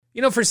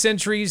You know, for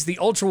centuries, the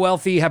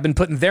ultra-wealthy have been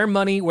putting their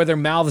money where their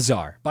mouths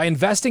are by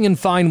investing in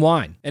fine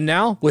wine. And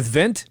now, with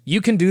Vint, you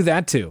can do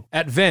that too.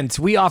 At Vint,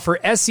 we offer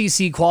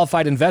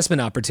SEC-qualified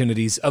investment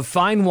opportunities of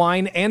fine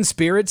wine and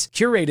spirits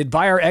curated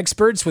by our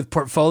experts with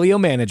portfolio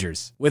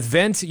managers. With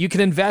Vint, you can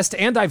invest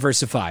and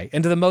diversify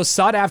into the most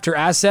sought-after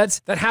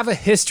assets that have a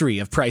history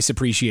of price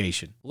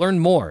appreciation. Learn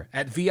more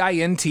at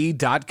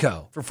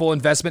vint.co. For full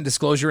investment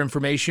disclosure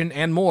information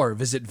and more,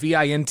 visit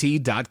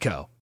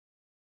vint.co.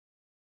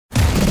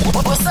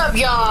 What's up,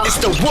 y'all? It's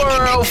the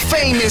world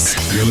famous.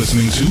 You're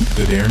listening to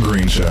The Darren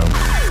Green Show.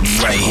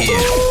 Right here.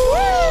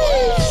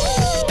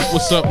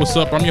 What's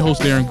up? I'm your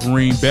host, Darren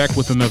Green, back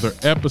with another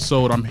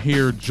episode. I'm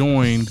here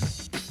joined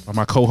by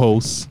my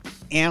co-host,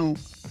 and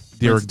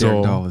Derek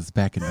Dahl is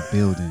back in the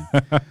building.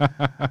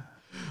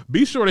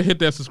 Be sure to hit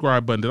that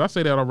subscribe button. Did I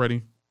say that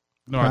already?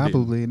 No,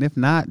 probably. And if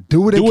not,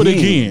 do it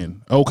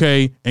again.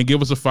 Okay? And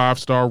give us a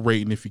 5-star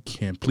rating if you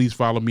can. Please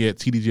follow me at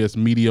TDJS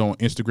Media on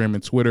Instagram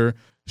and Twitter.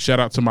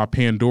 Shout out to my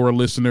Pandora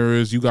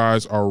listeners. You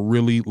guys are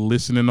really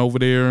listening over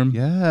there.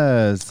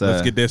 Yes.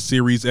 Let's get that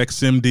Series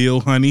XM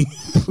deal, honey.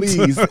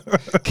 Please.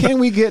 Can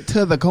we get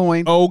to the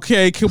coin?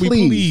 Okay, can we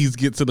please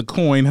get to the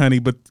coin, honey?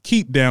 But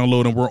keep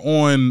downloading. We're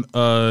on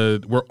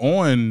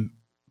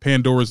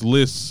Pandora's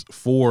list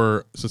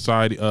for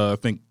society, I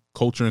think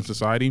culture and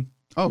society.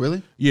 Oh,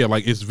 really? Yeah,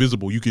 like it's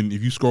visible. You can,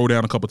 if you scroll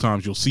down a couple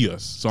times, you'll see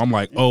us. So I'm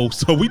like, oh,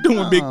 so we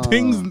doing big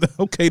things.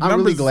 Okay, I'm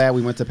really glad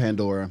we went to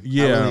Pandora.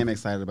 Yeah, I really am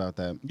excited about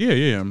that.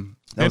 Yeah.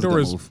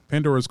 Pandora's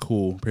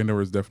cool.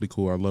 Pandora's definitely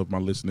cool. I love my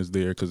listeners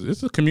there because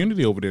it's a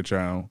community over there,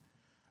 child.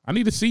 I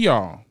need to see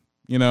y'all.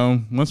 You know,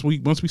 once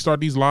we start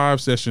these live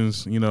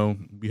sessions, you know,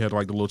 we had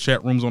like the little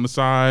chat rooms on the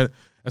side.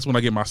 That's when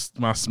I get my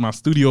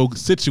studio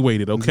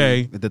situated,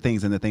 okay? Mm-hmm.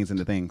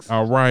 The things.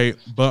 All right.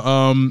 But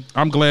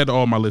I'm glad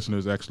all my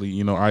listeners actually,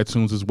 you know,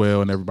 iTunes as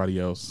well and everybody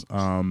else.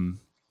 You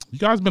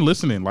guys been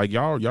listening. Like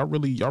y'all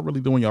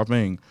really doing y'all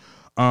thing.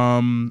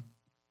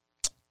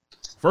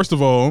 First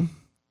of all,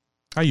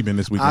 how you been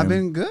this weekend? I've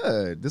been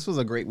good. This was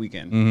a great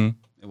weekend. Mm-hmm.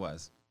 It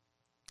was.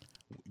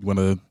 You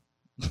wanna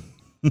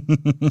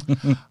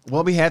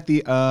Well, we had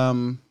the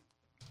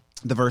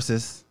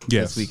verses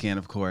this weekend,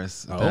 of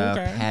course.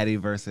 Okay. Patty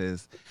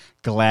versus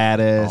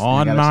Gladys.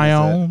 On my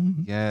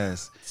own.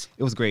 Yes.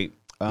 It was great.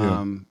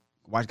 Got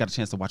a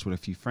chance to watch with a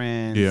few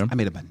friends. Yeah. I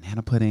made a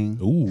banana pudding.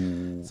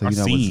 Ooh. So, I was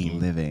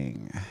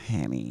living,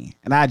 honey.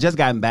 And I had just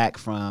gotten back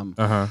from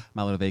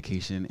my little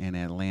vacation in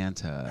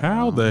Atlanta.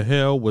 How the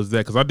hell was that?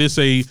 Because I did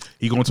say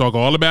he going to talk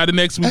all about it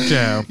next week,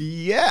 child.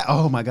 Yeah.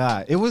 Oh, my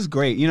God. It was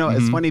great. You know,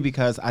 it's funny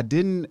because I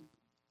didn't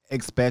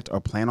expect or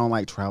plan on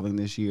like traveling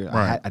this year.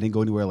 Right. I didn't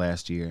go anywhere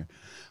last year,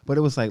 but it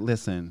was like,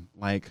 listen,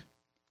 like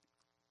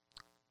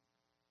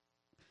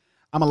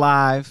I'm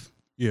alive.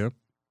 Yeah.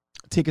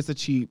 Tickets are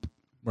cheap.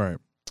 Right.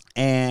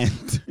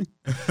 And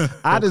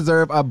I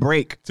deserve a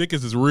break.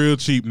 Tickets is real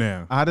cheap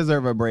now. I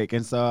deserve a break.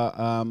 And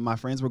so my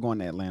friends were going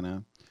to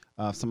Atlanta.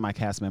 Some of my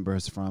cast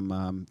members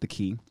from the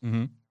Key.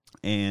 Mm-hmm.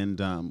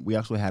 And we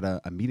actually had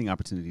a meeting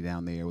opportunity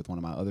down there with one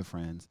of my other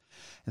friends.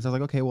 And so I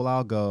was like, okay, well,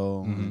 I'll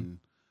go and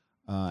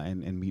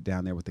meet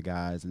down there with the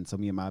guys. And so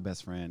me and my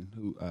best friend,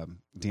 who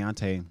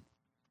Deontay,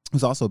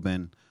 who's also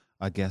been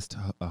a guest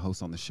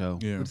host on the show,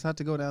 we decided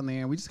to go down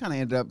there. And we just kind of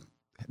ended up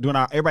doing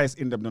everybody's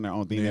ended up doing their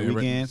own thing that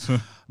weekend.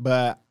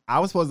 But I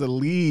was supposed to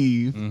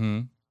leave. Mm-hmm.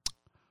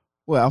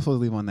 Well, I was supposed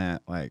to leave on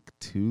that like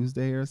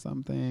Tuesday or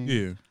something.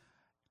 Yeah.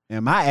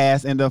 And my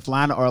ass ended up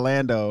flying to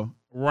Orlando.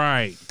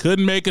 Right.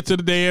 Couldn't make it to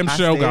the damn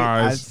show,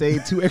 guys. I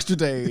stayed 2 extra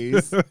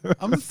days.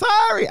 I'm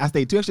sorry. I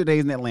stayed 2 extra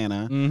days in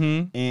Atlanta.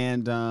 Mm-hmm.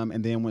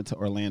 And then went to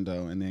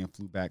Orlando and then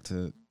flew back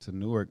to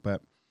Newark.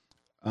 But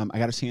I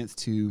got a chance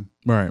to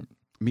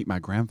meet my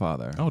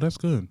grandfather. Oh, that's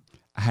good.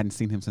 I hadn't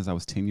seen him since I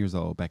was 10 years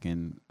old back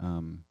in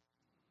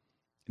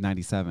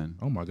 97.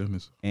 Oh, my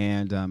goodness.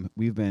 And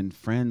we've been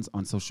friends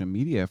on social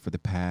media for the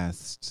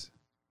past,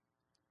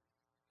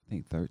 I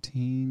think,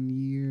 13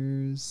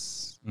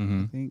 years.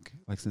 I think,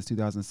 like since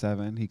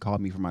 2007. He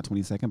called me for my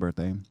 22nd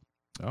birthday.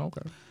 Oh,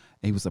 okay. And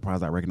he was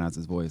surprised I recognized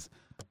his voice.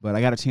 But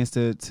I got a chance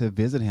to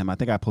visit him. I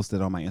think I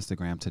posted on my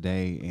Instagram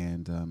today.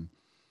 And,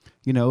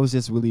 you know, it was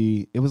just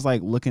really, it was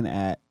like looking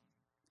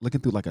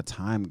through like a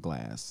time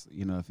glass,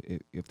 you know,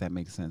 if that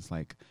makes sense.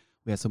 Like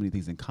we had so many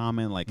things in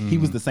common. Like he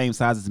was the same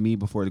size as me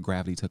before the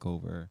gravity took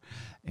over.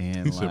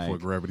 And he said before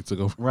gravity took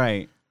over.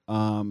 Right.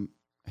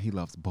 He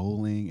loves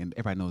bowling, and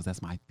everybody knows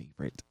that's my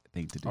favorite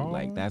thing to do. Oh.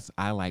 Like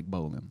I like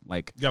bowling.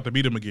 Like you got to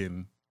meet him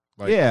again.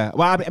 Like, yeah.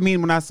 Well, I mean,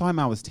 when I saw him,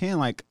 I was 10.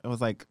 Like it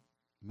was like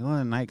middle of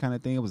the night kind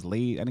of thing. It was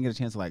late. I didn't get a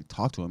chance to like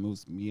talk to him. It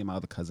was me and my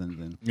other cousins,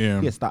 and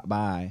he had stopped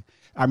by.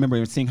 I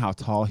remember seeing how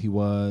tall he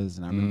was,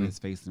 and I remember his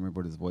face, and I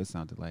remember what his voice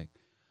sounded like.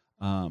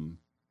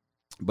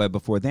 But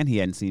before then, he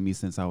hadn't seen me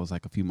since I was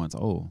like a few months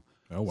old.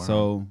 Oh wow!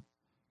 So,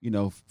 you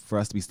know, for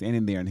us to be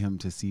standing there and him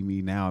to see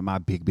me now at my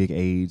big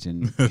age,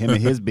 and him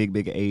at his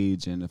big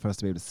age, and for us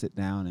to be able to sit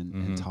down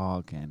and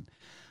talk, and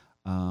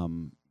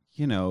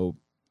you know,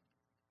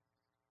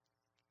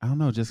 I don't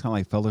know, just kind of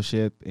like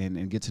fellowship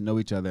and get to know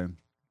each other.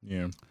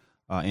 Yeah.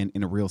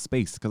 in a real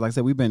space. Because like I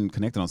said, we've been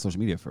connected on social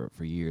media for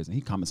years, and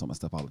he comments on my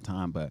stuff all the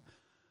time. But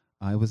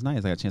it was nice.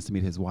 I got a chance to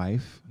meet his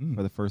wife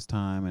for the first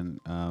time,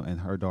 and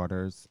her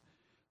daughters.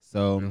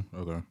 So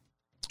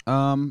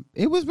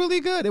it was really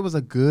good. It was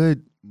a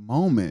good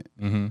moment.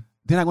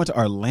 Then I went to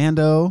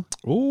Orlando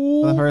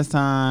for the first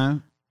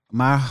time.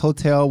 My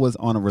hotel was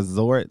on a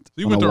resort. So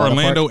you went to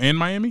Orlando and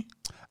Miami?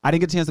 I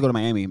didn't get a chance to go to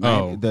Miami.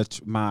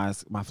 My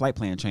flight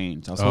plan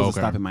changed. I was supposed to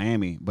stop in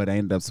Miami, but I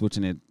ended up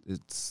switching it. It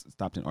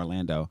stopped in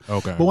Orlando.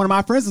 Okay. But one of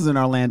my friends was in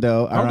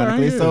Orlando,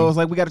 ironically. So it was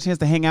like we got a chance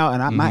to hang out,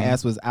 and my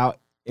ass was out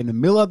in the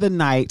middle of the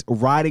night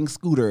riding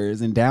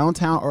scooters in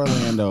downtown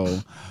Orlando,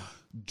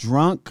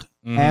 drunk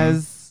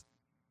as,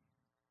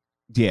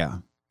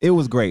 it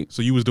was great.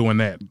 So you was doing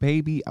that,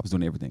 baby? I was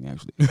doing everything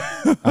actually.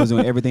 I was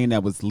doing everything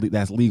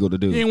that's legal to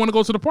do. You didn't want to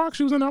go to the park?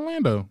 She was in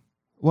Orlando.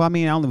 Well, I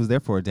mean, I only was there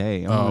for a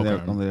day. I was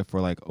only there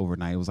for like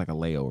overnight. It was like a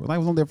layover. Like I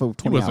was only there for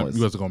 20 hours.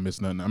 You wasn't gonna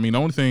miss nothing. I mean, the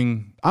only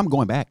thing I'm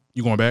going back.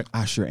 You going back?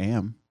 I sure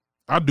am.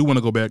 I do want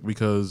to go back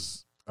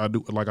because I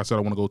do. Like I said,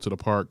 I want to go to the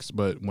parks.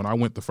 But when I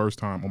went the first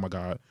time, oh my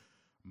God,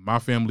 my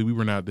family, we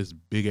rented out this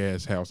big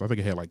ass house. I think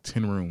it had like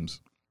 10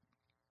 rooms.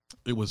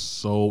 It was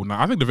so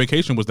nice. I think the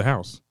vacation was the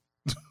house.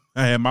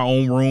 I had my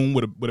own room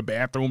with a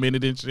bathroom in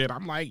it and shit.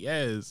 I'm like,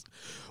 yes,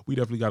 we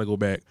definitely got to go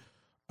back.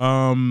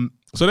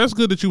 So that's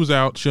good that you was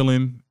out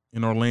chilling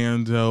in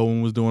Orlando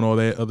and was doing all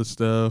that other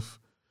stuff.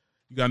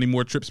 You got any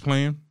more trips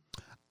planned?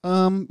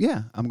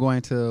 Yeah, I'm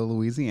going to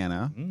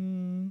Louisiana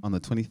on the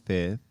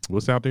 25th.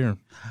 What's out there?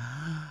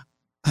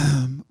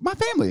 My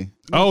family.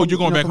 Oh, you're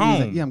going back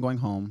home? Yeah, I'm going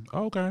home.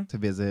 Oh, okay. To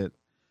visit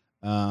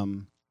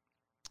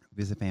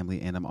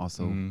family, and I'm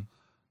also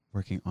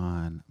working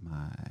on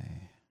my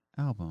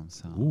album.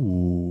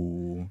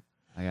 So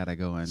I gotta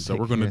go and. So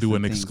we're gonna do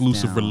an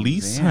exclusive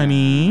release,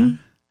 honey.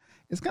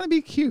 It's gonna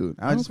be cute.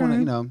 I just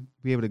want to,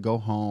 be able to go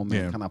home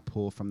and kind of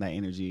pull from that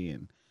energy,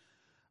 and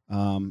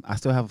I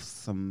still have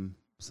some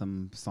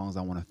songs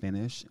I want to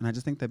finish, and I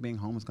just think that being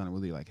home is gonna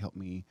really like help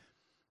me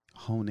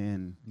hone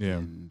in,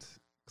 and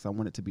because I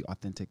want it to be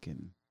authentic,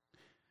 and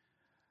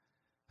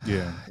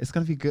it's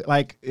gonna be good.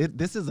 Like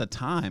this is a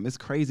time. It's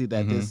crazy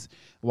that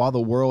while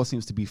the world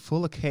seems to be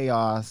full of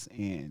chaos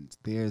and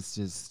there's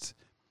just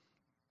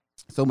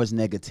so much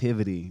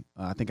negativity.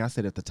 I think I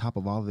said at the top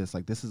of all of this,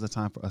 like this is a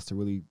time for us to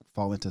really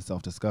fall into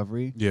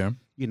self-discovery. Yeah.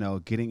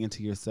 Getting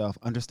into yourself,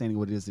 understanding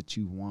what it is that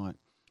you want,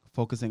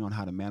 focusing on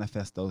how to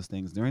manifest those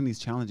things. During these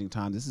challenging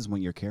times, this is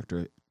when your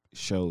character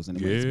shows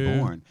and when it's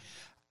born.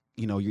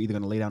 You're either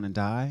going to lay down and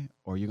die,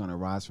 or you're going to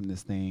rise from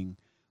this thing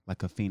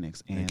like a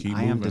phoenix. And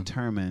I am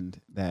determined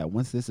that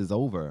once this is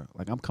over,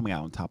 like I'm coming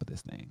out on top of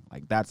this thing.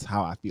 Like that's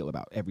how I feel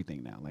about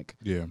everything now. Like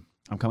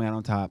I'm coming out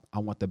on top. I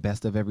want the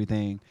best of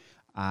everything.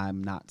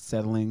 I'm not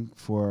settling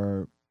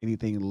for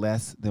anything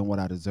less than what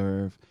I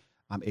deserve.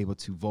 I'm able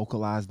to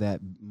vocalize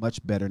that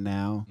much better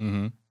now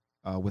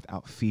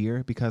without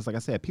fear because, like I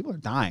said, people are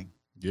dying.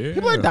 Yeah,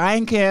 people are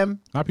dying,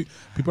 Kim.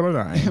 People are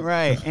dying,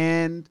 right?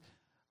 And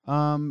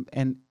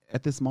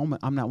at this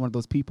moment, I'm not one of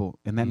those people,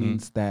 and that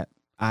means that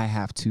I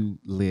have to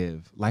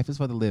live. Life is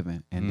for the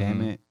living, and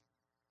damn it,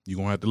 you're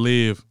gonna have to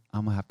live.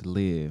 I'm gonna have to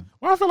live.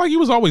 Well, I feel like you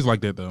was always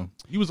like that, though.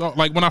 You was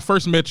like when I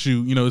first met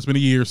you. It's been a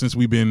year since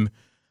we've been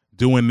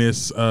doing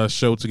this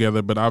show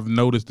together, but I've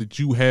noticed that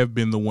you have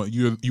been the one.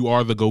 You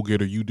are the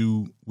go-getter. You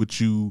do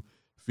what you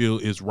feel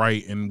is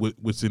right and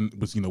what's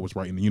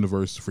right in the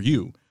universe for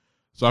you.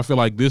 So I feel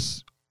like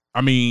this.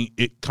 I mean,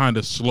 it kind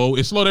of slowed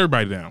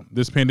everybody down.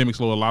 This pandemic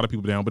slowed a lot of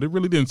people down, but it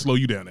really didn't slow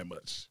you down that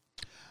much.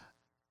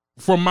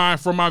 From my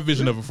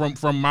vision of it,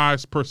 from my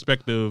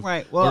perspective,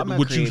 right? Well,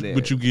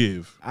 what you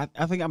give. I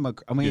think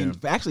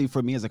actually,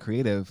 for me as a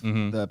creative,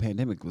 the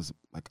pandemic was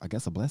like, I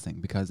guess, a blessing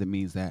because it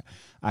means that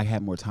I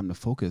had more time to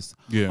focus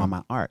on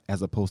my art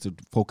as opposed to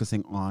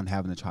focusing on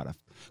having to try to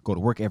go to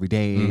work every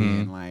day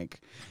and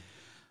like,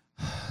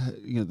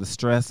 the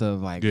stress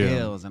of like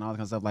bills and all that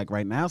kind of stuff. Like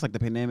right now, it's like the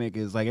pandemic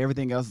is like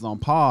everything else is on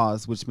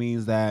pause, which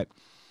means that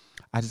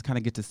I just kind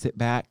of get to sit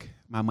back.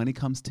 My money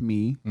comes to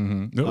me.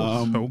 Okay. You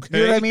know what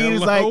I mean?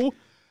 It's like,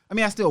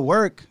 I still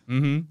work,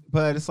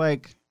 but it's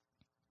like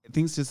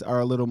things just are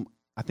a little.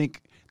 I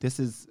think this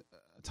is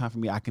a time for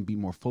me. I can be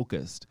more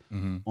focused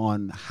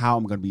on how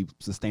I'm going to be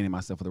sustaining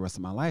myself for the rest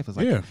of my life. It's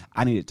like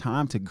I needed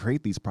time to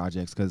create these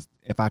projects because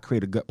if I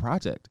create a good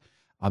project,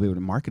 I'll be able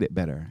to market it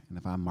better, and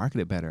if I market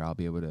it better, I'll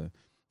be able to,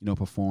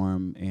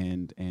 perform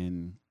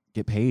and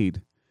get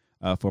paid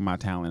for my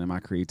talent and my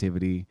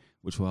creativity,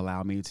 which will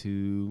allow me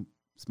to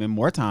spend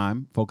more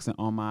time focusing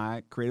on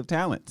my creative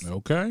talents.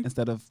 Okay.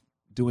 Instead of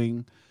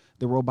doing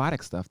the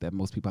robotic stuff that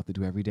most people have to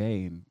do every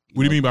day. And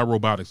what do you mean by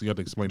robotics? You have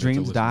to explain.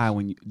 Dreams die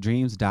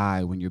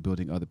when you're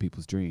building other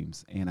people's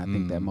dreams, and I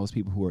think that most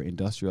people who are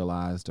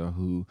industrialized or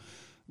who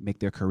make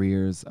their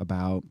careers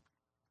about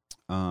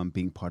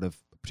being part of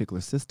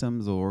particular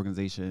systems or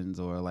organizations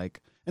or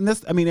like, and this,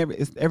 the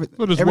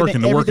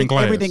working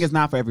class. Everything is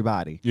not for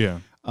everybody. Yeah.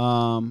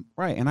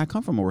 Right. And I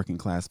come from a working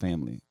class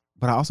family,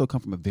 but I also come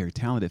from a very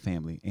talented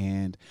family,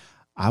 and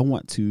I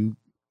want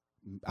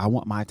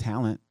my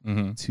talent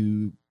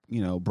to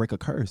break a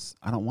curse.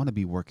 I don't want to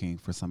be working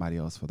for somebody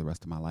else for the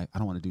rest of my life. I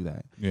don't want to do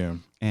that. Yeah.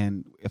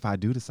 And if I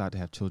do decide to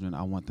have children,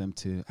 I want them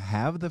to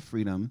have the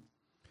freedom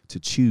to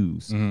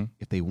choose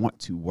if they want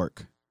to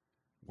work.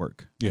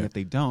 Yeah. And if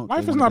they don't,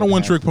 life is not a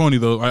one-trick pony,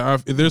 though.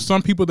 There's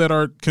some people that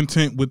are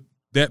content with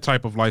that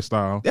type of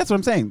lifestyle. That's what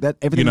I'm saying. That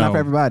everything's not for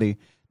everybody.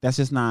 That's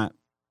just not.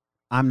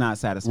 I'm not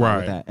satisfied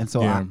with that, and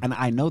so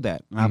I know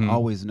that. And I've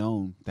always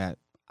known that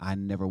I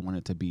never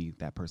wanted to be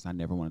that person. I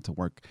never wanted to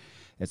work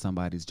at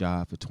somebody's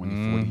job for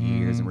 20, 40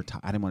 years and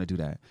retire. I didn't want to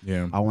do that.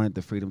 Yeah. I wanted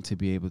the freedom to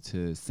be able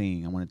to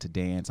sing. I wanted to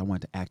dance. I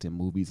wanted to act in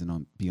movies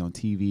and be on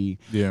TV.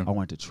 Yeah. I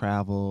wanted to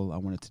travel. I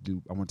wanted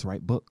to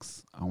write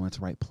books. I wanted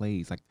to write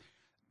plays. Like,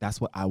 that's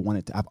what I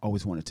wanted to. I've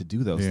always wanted to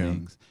do those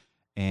things.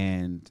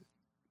 And,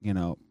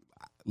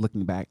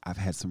 looking back, I've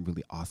had some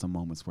really awesome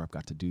moments where I've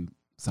got to do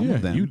some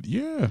of them.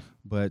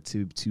 But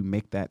to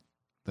make that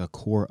the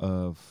core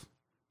of,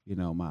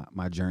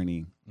 my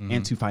journey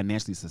and to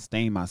financially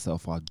sustain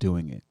myself while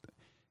doing it.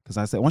 Because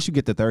I said, once you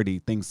get to 30,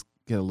 things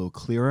get a little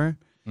clearer.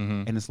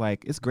 And it's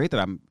like, it's great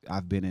that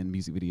I've been in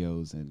music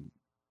videos and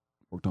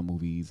worked on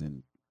movies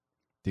and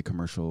did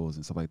commercials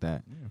and stuff like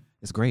that. Yeah.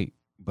 It's great.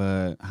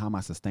 But how am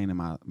I sustaining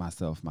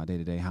myself, my day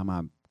to day? How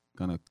am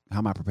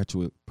I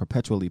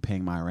perpetually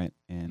paying my rent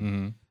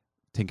and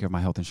taking care of my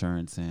health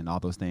insurance and all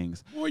those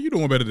things? Boy, you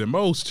doing better than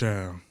most,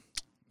 child.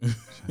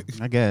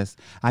 I guess.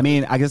 I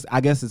mean, I guess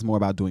it's more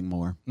about doing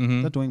more.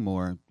 Doing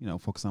more.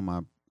 Focus on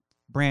my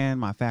brand,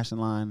 my fashion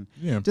line.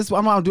 Yeah. Just I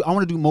want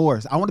to do more.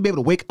 I want to be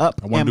able to wake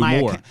up. I want to do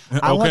more.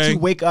 I want to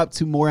wake up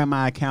to more in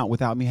my account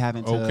without me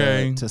having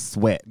to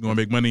sweat. You want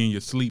to make money in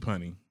your sleep,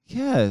 honey.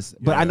 Yes,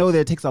 but I know that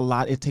it takes a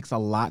lot. It takes a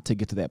lot to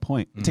get to that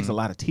point. It takes a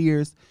lot of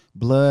tears,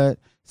 blood,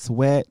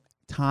 sweat,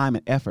 time,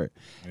 and effort.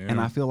 Yeah.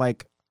 And I feel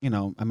like I'm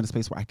in a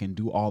space where I can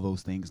do all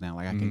those things now.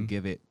 Like I can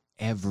give it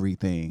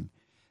everything,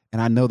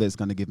 and I know that it's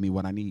going to give me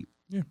what I need.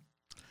 Yeah,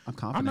 I'm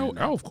confident. I know.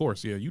 Oh, of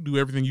course. Yeah, you do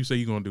everything you say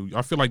you're going to do.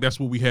 I feel like that's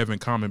what we have in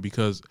common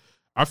because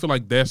I feel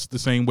like that's the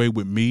same way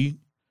with me.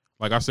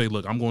 Like I say,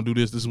 look, I'm going to do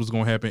this. This is what's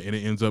going to happen, and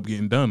it ends up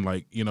getting done.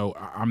 Like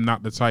I'm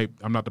not the type.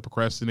 I'm not the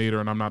procrastinator,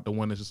 and I'm not the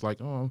one that's just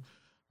like, oh,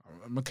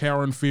 I'm a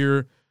cower in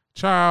fear.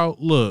 Child,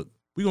 look,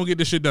 we gonna get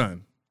this shit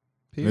done.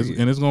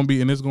 And it's gonna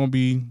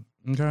be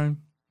okay.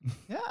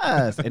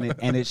 Yes,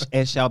 and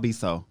it shall be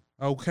so.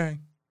 Okay.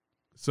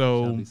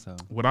 So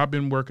what I've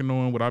been working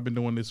on, what I've been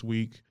doing this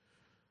week,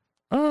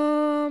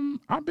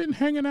 I've been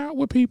hanging out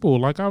with people.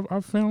 Like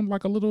I've found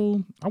like a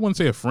little, I wouldn't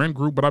say a friend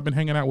group, but I've been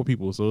hanging out with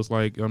people. So it's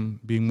like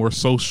I'm being more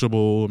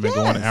sociable and been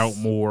going out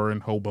more in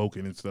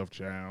Hoboken and stuff,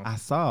 child. I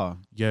saw.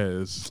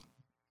 Yes.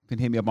 Been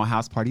hitting me up on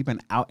house party.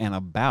 Been out and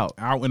about.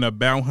 Out and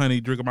about,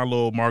 honey, drinking my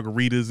little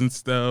margaritas and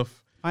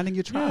stuff. Finding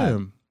your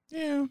tribe.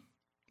 Yeah.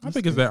 I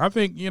think it's that. I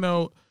think,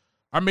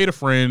 I made a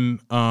friend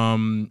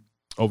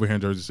over here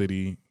in Jersey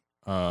City.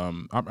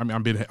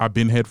 I've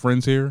been had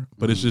friends here,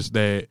 but it's just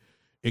that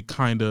it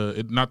kind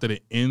of, not that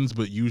it ends,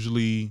 but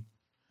usually,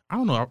 I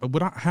don't know.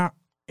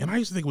 And I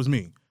used to think it was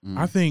me.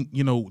 I think,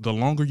 the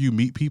longer you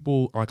meet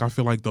people, like I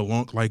feel like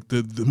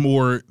the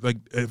more like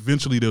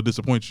eventually they'll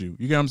disappoint you.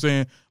 You get what I'm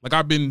saying? Like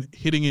I've been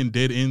hitting in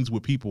dead ends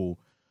with people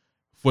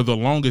for the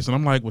longest, and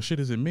I'm like, well, shit,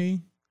 is it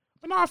me?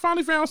 But no, I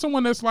finally found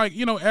someone that's like,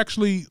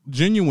 actually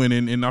genuine,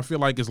 and I feel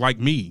like it's like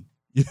me.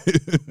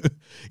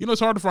 It's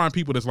hard to find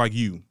people that's like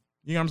you.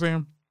 You know what I'm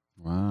saying?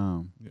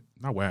 Wow.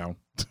 Not wow.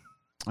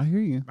 I hear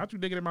you. Not you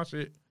digging in my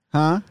shit.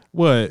 Huh?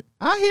 What?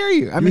 I hear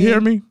you. You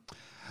hear me?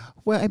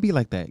 Well, it'd be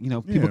like that.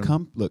 People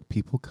come. Look,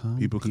 people come.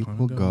 People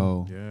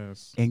go.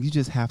 Yes. And you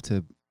just have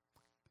to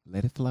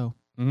let it flow.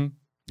 Mm-hmm.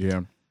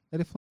 Yeah.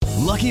 Let it flow.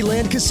 Lucky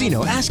Land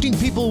Casino, asking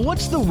people,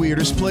 what's the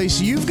weirdest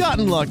place you've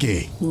gotten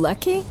lucky?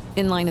 Lucky?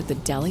 In line at the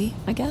deli,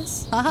 I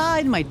guess? Aha,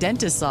 in my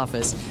dentist's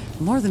office.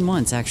 More than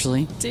once,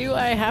 actually. Do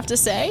I have to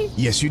say?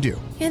 Yes, you do.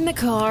 In the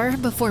car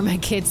before my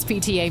kids'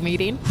 PTA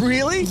meeting.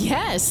 Really?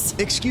 Yes.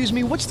 Excuse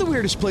me, what's the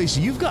weirdest place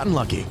you've gotten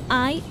lucky?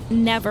 I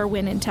never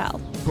win and tell.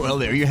 Well,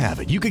 there you have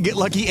it. You can get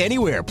lucky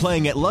anywhere,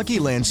 playing at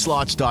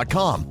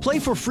LuckyLandSlots.com. Play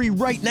for free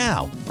right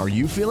now. Are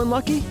you feeling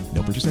lucky?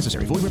 No purchase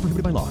necessary. Void where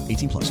prohibited by law.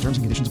 18+. Terms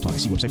and conditions apply.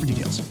 See website for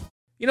details.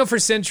 For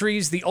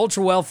centuries, the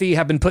ultra-wealthy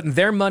have been putting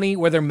their money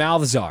where their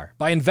mouths are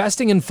by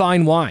investing in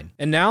fine wine.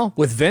 And now,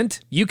 with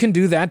Vint, you can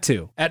do that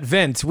too. At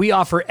Vint, we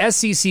offer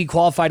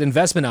SEC-qualified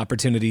investment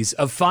opportunities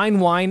of fine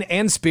wine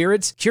and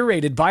spirits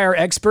curated by our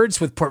experts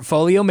with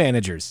portfolio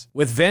managers.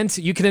 With Vint,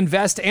 you can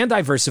invest and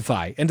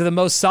diversify into the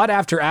most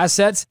sought-after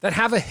assets that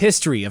have a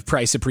history of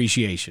price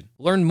appreciation.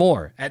 Learn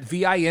more at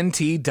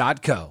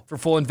vint.co. For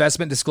full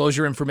investment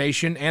disclosure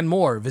information and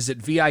more, visit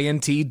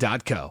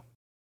vint.co.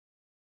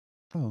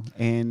 Oh,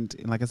 and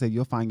like I said,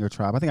 you'll find your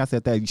tribe. I think I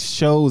said that many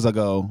shows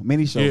ago,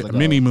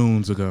 many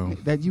moons ago,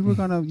 that you're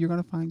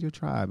gonna find your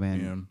tribe,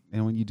 and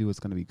when you do, it's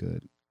gonna be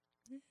good.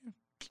 Yeah.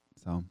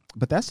 So,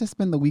 but that's just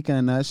been the week in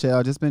a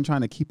nutshell. Just been trying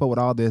to keep up with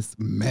all this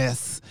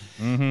mess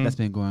that's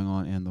been going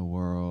on in the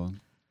world.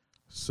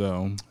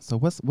 So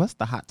what's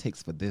the hot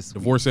takes for this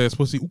divorce week? Ass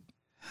pussy?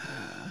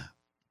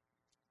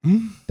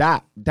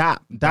 Dop.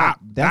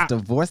 That's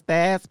divorced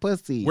ass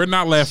pussy. We're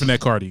not laughing at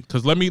Cardi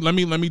because let me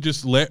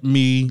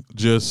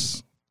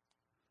just.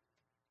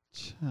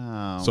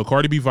 So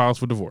Cardi B files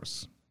for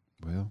divorce.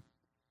 Well,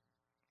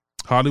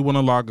 Hollywood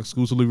Unlocked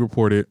exclusively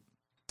reported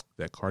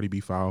that Cardi B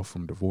filed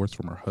from divorce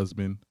from her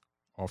husband,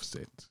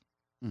 Offset.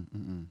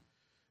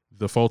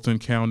 The Fulton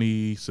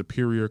County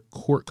Superior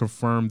Court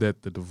confirmed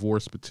that the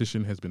divorce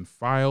petition has been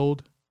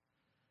filed,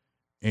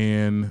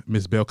 and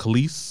Ms.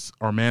 Belcalis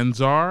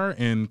Armanzar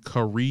and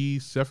Kari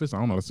Cephas, I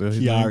don't know how to say his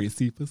name. Kiari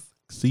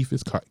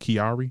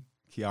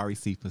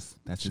Cephas.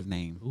 That's his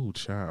name. Ooh,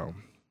 child.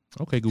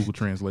 Okay, Google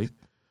Translate.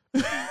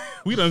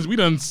 We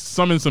done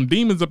summoned some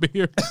demons up in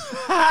here.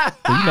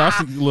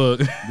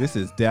 Look. This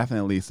is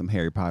definitely some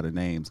Harry Potter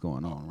names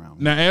going on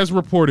around. Now, as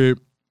reported,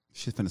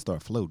 she's finna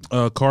start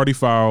floating. Cardi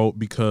filed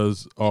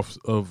because of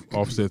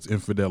Offset's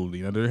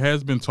infidelity. Now, there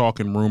has been talk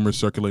and rumors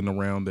circulating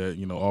around that,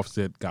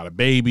 Offset got a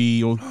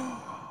baby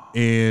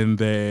and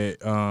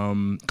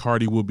that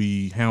Cardi will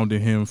be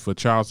hounding him for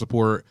child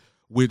support,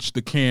 which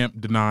the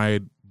camp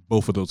denied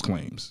both of those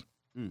claims.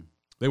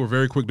 They were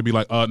very quick to be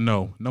like,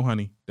 no,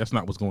 honey, that's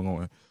not what's going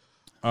on.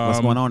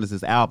 What's going on is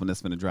this album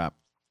that's going to drop.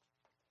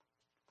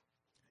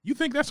 You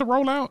think that's a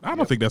rollout? I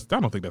don't think that's a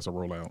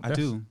rollout. I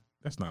do.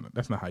 That's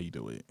not how you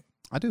do it.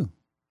 I do.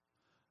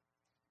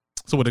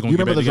 So what, they're going to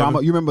remember the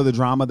drama? You remember the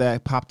drama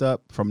that popped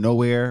up from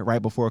nowhere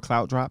right before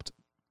Clout dropped?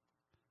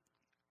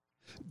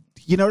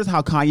 You notice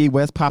how Kanye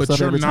West pops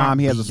up every time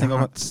he has a single.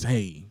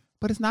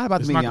 But it's not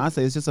about the Beyonce.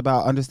 It's just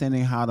about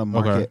understanding how to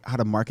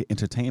market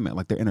entertainment,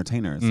 like they're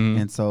entertainers.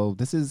 And so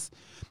this is,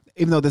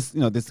 even though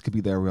this could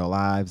be their real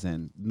lives,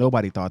 and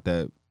nobody thought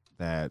that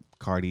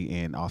Cardi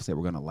and Offset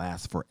were going to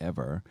last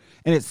forever.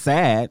 And it's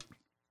sad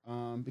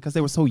because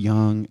they were so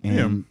young,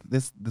 and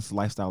this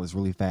lifestyle is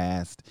really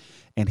fast,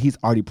 and he's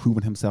already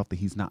proven himself that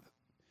he's not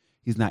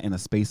in a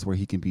space where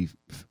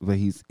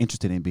he's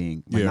interested in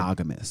being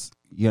monogamous.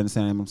 You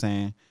understand what I'm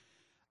saying?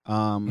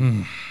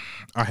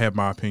 I have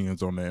my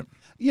opinions on that.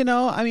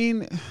 I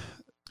mean,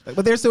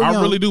 but they're still young.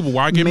 I really do, but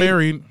why get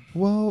married?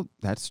 Well,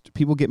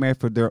 people get married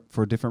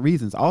for different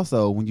reasons.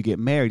 Also, when you get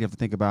married, you have to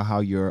think about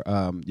how your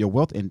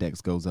wealth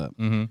index goes up.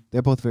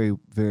 They're both very,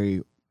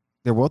 very,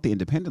 they're wealthy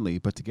independently,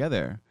 but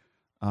together,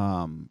 they.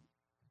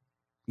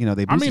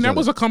 That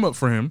was a come up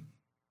for him.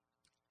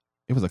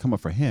 It was a come up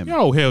for him.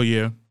 Oh, hell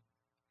yeah.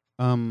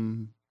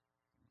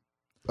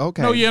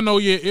 Okay. No,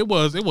 yeah. It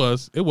was.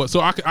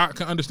 So I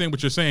can understand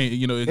what you're saying.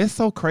 It's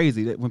so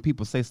crazy that when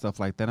people say stuff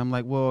like that, I'm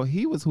like, well,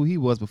 he was who he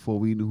was before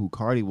we knew who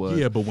Cardi was.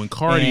 Yeah, but when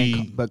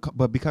Cardi,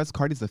 but because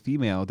Cardi's a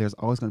female, there's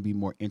always going to be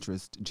more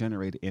interest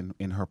generated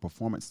in her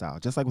performance style.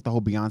 Just like with the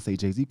whole Beyonce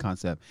Jay-Z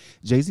concept.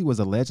 Jay-Z was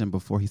a legend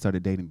before he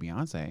started dating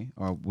Beyonce,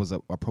 or was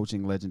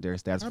approaching legendary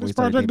status before he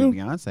started dating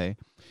Beyonce. It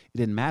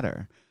didn't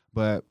matter.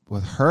 But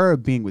with her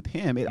being with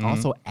him, it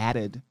also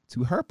added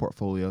to her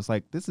portfolio. It's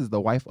like, this is the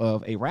wife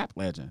of a rap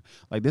legend.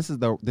 Like there's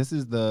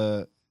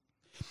a,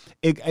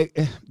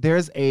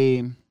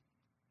 it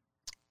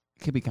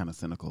could be kind of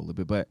cynical a little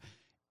bit, but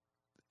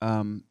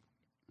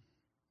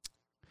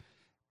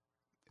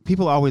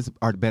people always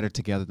are better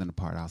together than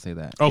apart. I'll say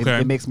that. Okay.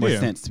 It makes more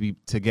sense to be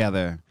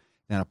together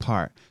than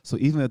apart. So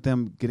even with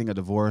them getting a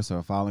divorce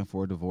or filing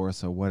for a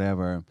divorce or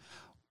whatever,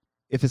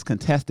 if it's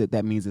contested,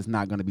 that means it's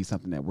not going to be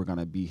something that we're going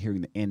to be hearing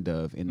the end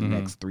of in the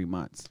next 3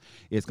 months.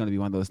 It's going to be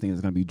one of those things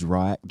that's going to be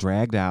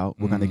dragged out.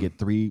 We're going to get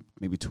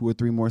maybe 2 or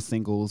 3 more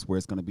singles where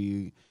it's going to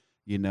be,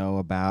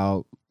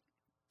 about,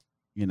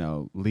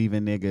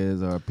 leaving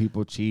niggas or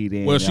people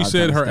cheating. Well, she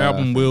said her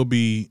album will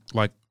be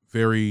like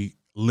very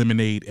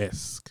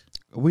Lemonade-esque.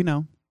 We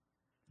know.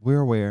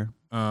 We're aware.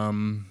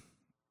 And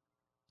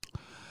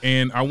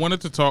I wanted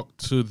to talk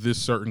to this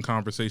certain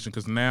conversation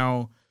because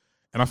now,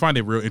 and I find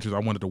it real interesting. I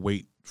wanted to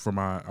wait for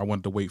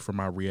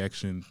my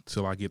reaction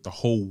till I get the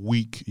whole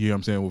week, you know what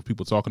I'm saying, with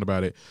people talking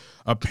about it.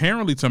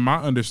 Apparently, to my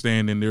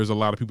understanding, there's a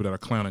lot of people that are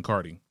clowning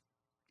Cardi.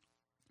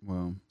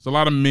 Well, it's a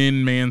lot of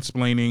men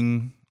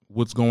mansplaining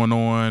what's going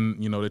on.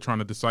 They're trying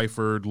to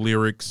decipher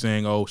lyrics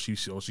saying, she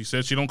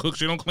said she don't cook,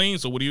 she don't clean,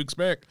 so what do you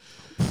expect?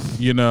 I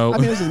mean,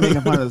 it was just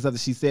making fun of the stuff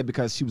that she said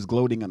because she was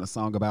gloating on a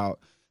song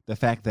about the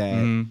fact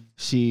that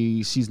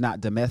she's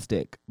not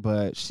domestic,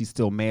 but she's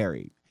still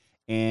married.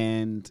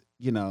 And,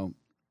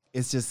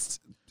 it's just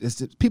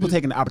people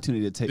taking the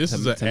opportunity to take. This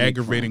is an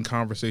aggravating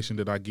conversation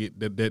that I get.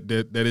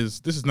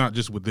 This is not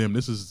just with them.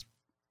 This is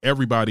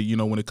everybody.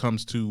 When it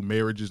comes to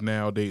marriages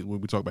nowadays, when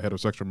we talk about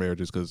heterosexual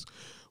marriages, because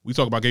we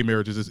talk about gay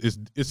marriages,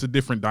 it's a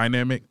different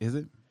dynamic. Is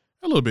it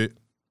a little bit?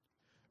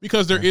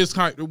 Because there is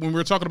when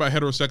we're talking about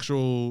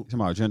heterosexual,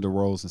 talking about gender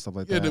roles and stuff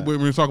like that. Yeah, when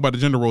we talk about the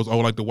gender roles,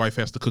 like the wife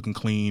has to cook and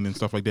clean and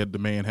stuff like that. The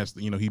man has to,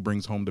 he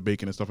brings home the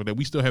bacon and stuff like that.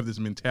 We still have this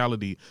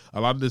mentality.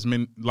 A lot of these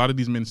men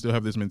still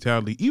have this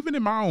mentality, even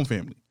in my own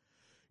family.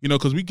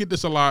 Because we get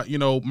this a lot.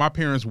 My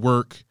parents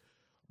work,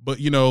 but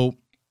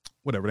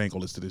whatever. They ain't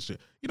gonna listen to this shit.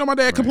 My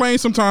dad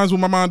complains sometimes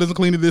when my mom doesn't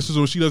clean the dishes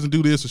or she doesn't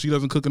do this or she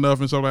doesn't cook enough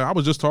and stuff like that. I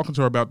was just talking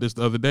to her about this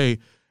the other day,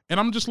 and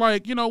I'm just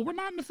like, we're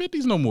not in the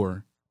 50s no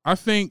more. I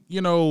think,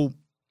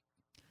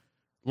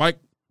 like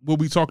what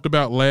we talked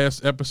about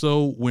last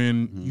episode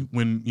when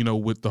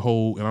with the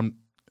whole, and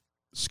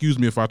excuse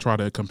me if I try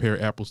to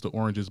compare apples to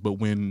oranges, but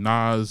when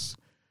Nas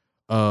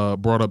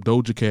brought up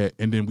Doja Cat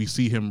and then we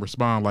see him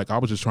respond like, I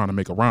was just trying to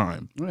make a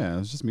rhyme. Yeah,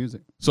 it's just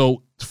music.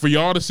 So for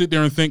y'all to sit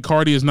there and think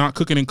Cardi is not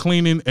cooking and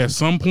cleaning at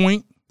some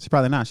point. She's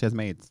probably not. She has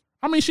maids.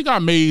 I mean, she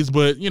got maids,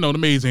 but the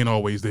maids ain't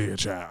always there,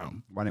 child.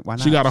 Why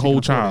not? She got a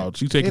whole child.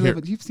 She taking care.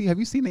 Have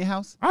you seen their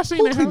house? I seen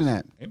Who's their cleaning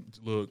house. that?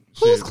 Look,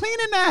 who's shit.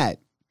 cleaning that?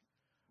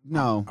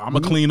 No, I'm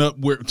gonna clean up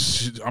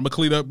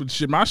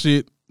my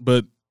shit,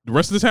 but the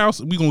rest of this house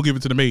we gonna give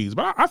it to the maids.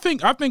 But I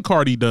think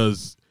Cardi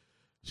does.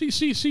 She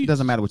It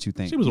doesn't matter what you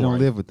think. You don't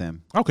live with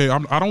them. Okay,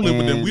 I don't live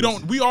with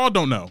them. We all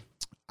don't know.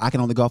 I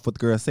can only go off what the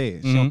girl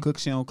says. She don't cook.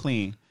 She don't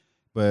clean.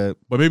 But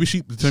maybe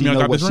she tell me I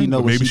got this ring.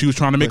 Maybe she was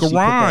trying to make a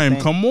rhyme.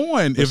 Come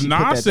on, if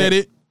Nas said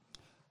it.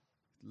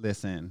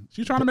 Listen,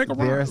 she's trying to make a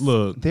rhyme.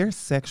 Look, their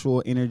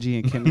sexual energy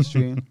and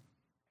chemistry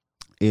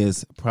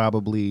is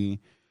probably.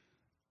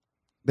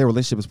 Their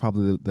relationship is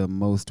probably the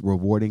most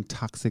rewarding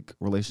toxic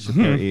relationship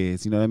there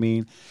is. You know what I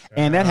mean?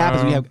 And that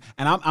happens when you have.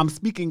 And I'm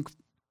speaking.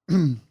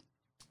 Trying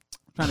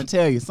to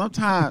tell you,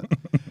 sometimes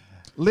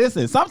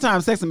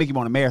sex will make you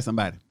want to marry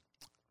somebody,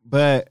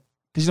 but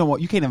because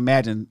you can't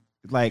imagine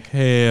like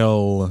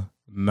hell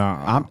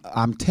nah.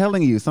 I'm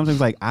telling you,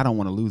 sometimes like I don't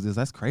want to lose this.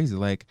 That's crazy.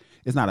 Like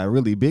it's not a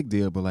really big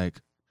deal, but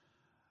like.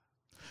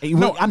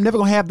 No, I'm never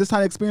gonna have this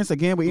kind of experience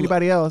again with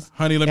anybody else,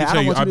 honey. Let me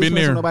tell you, I've been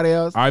there. Nobody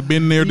else. I've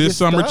been there this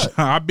summer.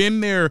 I've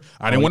been there.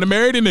 I didn't want to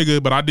marry the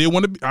nigga, but I did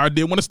want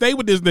to stay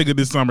with this nigga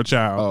this summer,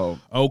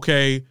 child. Oh,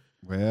 okay.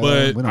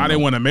 Well, but I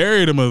didn't want to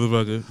marry the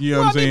motherfucker. You know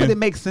what I'm saying? But it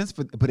makes sense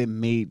but it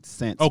made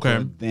sense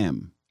for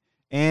them,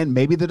 and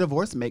maybe the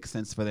divorce makes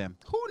sense for them.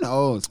 Who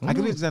knows? I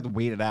could just have to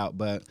wait it out.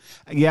 But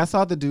yeah, I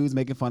saw the dudes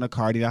making fun of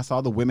Cardi. I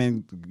saw the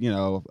women.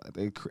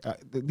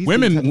 These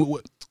women.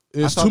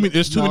 There's too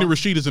many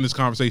Rashidas in this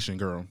conversation,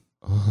 girl.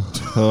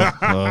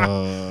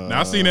 Now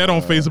I seen that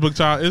on Facebook,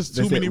 child. It's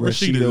too many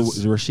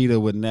Rashidas.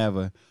 Rashida would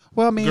never.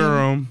 Well, I mean,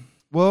 girl.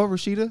 Well,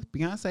 Rashida,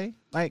 Beyonce,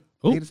 like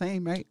they the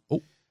same, right?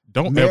 Oh,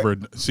 don't ever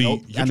see.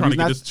 Nope. You're trying to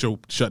get this show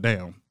shut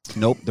down.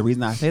 Nope. The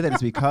reason I say that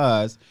is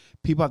because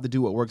people have to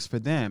do what works for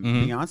them.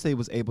 Beyonce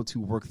was able to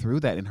work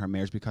through that in her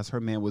marriage because her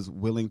man was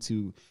willing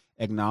to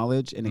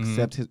acknowledge and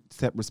accept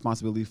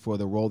responsibility for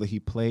the role that he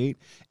played,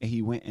 and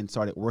he went and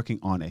started working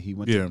on it. He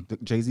went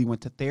Jay-Z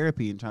went to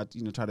therapy and tried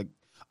to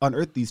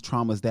unearth these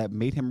traumas that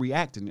made him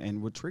react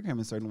and would trigger him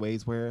in certain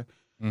ways where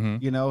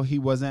he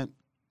wasn't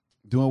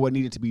doing what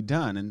needed to be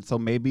done. And so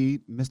maybe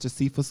Mr.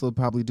 Cephas will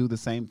probably do the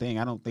same thing.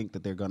 I don't think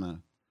that they're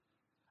gonna.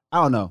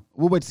 I don't know.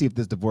 We'll wait to see if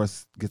this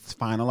divorce gets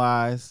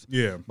finalized.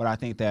 Yeah. But I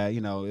think that,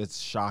 it's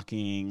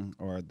shocking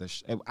or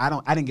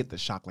I didn't get the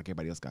shock like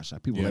everybody else got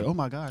shocked. People were like, oh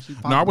my gosh.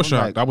 No, I was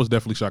shocked. I was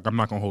definitely shocked. I'm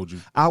not going to hold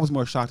you. I was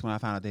more shocked when I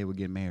found out they were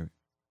getting married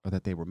or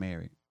that they were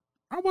married.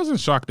 I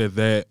wasn't shocked at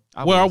that.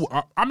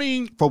 I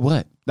mean. For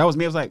what? That was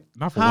me. I was like.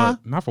 Not for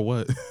what? Not for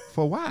what?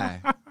 For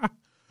why?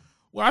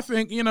 Well, I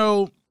think,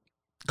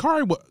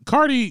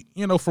 Cardi,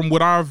 from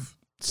what I've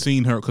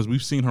seen her, because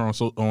we've seen her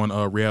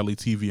on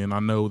reality TV, and I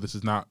know this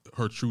is not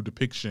her true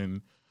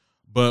depiction,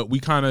 but we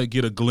kind of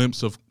get a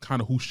glimpse of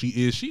kind of who she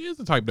is. She is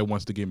the type that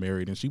wants to get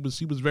married, and she was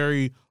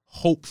very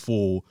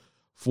hopeful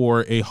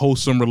for a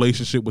wholesome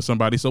relationship with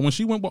somebody. So when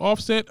she went with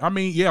Offset, I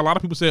mean, yeah, a lot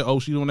of people said, "Oh,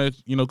 she doing that,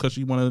 because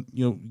she want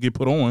to, get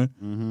put on."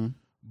 Mm-hmm.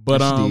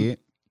 But and she did.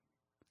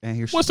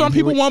 And some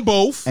people want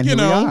both. And here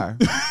we are.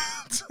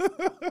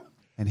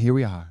 And here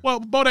we are. Well,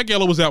 Bodak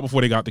Yellow was out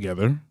before they got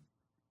together.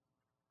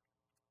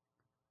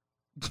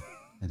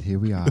 And here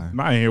we are.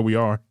 Not here we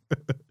are.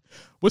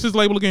 What's his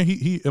label again?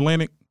 He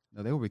Atlantic?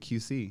 No, they were with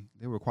QC.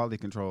 They were quality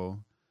control.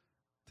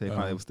 They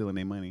probably were stealing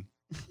their money.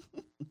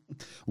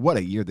 What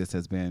a year this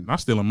has been. Not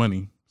stealing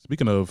money.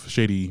 Speaking of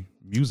shady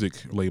music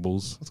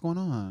labels. What's going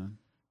on?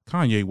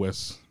 Kanye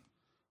West.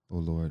 Oh,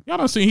 Lord. Y'all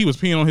done seen he was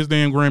peeing on his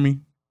damn Grammy?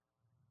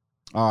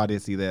 Oh, I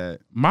did see that.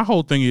 My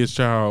whole thing is,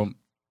 child,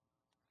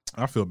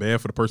 I feel bad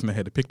for the person that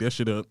had to pick that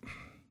shit up.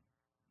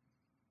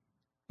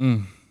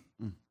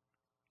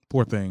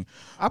 Poor thing.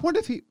 I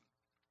wonder if he.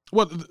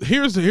 Well,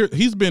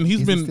 he's been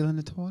still in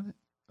the toilet.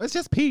 It's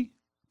just pee.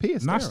 Pee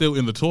is not still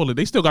in the toilet.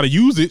 They still got to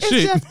use it. It's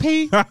shit. Just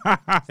pee.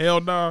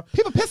 Hell nah.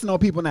 People pissing on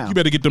people now. You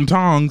better get them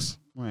tongs.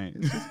 Right.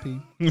 It's just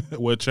pee.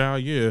 Well,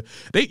 child, yeah.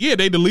 They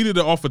deleted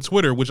it off of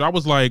Twitter, which I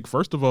was like,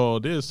 first of all,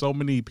 there's so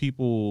many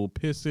people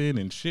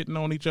pissing and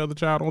shitting on each other,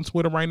 child, on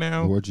Twitter right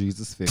now. Lord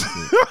Jesus, fix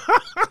it.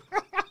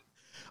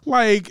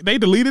 Like, they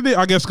deleted it,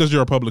 I guess, because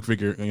you're a public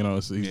figure.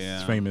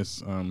 He's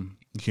famous.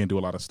 You can't do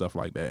a lot of stuff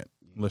like that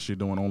unless you're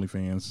doing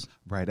OnlyFans.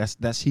 Right.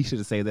 That's he should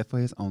have saved that for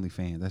his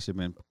OnlyFans. That should have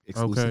been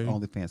exclusive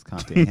OnlyFans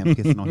content. Him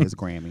kissing on his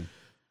Grammy.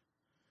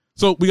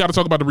 So we got to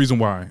talk about the reason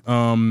why.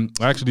 I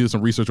actually did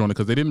some research on it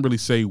because they didn't really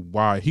say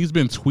why. He's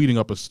been tweeting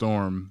up a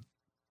storm.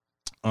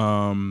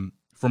 From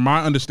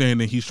my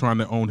understanding, he's trying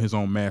to own his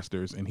own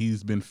masters, and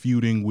he's been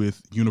feuding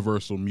with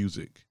Universal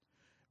Music,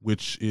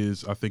 which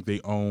is, I think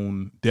they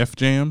own Def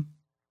Jam.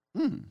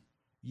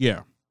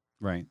 Yeah.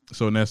 Right.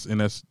 So and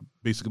that's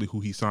basically who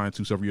he signed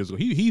to several years ago.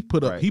 He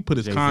put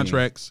his Jay-Z.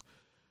 contracts.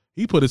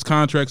 He put his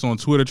contracts on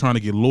Twitter, trying to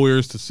get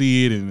lawyers to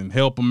see it and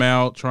help him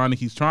out.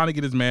 He's trying to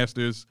get his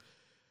masters.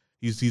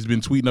 He's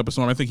been tweeting up a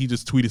song. I think he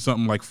just tweeted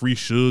something like "Free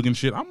Suge" and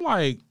shit. I'm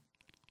like,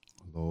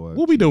 Lord,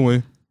 what we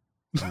doing?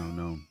 I don't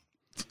know.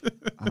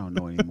 I don't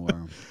know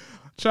anymore.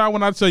 Child,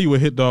 when I tell you a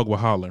hit dog will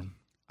holler.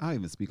 I don't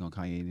even speak on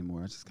Kanye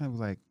anymore. I just kind of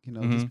like,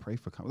 just pray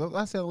for Kanye.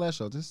 Like I said on the last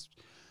show, just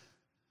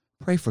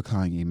pray for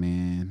Kanye,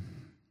 man.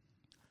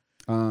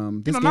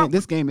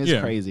 This game is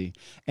crazy,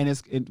 and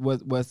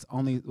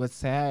what's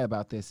sad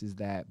about this is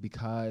that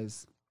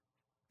because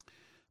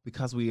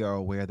we are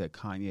aware that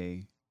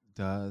Kanye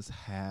does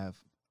have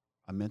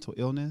a mental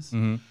illness,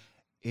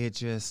 it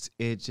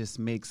just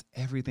makes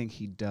everything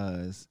he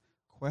does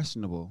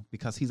questionable,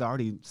 because he's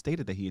already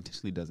stated that he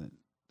intentionally doesn't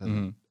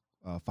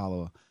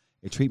follow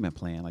a treatment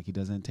plan. Like, he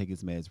doesn't take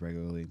his meds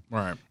regularly,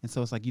 right? And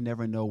so it's like you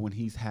never know when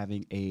he's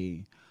having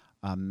a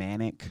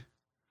manic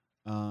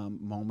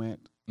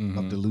moment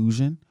of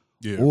delusion,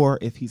 or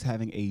if he's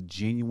having a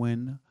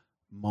genuine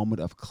moment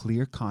of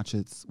clear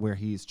conscience where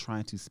he's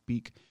trying to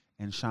speak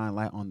and shine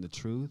light on the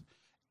truth.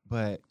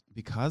 But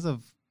because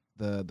of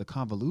the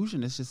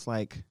convolution, it's just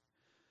like,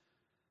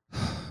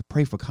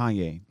 pray for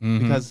Kanye,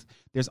 because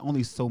there's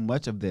only so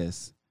much of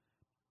this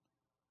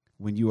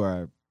when you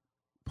are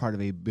part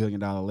of a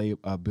 $billion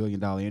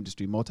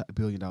industry,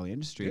 multi-billion-dollar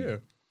industry,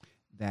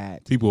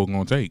 that people are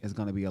going to take. Is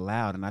going to be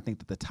allowed. And I think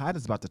that the tide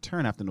is about to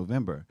turn after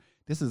November.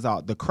 This is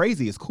all the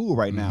crazy is cool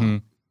right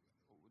now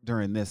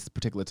during this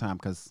particular time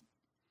because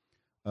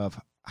of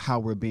how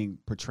we're being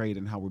portrayed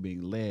and how we're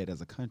being led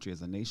as a country,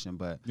 as a nation.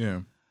 But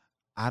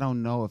I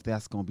don't know if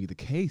that's going to be the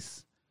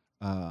case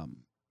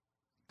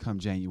come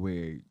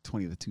January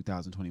 20th,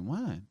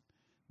 2021.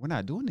 We're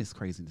not doing this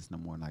craziness no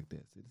more like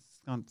this.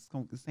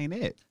 This ain't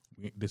it.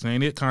 This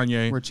ain't it,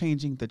 Kanye. We're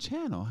changing the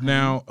channel.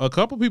 Now, a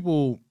couple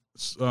people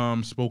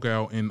spoke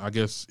out, and I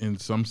guess in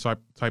some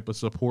type of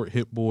support.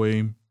 Hit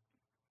Boy,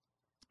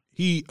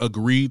 he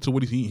agreed to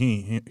what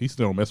he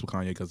still don't mess with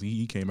Kanye because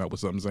he came out with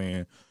something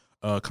saying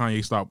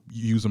Kanye stopped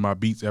using my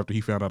beats after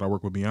he found out I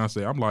work with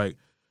Beyonce. I'm like,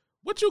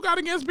 what you got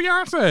against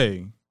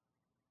Beyonce?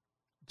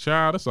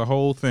 Child, that's a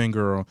whole thing,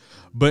 girl.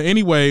 But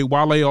anyway,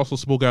 Wale also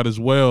spoke out as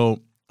well.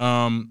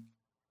 I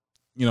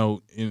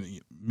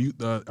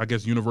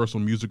guess Universal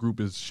Music Group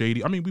is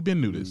shady. I mean, we've been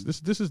knew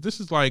this. This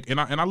is like, and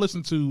I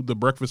listened to the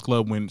Breakfast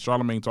Club when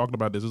Charlamagne talked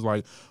about this. It's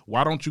like,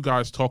 why don't you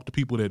guys talk to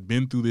people that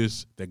been through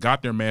this, that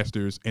got their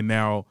masters, and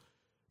now,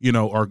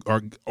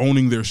 are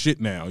owning their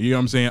shit now? You know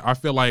what I'm saying? I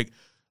feel like,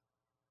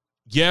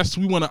 yes,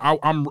 we want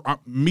to.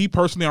 Me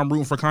personally, I'm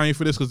rooting for Kanye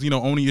for this because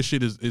owning your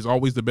shit is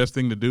always the best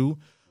thing to do.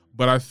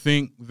 But I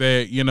think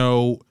that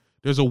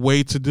there's a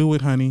way to do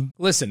it, honey.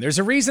 Listen, there's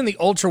a reason the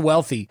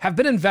ultra-wealthy have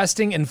been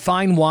investing in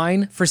fine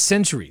wine for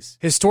centuries.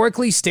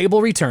 Historically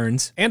stable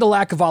returns and a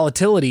lack of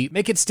volatility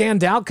make it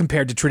stand out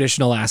compared to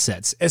traditional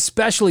assets,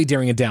 especially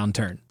during a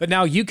downturn. But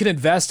now you can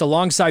invest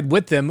alongside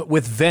with them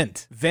with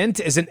Vent. Vent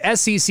is an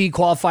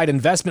SEC-qualified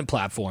investment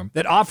platform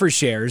that offers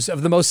shares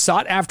of the most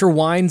sought-after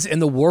wines in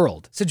the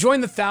world. So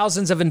join the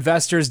thousands of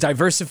investors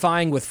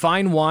diversifying with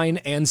fine wine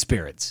and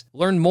spirits.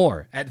 Learn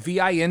more at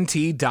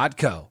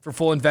vint.co. For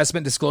full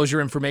investment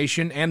disclosure information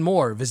and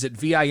more, visit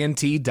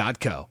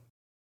vint.co.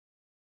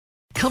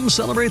 Come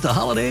celebrate the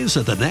holidays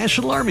at the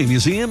National Army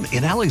Museum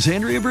in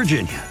Alexandria,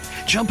 Virginia.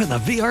 Jump in the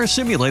VR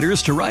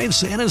simulators to ride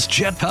Santa's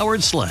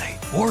jet-powered sleigh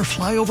or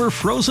fly over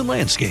frozen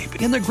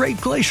landscape in the Great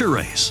Glacier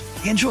Race.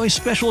 Enjoy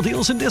special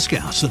deals and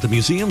discounts at the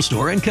museum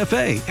store and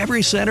cafe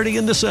every Saturday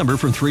in December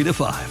from 3 to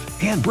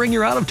 5. And bring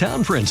your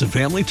out-of-town friends and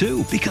family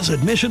too, because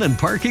admission and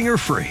parking are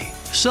free.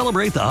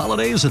 Celebrate the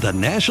holidays at the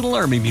National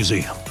Army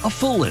Museum. A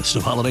full list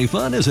of holiday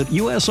fun is at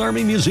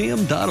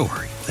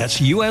usarmymuseum.org. That's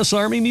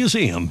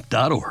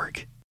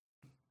usarmymuseum.org.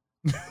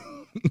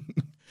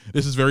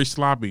 This is very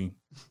sloppy.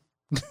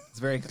 It's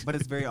very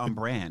on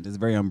brand. It's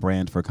very on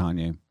brand for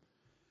Kanye.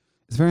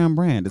 It's very on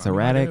brand. It's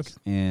erratic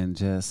and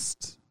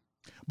just.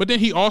 But then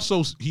he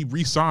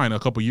re-signed a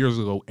couple years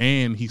ago,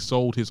 and he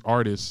sold his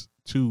artists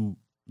to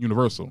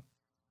Universal.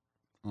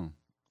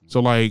 So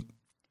like,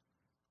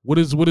 what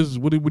are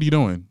you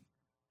doing?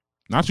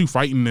 Not you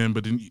fighting them,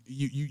 but then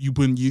you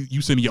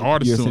sending your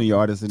artists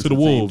to the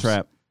wolves.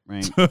 Trap,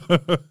 right?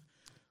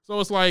 So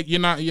it's like you're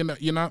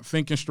not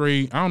thinking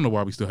straight. I don't know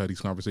why we still have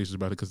these conversations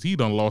about it because he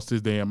done lost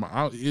his damn.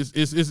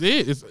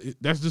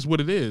 That's just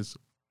what it is.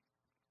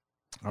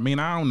 I mean,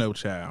 I don't know,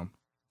 child.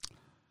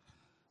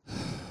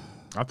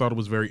 I thought it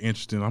was very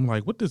interesting. I'm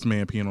like, what this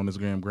man peeing on this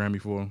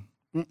Grammy for?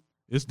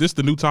 Is this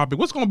the new topic?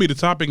 What's going to be the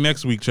topic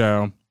next week,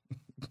 child?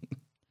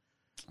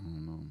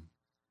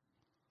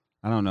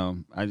 I don't know.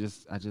 I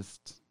just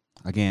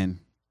again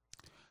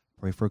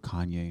pray for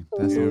Kanye.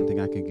 That's the only thing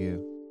I could give.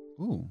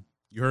 Ooh.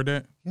 You heard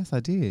that? Yes, I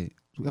did.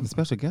 We have a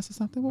special guest or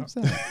something? What was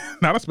that?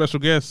 Not a special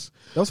guest.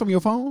 That was from your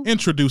phone?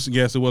 Introducing,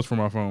 yes, it was from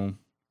my phone.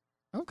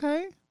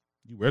 Okay.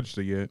 You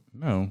registered yet?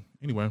 No.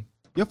 Anyway.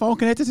 Your phone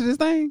connected to this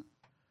thing?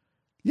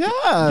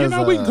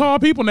 Yes. We can call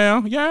people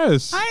now.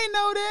 Yes. I didn't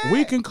know that.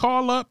 We can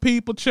call up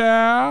people,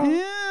 child.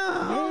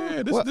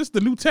 Yeah. This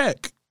the new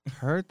tech.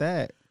 Heard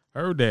that.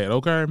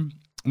 Okay.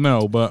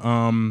 No, but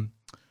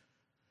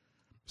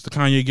Mr.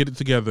 Kanye, get it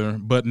together.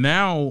 But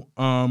now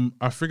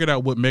I figured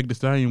out what Meg Thee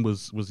Stallion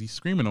was he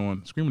screaming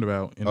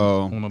about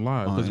on the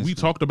live. Because we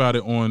talked about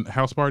it on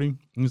House Party. And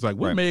he's like,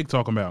 what Meg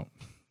talking about?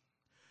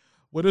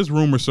 Well, there's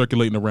rumors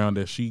circulating around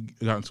that she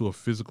got into a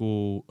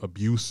physical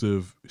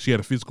abusive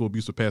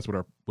past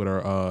with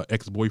her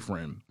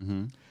ex-boyfriend.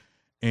 Mm-hmm.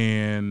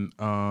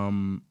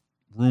 And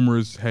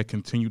rumors had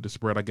continued to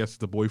spread. I guess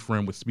the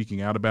boyfriend was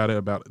speaking out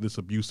about this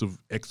abusive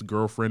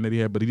ex-girlfriend that he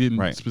had, but he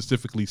didn't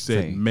specifically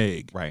say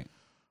Meg. Right.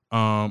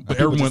 But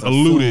everyone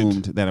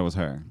alluded that it was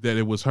her. That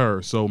it was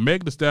her. So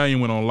Meg Thee Stallion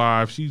went on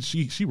live.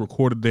 She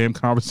recorded a damn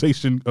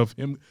conversation of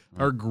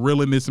her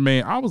grilling this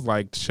man. I was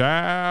like,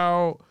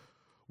 child,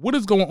 what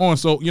is going on?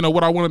 So,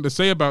 what I wanted to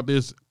say about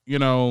this,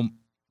 I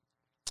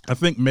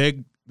think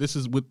Meg, this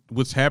is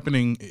what's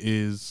happening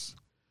is,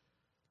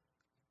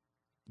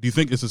 do you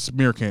think it's a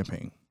smear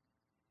campaign?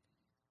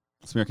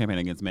 Smear campaign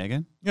against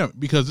Megan? Yeah,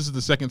 because this is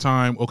the second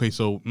time. Okay,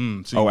 so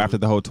after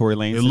the whole Tory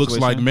Lanez situation? Looks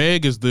like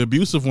Meg is the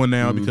abusive one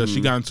now because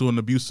she got into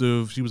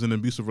she was in an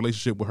abusive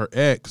relationship with her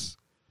ex.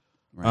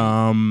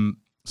 Right.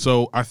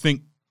 So I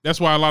think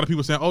that's why a lot of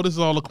people saying, "Oh, this is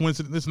all a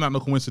coincidence." This is not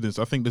no coincidence.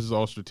 I think this is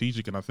all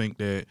strategic, and I think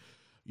that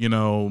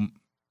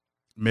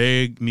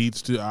Meg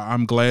needs to.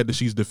 I'm glad that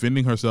she's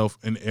defending herself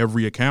in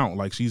every account.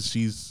 Like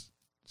she's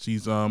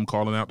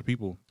calling out to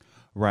people.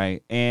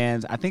 Right.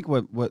 And I think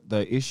what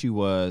the issue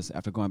was,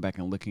 after going back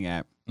and looking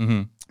at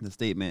the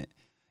statement,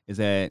 is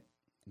that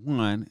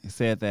one, it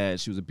said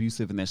that she was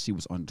abusive and that she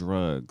was on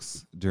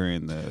drugs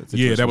during the situation.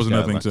 Yeah, that was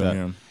another thing too.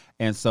 Yeah.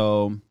 And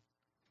so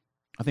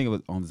I think it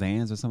was on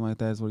Xans or something like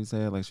that is what he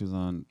said. Like she was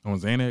on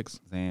Xanax?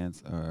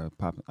 Xans or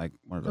pop, like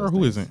one of those. Or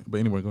who isn't?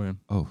 But anyway, go ahead.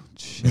 Oh,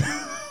 shit.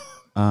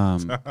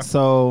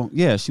 So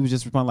yeah, she was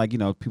just responding like,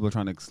 people are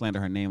trying to slander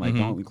her name, like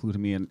don't include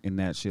me in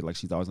that shit. Like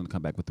she's always going to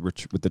come back with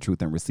the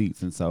truth and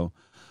receipts. And so,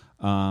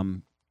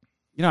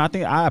 I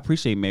think I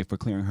appreciate Meg for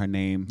clearing her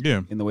name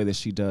in the way that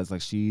she does. Like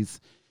she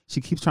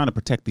keeps trying to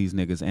protect these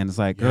niggas, and it's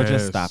like, girl,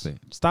 just stop it.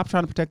 Stop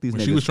trying to protect these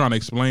niggas. She was trying to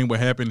explain what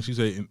happened. She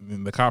said,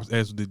 and the cops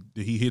asked, did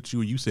he hit you?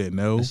 And you said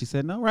no. And she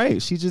said no.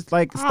 Right? She just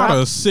like stop. Out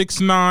of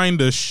 6'9",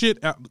 the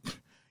shit out.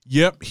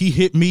 Yep, he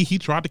hit me. He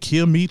tried to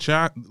kill me.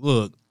 Child,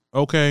 look,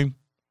 okay.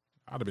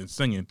 I'd have been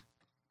singing.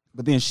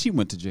 But then she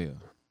went to jail.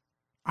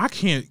 I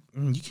can't.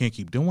 You can't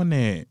keep doing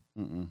that.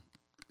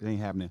 It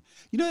ain't happening.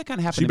 That kind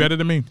of happened. She better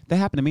than me. That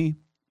happened to me.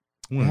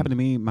 It happened to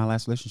me in my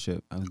last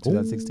relationship in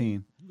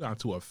 2016. You got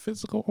into a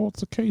physical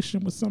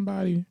altercation with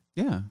somebody.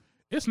 Yeah.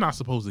 It's not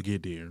supposed to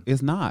get there.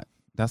 It's not.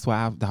 That's why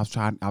I was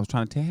trying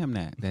to tell him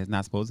that it's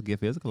not supposed to get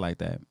physical like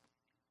that.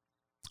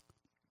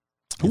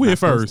 Who hit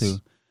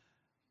first?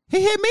 He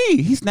hit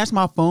me. He snatched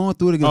my phone,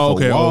 threw it against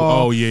the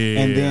wall. Oh,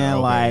 yeah. And then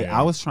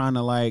I was trying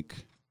to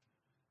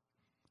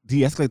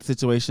de-escalate the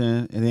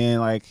situation, and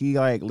then he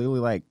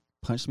literally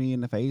punched me in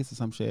the face or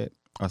some shit,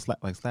 or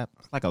slap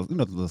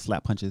the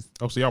slap punches.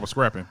 Oh, so y'all was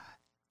scrapping.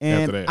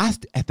 And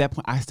at that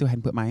point, I still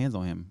hadn't put my hands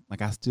on him.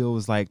 Like I still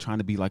was trying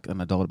to be like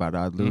an adult about it.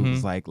 I literally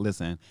was like,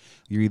 listen,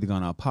 you're either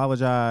gonna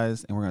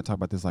apologize and we're gonna talk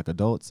about this like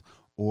adults,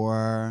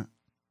 or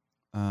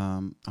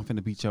I'm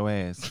finna beat your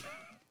ass.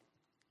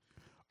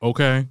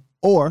 Okay.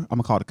 Or I'm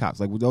gonna call the cops.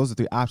 Like those are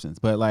three options.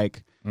 But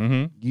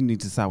you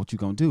need to decide what you're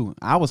gonna do.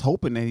 I was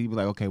hoping that he'd be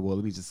like, okay, well,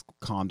 let me just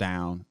calm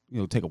down,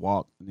 take a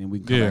walk, and then we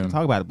can come back and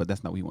talk about it. But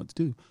that's not what he wanted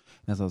to do.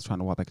 And as I was trying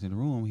to walk back into the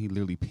room, he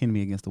literally pinned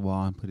me against the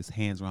wall and put his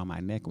hands around my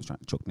neck and was trying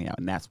to choke me out.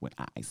 And that's when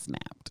I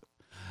snapped.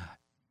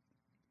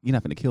 You're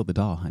not gonna kill the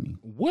doll, honey.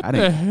 What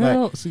the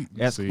hell?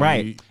 That's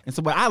right. And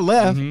so when I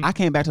left, I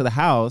came back to the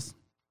house,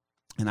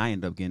 and I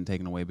ended up getting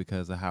taken away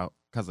because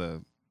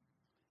of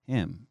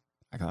him.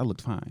 I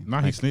looked fine.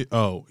 Not he snitched.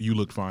 Oh, you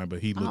looked fine, but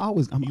he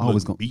looked. I'm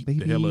always gonna beat the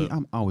hell up.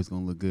 I'm always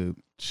gonna look good.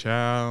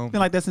 Child. It's been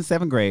like that since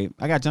 7th grade.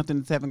 I got jumped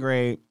in 7th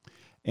grade,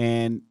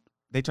 and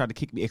they tried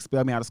to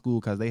expel me out of school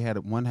because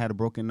one had a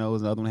broken nose,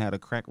 and the other one had a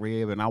cracked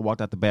rib, and I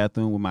walked out the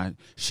bathroom with my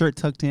shirt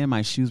tucked in,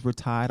 my shoes were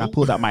tied. I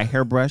pulled out my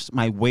hairbrush,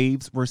 my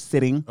waves were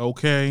sitting.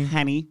 Okay,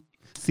 honey.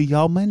 See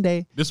y'all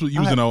Monday. This was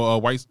in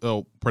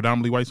a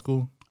predominantly white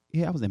school.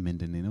 Yeah, I was in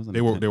Minden. It was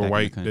they were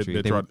white.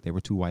 They were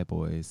two white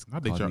boys.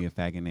 Called me a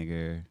faggot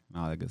nigger and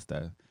all that good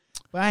stuff.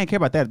 But I didn't care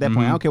about that at that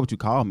point. I don't care what you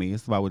call me.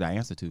 It's about what I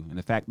answer to. And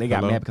the fact they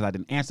got mad because I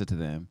didn't answer to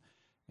them.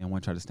 And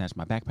one tried to snatch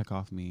my backpack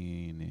off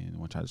me, and then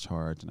one tried to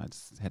charge, and I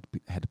just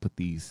had to put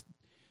these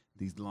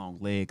long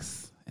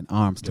legs and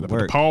arms to work. Put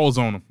the paws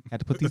on them. Had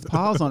to put these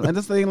paws on them. And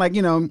this thing,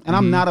 and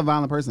I'm not a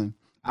violent person.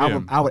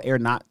 I would err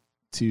not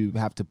to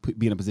have to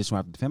be in a position where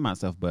I have to defend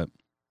myself, but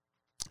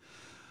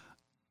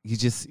you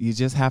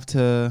just have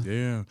to.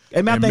 Yeah.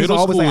 And my thing's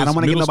always like, I don't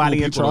want to get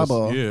nobody in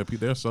trouble.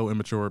 They're so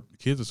immature.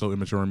 Kids are so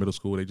immature in middle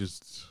school. They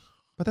just.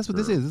 But that's what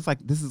this is.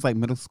 This is like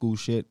middle school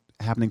shit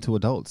happening to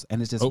adults, and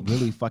it's just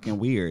really fucking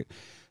weird.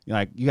 You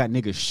got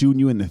niggas shooting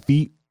you in the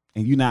feet,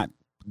 and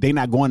they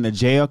not going to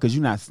jail because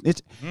you not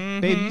snitch.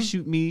 Baby, you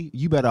shoot me,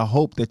 you better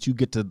hope that you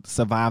get to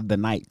survive the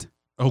night.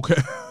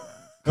 Okay.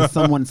 Because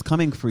someone's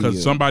coming for you.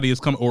 Because somebody is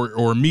coming,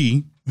 or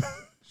me.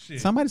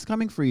 Somebody's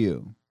coming for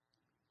you.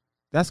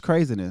 That's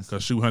craziness.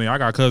 Because shoot, honey, I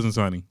got cousins,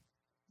 honey.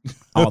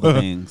 All the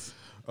things.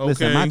 Okay.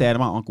 Listen, my dad and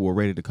my uncle were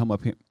ready to come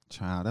up here.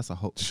 Child, that's a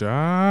whole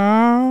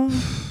Child.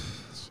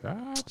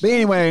 But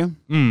anyway.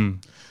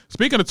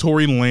 Speaking of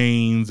Tory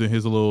Lanez and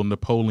his little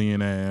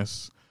Napoleon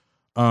ass,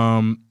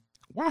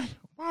 why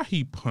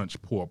he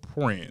punched poor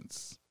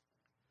Prince?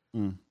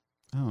 I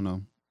don't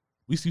know.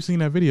 You seen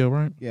that video,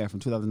 right? Yeah, from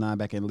 2009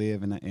 back in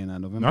Live in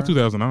November. Not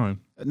 2009.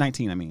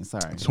 19, I mean,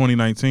 sorry.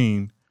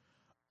 2019.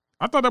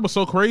 I thought that was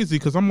so crazy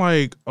because I'm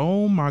like,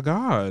 oh my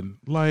God.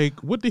 Like,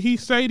 what did he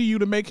say to you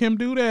to make him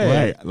do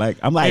that? Right. Like,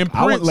 I'm like, and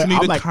Prince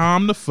need to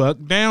calm the fuck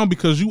down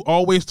because you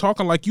always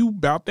talking like you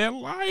about that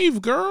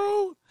life,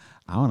 girl.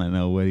 I want to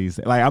know what he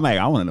said. Like, I'm like,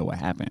 I want to know what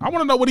happened. I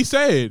want to know what he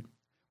said.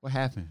 What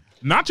happened?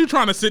 Not you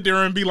trying to sit there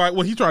and be like,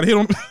 well, he tried to hit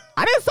him.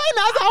 I didn't say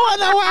nothing. I want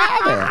to know what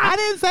happened. I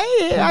didn't say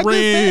it.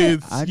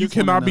 Prince, you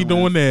cannot be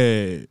doing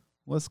that.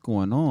 What's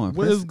going on?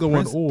 What is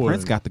going on?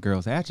 Prince got the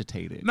girls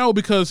agitated. No,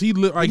 because he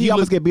looked like he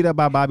almost get beat up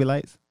by Bobby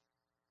Lights.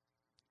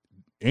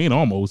 Ain't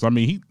almost. I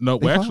mean,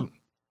 actually,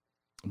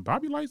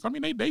 Bobby Lights. I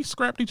mean, they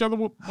scrapped each other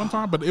one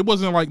time, but it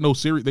wasn't like no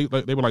serious. They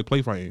were like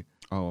play fighting.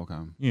 Oh, okay.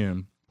 Yeah,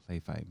 play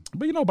fighting.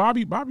 But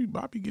Bobby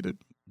get it.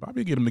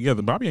 Bobby get them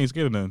together. Bobby ain't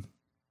scared of none.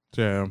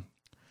 Yeah.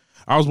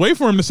 I was waiting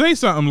for him to say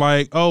something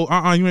like, "Oh,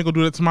 you ain't gonna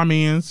do that to my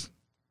mans."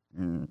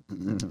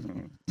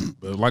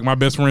 But like my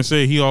best friend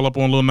said, he all up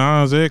on Lil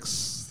Nas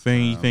X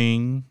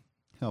thing.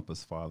 Help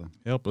us, Father.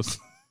 Help us.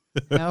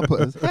 Help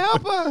us.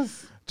 Help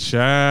us.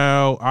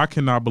 Child, I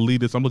cannot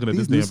believe this. I'm looking at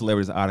These this. New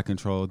celebrities are out of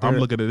control. I'm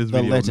looking at this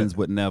video. The legends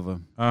would never.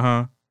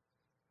 Like,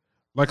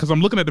 cause I'm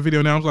looking at the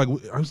video now. I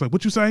was like,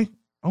 what you say?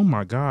 Oh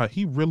my God,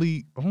 he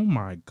really. Oh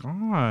my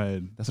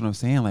God. That's what I'm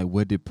saying. Like,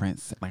 what did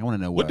Prince say? Like, I want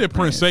to know what did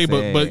Prince say.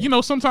 Said. But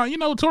sometimes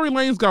Tory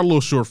Lanez got a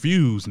little short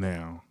fuse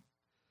now.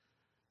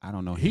 I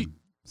don't know him.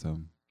 So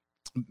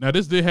now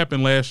this did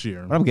happen last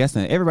year. But I'm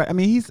guessing everybody. I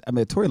mean,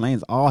 Tory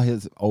Lanez. All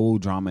his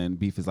old drama and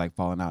beef is like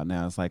falling out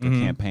now. It's like a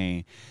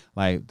campaign.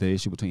 Like the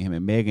issue between him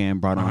and Megan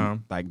brought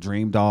on like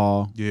Dream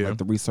Doll. Yeah. Like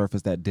the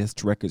resurface that diss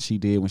record she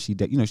did when she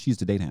she used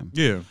to date him.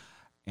 Yeah.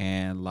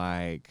 And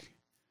like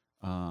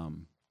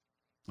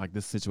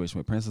this situation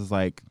with Prince is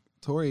like,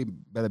 Tory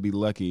better be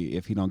lucky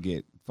if he don't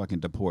get fucking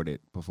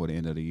deported before the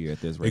end of the year at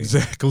this rate.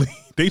 Exactly.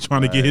 They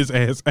trying to get his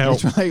ass out.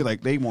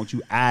 They want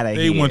you out of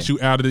here. They want you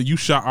out of it. You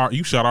shot our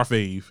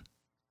fave.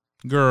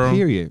 Girl.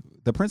 Period.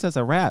 The Princess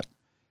of Rap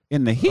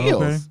in the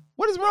heels. Okay.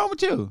 What is wrong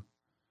with you?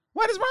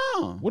 What is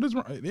wrong? What is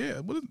wrong?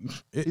 Yeah.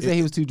 He said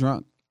he was too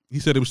drunk. He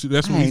said it was.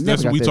 That's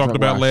what we talked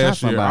about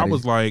last year. I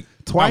was like,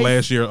 twice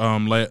last year.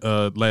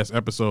 Last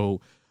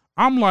episode.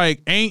 I'm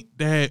like, ain't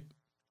that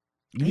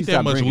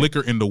much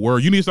liquor in the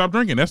world? You need to stop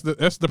drinking. That's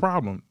the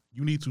problem.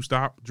 You need to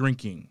stop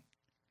drinking.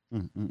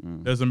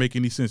 Doesn't make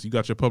any sense. You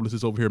got your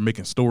publicist over here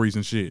making stories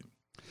and shit.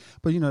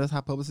 But that's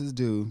how publicists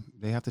do.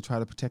 They have to try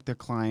to protect their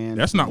clients.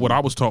 That's not what I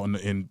was taught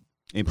in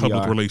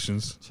public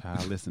relations.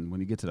 Child, listen. When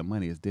you get to the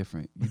money, it's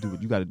different. You do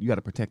what you got. You got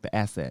to protect the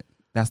asset.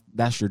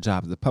 That's your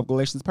job as a public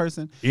relations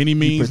person. Any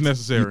means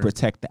necessary. You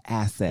protect the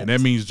asset, and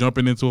that means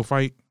jumping into a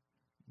fight,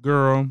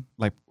 girl.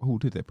 Like who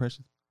did that?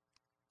 Precious.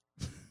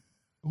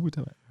 Who we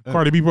talking about?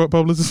 Cardi B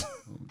publicist.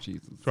 Oh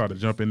Jesus! Try to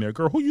jump in there,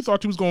 girl. Who you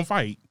thought you was gonna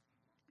fight?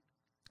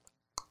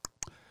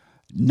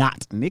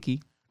 Not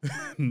Nicki.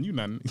 You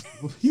not.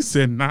 He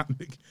said not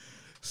Nicki.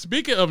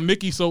 Speaking of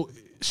Nicki, so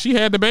she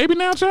had the baby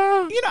now,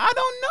 child? I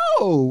don't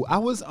know. I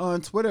was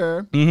on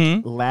Twitter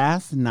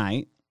last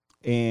night,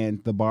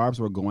 and the barbs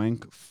were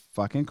going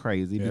fucking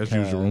crazy because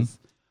as usual.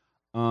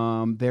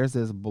 There's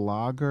this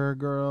blogger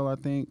girl, I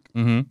think. I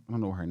don't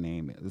know what her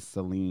name is. It's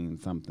Celine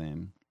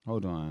something.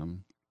 Hold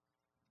on.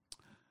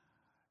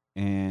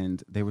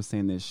 And they were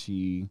saying that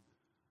she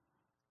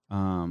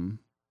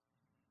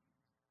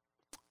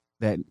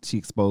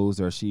exposed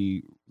or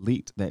she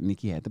leaked that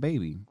Nicki had the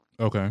baby.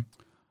 Okay.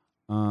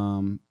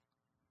 Hold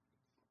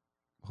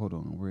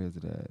on, where is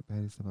it at?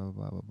 Blah blah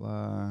blah blah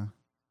blah.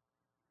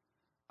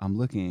 I'm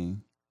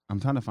looking. I'm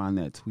trying to find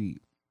that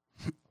tweet.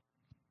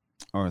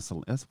 Or that's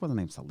what's the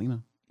name?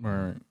 Selena. All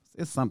right.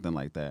 It's something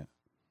like that.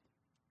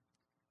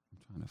 I'm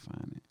trying to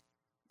find it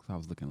because I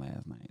was looking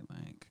last night.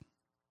 Like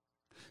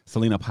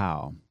Selena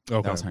Powell.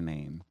 Okay. That was her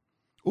name.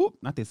 Oop!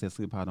 Not they said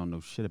Selena Powell don't know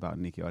shit about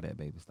Nicki or that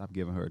baby. Stop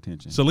giving her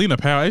attention. Selena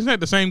Powell, isn't that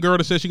the same girl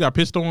that said she got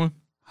pissed on?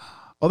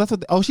 Oh, that's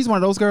what. She's one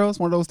of those girls.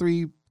 One of those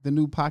three, the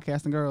new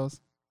podcasting girls.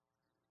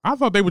 I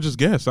thought they would just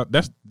guess. I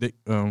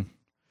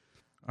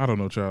don't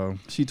know, child.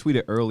 She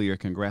tweeted earlier,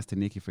 "Congrats to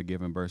Nicki for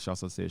giving birth." She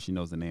also said she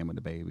knows the name of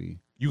the baby.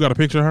 You got a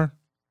picture of her?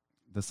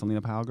 The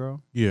Selena Powell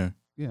girl? Yeah.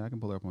 Yeah, I can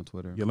pull her up on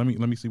Twitter. Yeah, let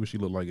me see what she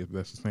looked like if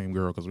that's the same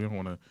girl because we don't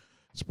want to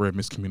spread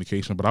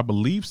miscommunication. But I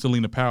believe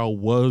Selena Powell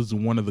was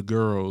one of the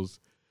girls.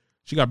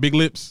 She got big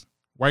lips,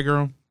 white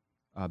girl.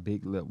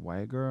 Big lip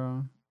white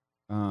girl.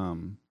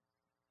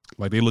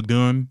 Like they look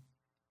done.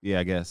 Yeah,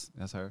 I guess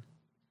that's her.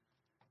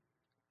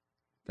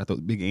 Got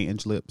those big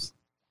 8-inch lips.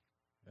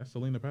 That's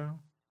Selena Powell.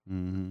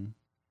 Mm-hmm.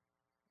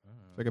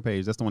 Check her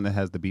page. That's the one that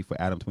has the beef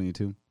with Adam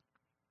 22.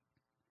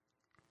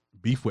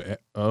 Beef with?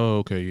 Oh,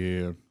 okay,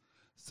 yeah.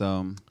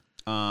 So,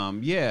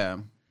 yeah.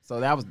 So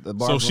that was the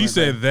bar. So she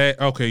said that.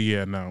 Okay,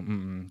 yeah, no.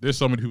 There's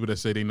so many people that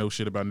say they know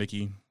shit about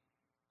Nicki.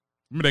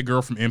 Remember that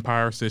girl from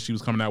Empire said she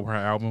was coming out with her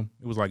album?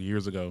 It was like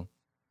years ago.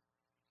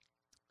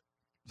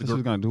 So she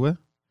was gonna do it?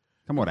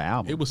 Come on, the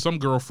album. It was some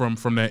girl from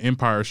that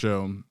Empire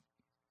show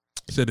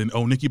said,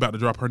 "Oh, Nicki about to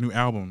drop her new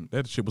album."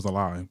 That shit was a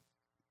lie.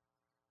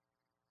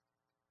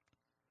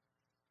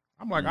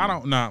 I'm like, I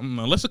don't know.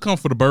 Unless it come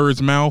for the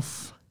bird's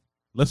mouth,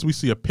 unless we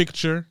see a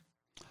picture,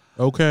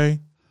 okay,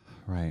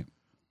 right.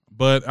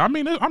 But I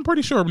mean, I'm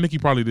pretty sure Nicki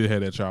probably did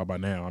have that child by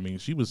now. I mean,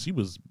 she was big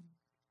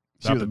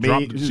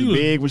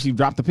when she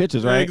dropped the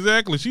pictures, right? Yeah,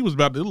 exactly. She was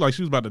about to look like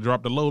she was about to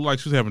drop the low, like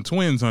she was having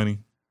twins, honey.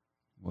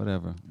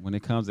 Whatever. When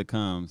it comes, it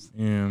comes.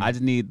 Yeah. I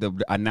just need the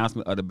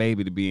announcement of the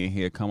baby to be in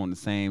here. Come on the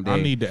same day.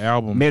 I need the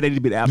album. Maybe they need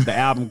to be the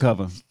album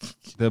cover.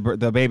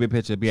 The baby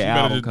picture be an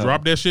album cover.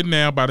 Drop that shit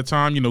now. By the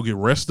time get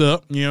rest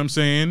up, you know what I'm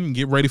saying,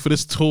 get ready for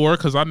this tour.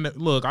 Because I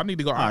need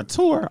to go.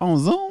 Tour on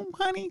Zoom,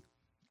 honey.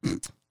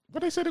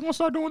 But they said they're gonna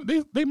start doing.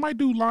 They might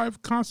do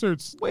live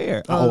concerts.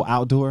 Where?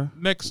 Outdoor.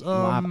 Next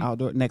live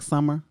outdoor next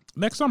summer.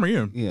 Next summer,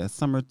 yeah. Yeah,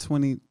 summer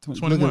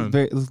 2021.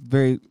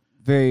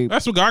 Very.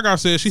 That's what Gaga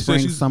said. She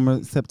said she's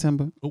summer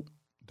September. Oh,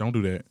 don't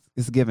do that.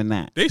 It's given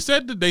that. They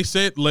said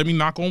let me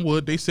knock on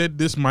wood. They said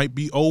this might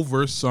be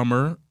over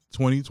summer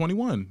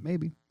 2021.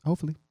 Maybe.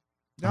 Hopefully.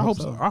 I hope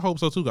so. I hope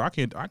so too. I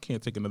can't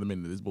take another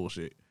minute of this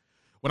bullshit.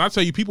 When I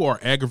tell you people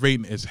are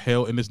aggravating as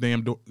hell in this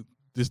damn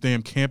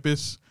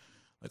campus,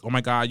 like, oh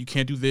my God, you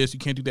can't do this, you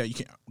can't do that, you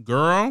can't.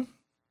 Girl,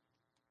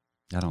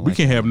 we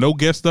can't have no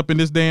guests up in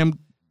this damn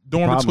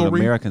dormitory. Problem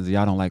with Americans,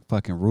 y'all don't like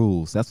fucking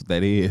rules. That's what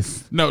that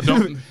is. No,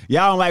 don't.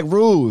 Y'all don't like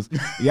rules.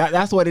 Yeah,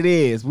 that's what it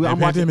is. I'm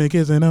pandemic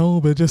isn't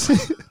over, just.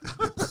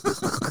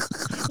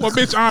 Well,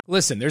 bitch,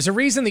 Listen, there's a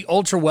reason the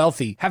ultra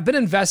wealthy have been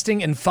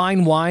investing in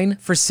fine wine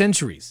for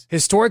centuries.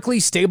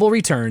 Historically stable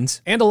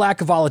returns and a lack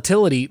of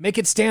volatility make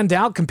it stand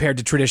out compared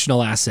to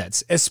traditional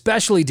assets,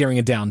 especially during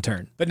a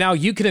downturn. But now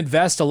you can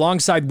invest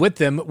alongside with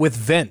them with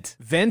Vent.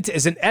 Vent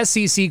is an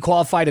SEC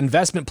qualified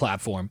investment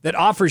platform that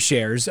offers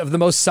shares of the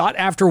most sought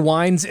after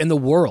wines in the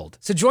world.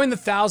 So join the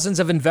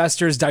thousands of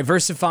investors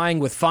diversifying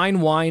with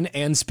fine wine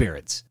and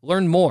spirits.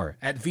 Learn more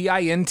at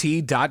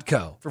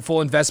vint.co. For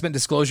full investment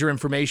disclosure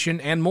information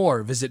and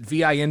more, visit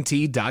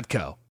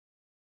vint.co.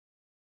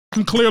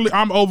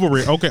 I'm over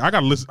it. Okay, I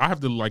gotta listen. I have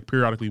to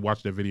periodically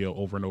watch that video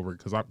over and over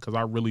because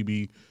I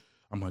really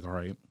I'm like, all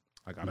right,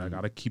 I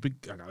gotta keep it.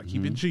 I gotta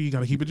keep it G.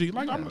 Gotta keep it G.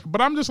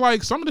 But I'm just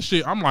like some of the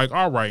shit. I'm like,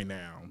 all right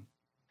now.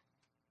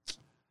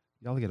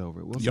 Y'all get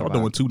over it. Y'all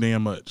doing too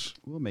damn much.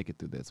 We'll make it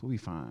through this. We'll be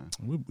fine.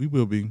 We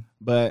will be.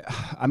 But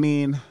I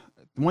mean,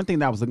 one thing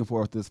that I was looking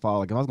for this fall,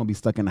 like if I was gonna be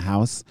stuck in the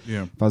house,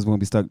 if I was gonna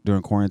be stuck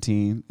during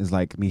quarantine, is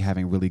like me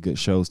having really good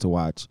shows to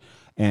watch.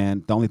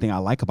 And the only thing I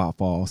like about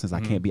fall, since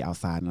I can't be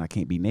outside and I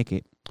can't be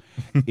naked,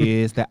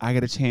 is that I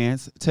get a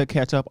chance to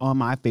catch up on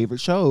my favorite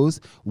shows.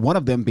 One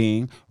of them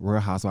being Real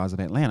Housewives of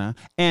Atlanta.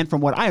 And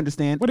from what I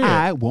understand,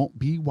 I won't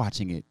be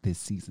watching it this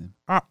season.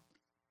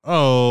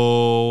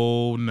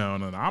 Oh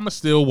no! I'ma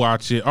still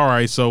watch it. All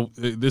right, so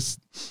this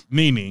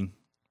Nene,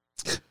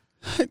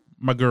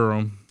 my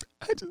girl,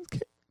 I just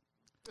can't.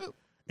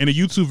 In a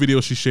YouTube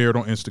video she shared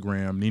on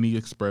Instagram, Nene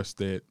expressed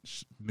that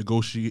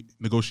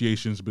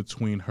negotiations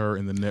between her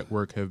and the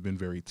network have been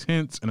very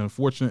tense, and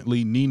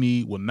unfortunately,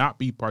 Nene will not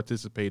be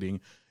participating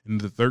in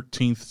the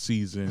 13th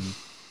season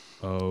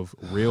of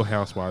Real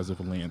Housewives of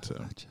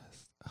Atlanta.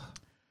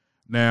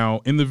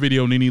 Now, in the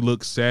video, Nene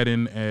looks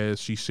saddened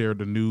as she shared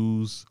the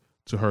news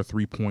to her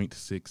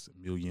 3.6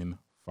 million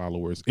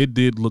followers. It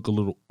did look a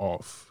little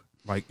off.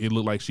 Like, it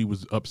looked like she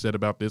was upset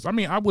about this. I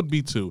mean, I would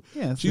be too.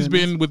 Yeah, she's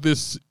been with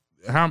this...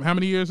 How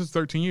many years? It's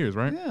 13 years,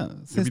 right? Yeah,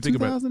 since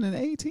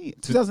 2018.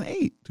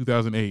 2008.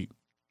 2008.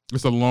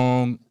 It's a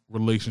long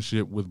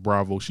relationship with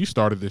Bravo. She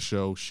started this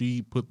show.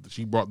 She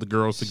brought the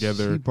girls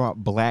together. She brought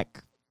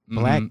black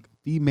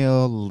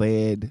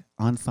female-led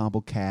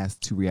ensemble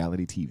cast to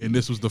reality TV. And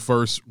this was the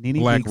first Nene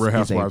black Leakes Real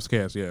Housewives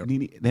cast. Yeah.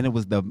 Then it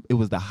was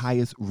the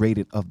highest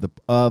rated of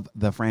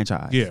the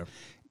franchise. Yeah.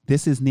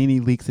 This is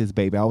Nene Leakes'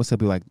 baby. I always tell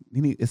people like,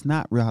 Nene, it's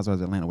not Real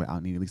Housewives of Atlanta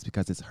without Nene Leakes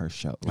because it's her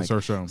show. It's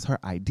her show. It's her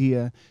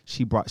idea.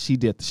 She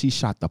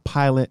shot the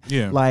pilot.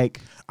 Yeah.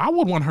 Like, I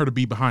would want her to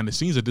be behind the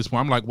scenes at this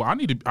point. I'm like, well, I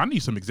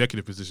need some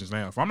executive positions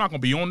now. If I'm not gonna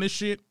be on this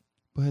shit.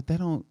 But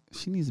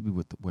she needs to be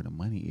where the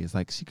money is.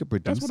 Like, she could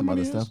produce some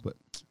other stuff, but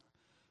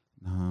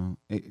no,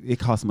 it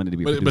costs money to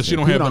be a producer. But she she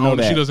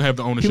doesn't have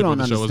the ownership of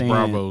the show. It's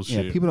Bravo's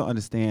shit. People don't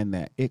understand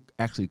that it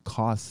actually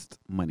costs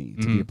money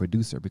to be a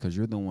producer because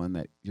you're the one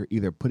that you're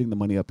either putting the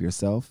money up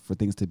yourself for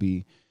things to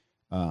be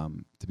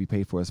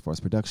paid for as far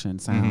as production,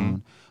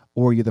 sound,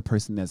 or you're the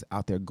person that's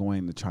out there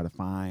going to try to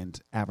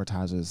find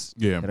advertisers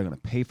that are going to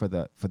pay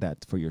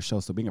for your show.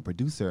 So being a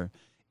producer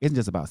isn't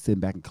just about sitting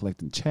back and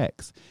collecting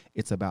checks.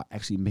 It's about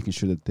actually making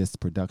sure that this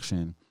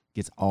production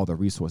gets all the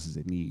resources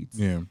it needs.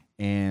 Yeah.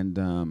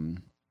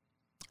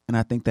 And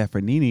I think that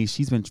for Nene,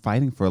 she's been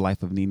fighting for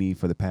Life of Nene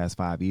for the past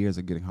 5 years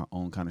of getting her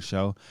own kind of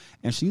show.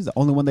 And she's the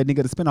only one that didn't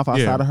get a spinoff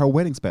outside of her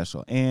wedding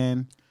special.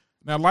 And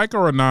now, like her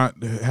or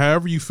not,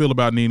 however you feel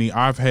about Nene,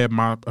 I've had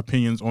my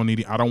opinions on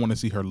Nene. I don't want to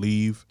see her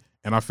leave.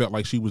 And I felt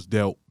like she was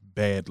dealt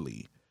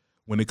badly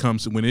when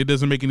it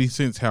doesn't make any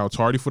sense how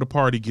Tardy for the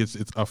Party gets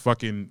it's a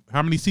fucking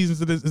how many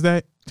seasons is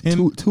that?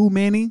 10? Too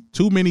many?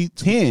 Too many.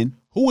 10.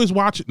 Who is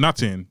watching? Not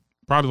 10.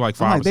 Probably like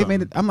 5 or something.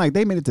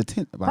 They made it to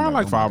 10. Probably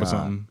like 5 or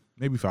something.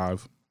 Maybe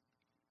 5.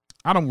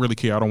 I don't really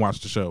care. I don't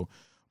watch the show.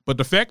 But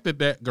the fact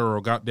that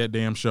girl got that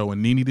damn show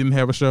and Nene didn't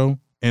have a show,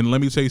 and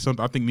let me tell you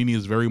something, I think Nene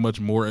is very much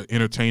more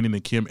entertaining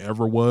than Kim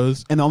ever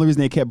was. And the only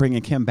reason they kept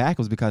bringing Kim back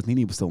was because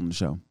Nene was still on the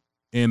show.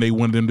 And they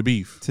wanted them to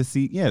beef. To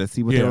see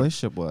what their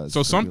relationship was.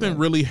 So something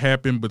really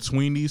happened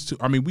between these two.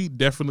 I mean,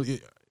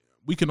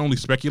 we can only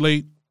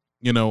speculate.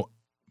 You know,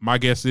 my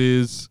guess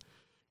is,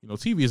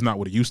 TV is not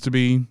what it used to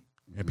be,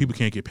 and people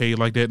can't get paid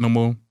like that no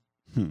more.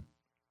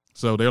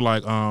 So they're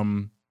like,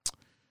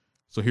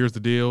 so here's the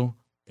deal.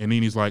 And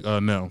Nene's like,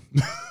 no.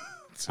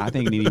 I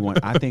think Nene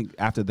wanted. I think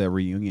after the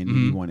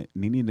reunion,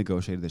 Nene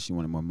negotiated that she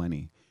wanted more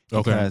money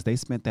because they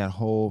spent that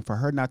whole for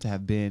her not to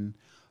have been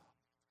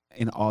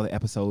in all the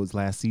episodes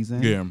last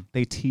season. Yeah,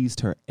 they teased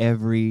her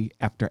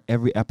after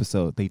every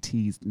episode. They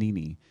teased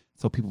Nene,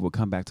 so people would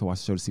come back to watch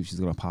the show to see if she's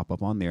going to pop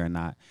up on there or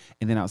not.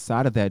 And then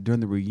outside of that,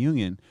 during the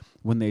reunion,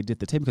 when they did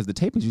the tape, because the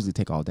tapings usually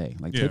take all day.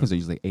 Like tapings are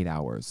usually 8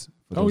 hours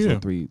for those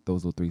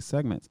little three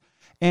segments,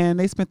 and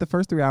they spent the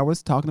first 3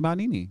 hours talking about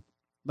Nene,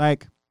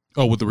 like.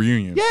 Oh, with the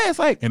reunion. Yeah, it's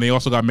like. And they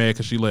also got mad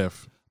because she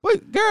left.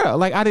 But girl,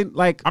 like I didn't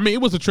like. I mean, it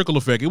was a trickle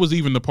effect. It was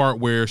even the part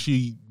where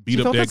she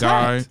beat up that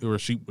guy, or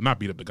she not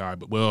beat up the guy,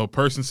 but a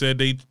person said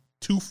they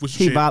tooth was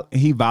shit.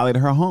 He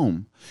violated her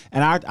home,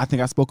 and I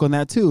think I spoke on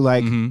that too.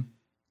 Like,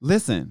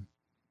 listen,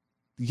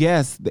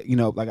 yes,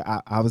 like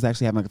I was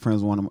actually having a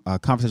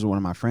conversation with one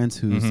of my friends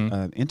who's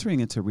entering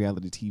into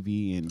reality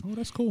TV, and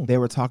that's cool. They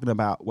were talking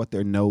about what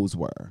their no's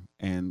were,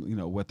 and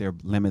what their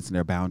limits and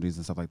their boundaries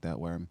and stuff like that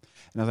were. And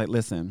I was like,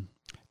 listen.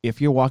 If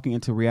you're walking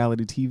into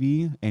reality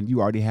TV and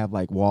you already have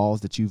like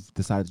walls that you've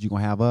decided that you're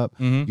going to have up,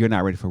 you're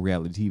not ready for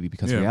reality TV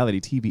because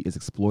reality TV is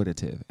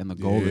exploitative and the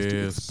goal is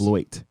to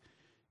exploit,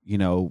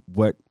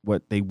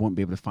 what they won't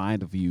be able to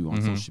find of you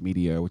on social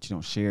media or what you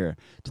don't share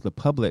to the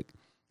public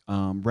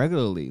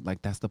regularly.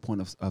 Like that's the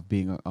point of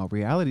being a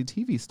reality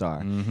TV star.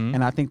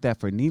 And I think that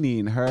for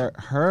Nene and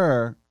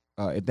her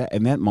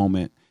in that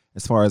moment,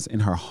 as far as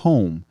in her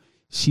home,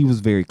 she was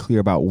very clear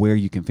about where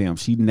you can film.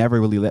 She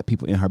never really let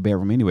people in her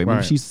bedroom anyway.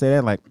 Right. She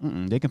said like,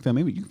 they can film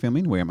you can film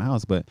anywhere in my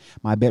house, but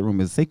my bedroom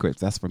is sacred.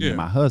 That's for me and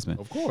my husband.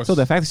 Of course. So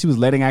the fact that she was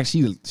letting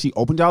she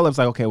opened y'all up,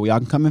 like, okay, well, y'all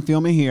can come and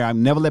film in here. I've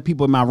never let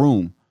people in my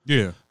room.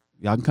 Yeah.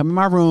 Y'all can come in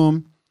my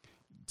room,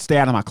 stay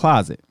out of my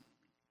closet.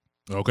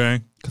 Okay.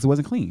 Because it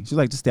wasn't clean. She's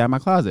like, just stay out of my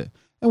closet.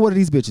 And what do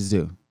these bitches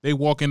do? They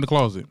walk in the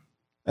closet.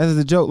 As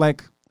a joke,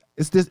 like,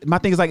 it's this. My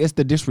thing is like it's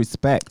the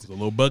disrespect. It's a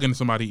little bug in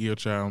somebody's ear,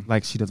 child.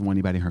 Like she doesn't want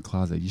anybody in her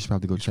closet. You should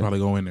probably go check. Probably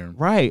go in there,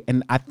 right?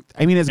 And I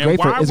mean, it's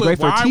great for TV.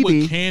 Why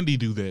would Candy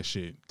do that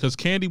shit? Because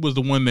Candy was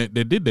the one that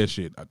did that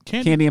shit.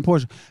 Candy and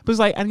Portia. But it's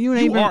like, and you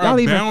are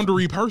a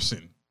boundary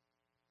person.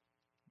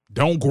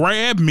 Don't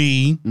grab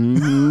me.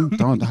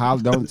 Don't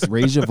holler. Don't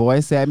raise your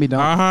voice at me.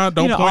 Don't.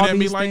 Don't point at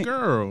me like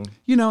girl.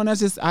 And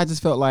that's just. I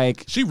just felt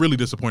like she really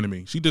disappointed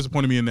me. She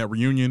disappointed me in that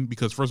reunion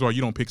because first of all,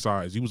 you don't pick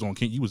sides. You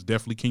was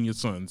definitely Kenya's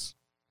sons.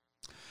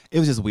 It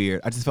was just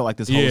weird. I just felt like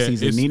this whole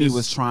season, Nene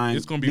was trying.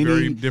 It's going to be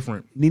very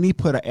different. Nene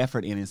put an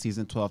effort in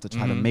season 12 to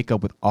try to make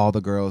up with all the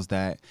girls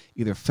that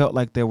either felt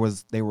like they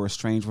were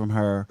estranged from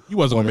her. You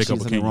wasn't going to make up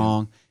with Kenya.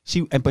 Wrong.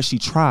 But she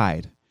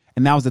tried,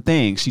 and that was the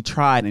thing. She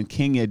tried, and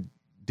Kenya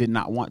did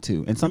not want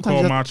to. And sometimes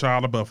you call my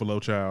child a buffalo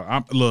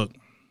child. Look.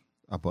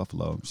 A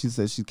buffalo. She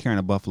says she's carrying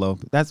a buffalo.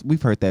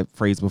 We've heard that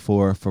phrase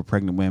before for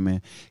pregnant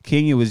women.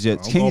 Kenya was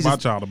just my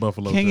child a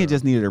buffalo. Kenya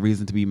just needed a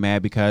reason to be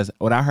mad because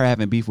without her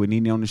having beef with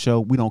Nene on the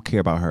show, we don't care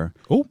about her.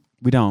 Oh,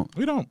 we don't.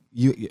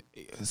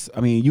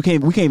 I mean, we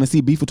can't even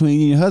see beef between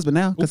you and your husband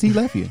now because he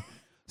left you.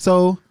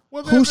 So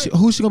who's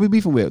she gonna be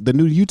beefing with? The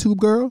new YouTube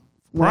girl?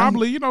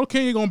 Probably.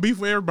 Kenya gonna beef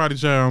with everybody,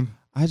 child.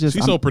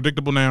 She's so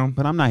predictable now.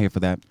 But I'm not here for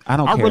that. I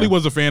don't. I really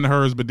was a fan of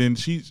hers, but then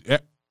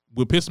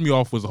what pissed me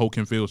off was the whole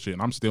Kim Field shit,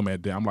 and I'm still mad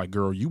at that. I'm like,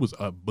 girl, you was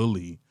a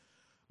bully.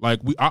 Like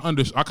I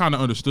kind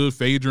of understood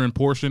Phaedra and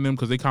Portia and them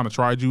because they kind of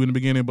tried you in the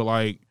beginning, but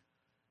like,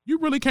 you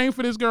really came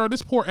for this girl,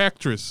 this poor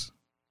actress,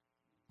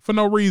 for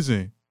no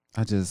reason.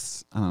 I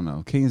don't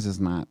know. Kenya's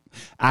just not.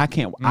 I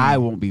can't. I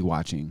won't be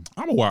watching.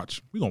 I'm gonna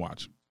watch. We gonna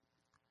watch.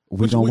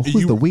 Who's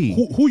the we?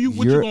 What you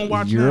gonna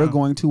watch? You're now?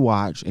 going to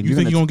watch, and you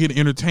think you're gonna get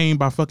entertained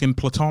by fucking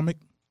Potomac?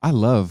 I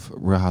love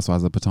Real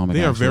Housewives of Potomac.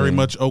 They are very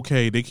much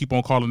okay. They keep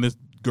on calling this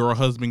girl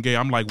husband gay.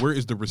 I'm like, where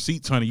is the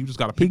receipts, honey? You just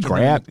got a picture.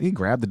 He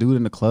grabbed the dude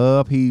in the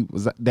club. He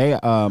was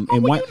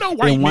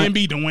white men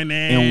be doing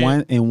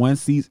that in one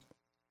season.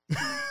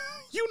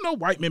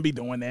 White men be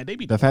doing that. They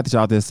be the fact that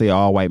y'all just say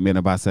all white men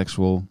are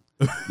bisexual.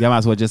 Y'all might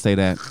as well just say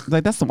that.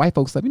 Like that's some white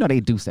folks stuff. They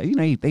do say.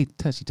 They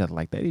touch each other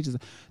like that. They just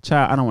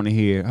child. I don't want to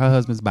hear her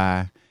husband's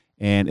bi,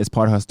 and it's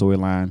part of her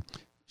storyline.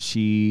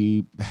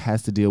 She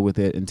has to deal with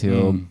it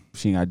until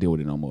she ain't got to deal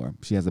with it no more.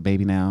 She has a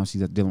baby now.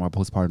 She's dealing with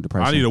postpartum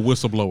depression. I need a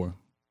whistleblower.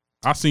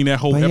 I seen that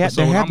whole But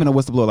episode. there happened a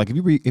whistleblower. Like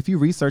if you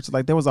research,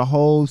 like there was a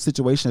whole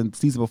situation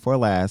season before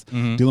last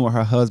dealing with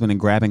her husband and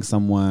grabbing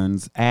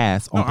someone's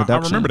ass on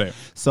production. I remember that.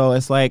 So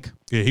it's like,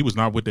 yeah, he was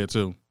not with that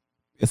too.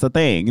 It's a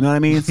thing. You know what I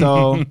mean?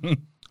 So,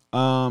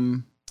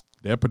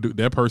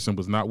 that person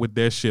was not with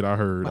that shit. I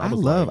heard. I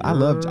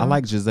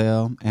like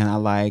Giselle, and I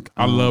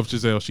love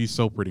Giselle. She's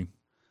so pretty.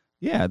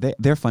 Yeah,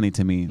 they're funny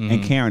to me,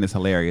 and Karen is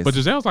hilarious. But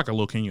Giselle's like a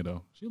little Kenya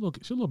though. She's a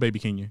little baby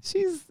Kenya.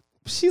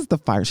 She's the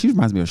fire. She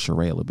reminds me of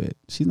Sheree a little bit.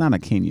 She's not a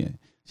Kenya.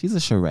 She's a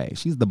Sheree.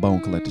 She's the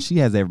bone collector. She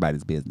has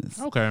everybody's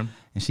business. Okay.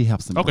 And she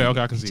helps them. I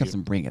can see. She helps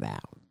them bring it out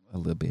a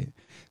little bit.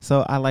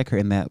 So I like her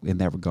in that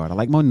regard. I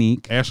like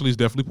Monique. Ashley's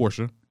definitely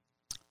Portia.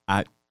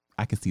 I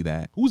can see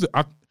that. Who's it?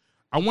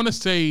 I want to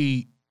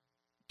say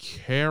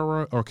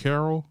Kara or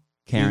Carol.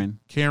 Karen.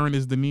 Karen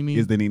is the Nene.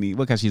 Is the Nene?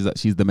 Because she's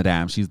the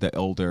madame. She's the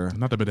older.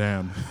 Not the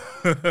madame.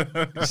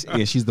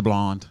 Yeah, she's the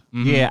blonde.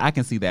 Mm-hmm. Yeah, I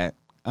can see that.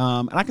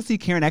 And I can see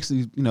Karen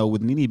actually,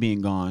 with Nene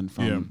being gone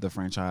from the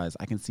franchise,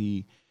 I can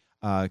see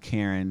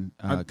Karen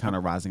kind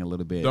of rising a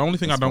little bit. The only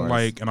thing I don't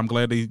like, and I'm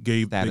glad they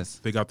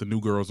got the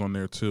new girls on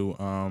there too,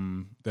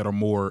 that are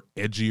more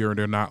edgier.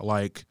 They're not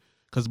like,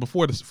 because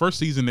before the first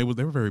season they were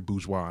very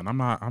bourgeois, and I'm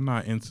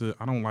not into.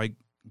 I don't like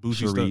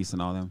bougie Charisse stuff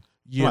and all them.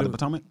 Yeah, the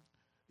Potomac.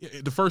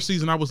 The first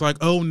season, I was like,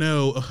 "Oh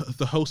no,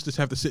 the hostess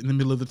have to sit in the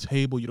middle of the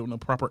table. You don't know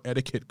proper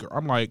etiquette, girl."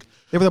 I'm like,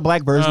 they were the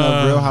black version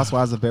of Real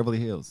Housewives of Beverly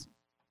Hills.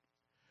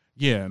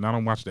 Yeah, and I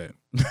don't watch that.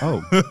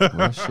 Oh,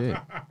 well, shit.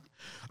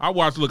 I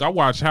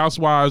watch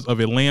Housewives of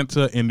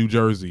Atlanta and New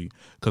Jersey.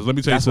 Because let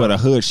me tell you something.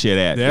 That's where the hood shit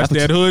at. That's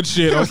that hood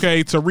shit,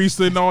 okay?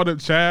 Teresa and all the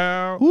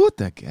child. What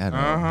the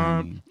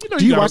god?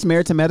 Do you watch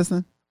Married to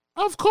Medicine?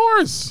 Of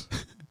course.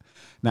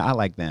 Now I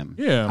like them.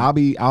 Yeah. I'll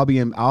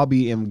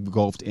be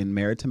engulfed in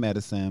Married to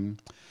Medicine,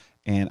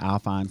 and I'll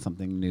find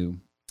something new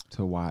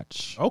to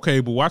watch.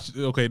 Okay, but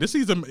this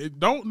season,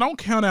 don't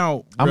count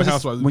out Real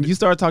Housewives. When you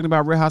start talking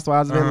about Real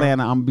Housewives of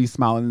Atlanta, I'm gonna be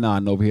smiling and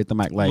nodding over here at the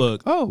mic like,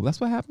 look, oh, that's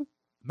what happened.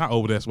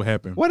 That's what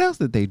happened. What else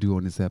did they do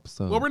on this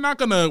episode? Well, we're not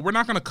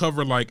gonna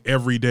cover like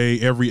every day,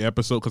 every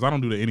episode, because I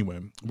don't do that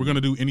anyway. We're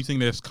gonna do anything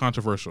that's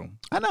controversial.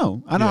 I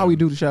know how we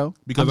do the show.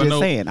 Because I'm just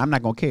saying, I'm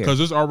not gonna care. Because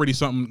there's already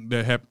something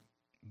that happened.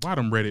 Why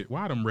them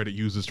Reddit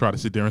users try to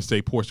sit there and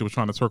say Portia was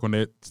trying to twerk on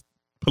that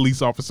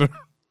police officer?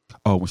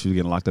 Oh, when she was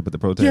getting locked up at the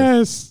protest?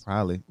 Yes.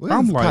 Probably. Well,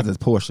 I'm like, it's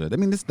Portia. I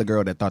mean, this is the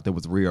girl that thought there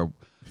was real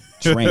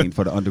trained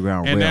for the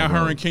Underground and Railroad. Now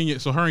her and Kenya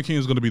is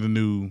going to be the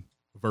new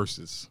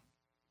versus.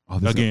 Oh,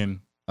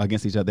 again.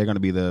 Against each other. They're going to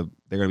be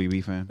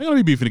beefing. They're going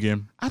to be beefing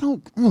again.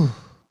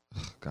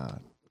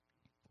 God.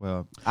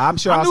 Well, I'm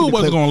sure I knew it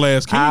wasn't going to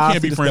last. Kenya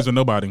can't be friends with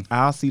nobody.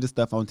 I'll see the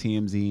stuff on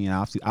TMZ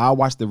and I'll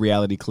watch the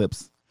reality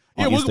clips.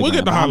 Yeah, we'll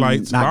get the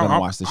highlights. I'm not going to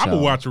watch the show. I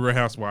will watch Real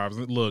Housewives.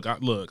 Look,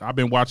 I've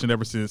been watching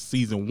ever since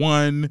season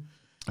 1,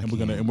 and we're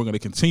gonna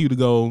continue to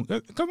go.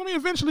 Because I mean,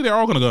 eventually they're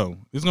all gonna go.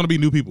 There's gonna be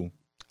new people.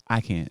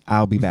 I can't.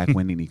 I'll be back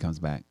when Nene comes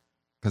back,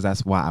 because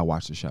that's why I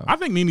watch the show. I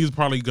think Nene's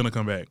probably gonna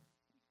come back,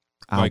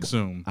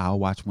 soon. I'll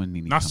watch when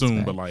Nene. Not comes soon,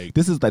 back. but like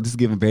this is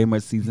giving very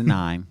much season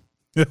 9.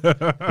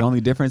 The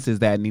only difference is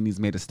that Nene's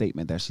made a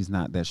statement that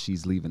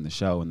she's leaving the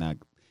show, and that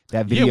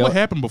video. Yeah, what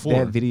happened before?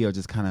 That video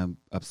just kind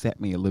of upset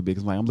me a little bit,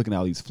 because I'm looking at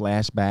all these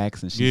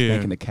flashbacks, and she's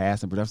thanking the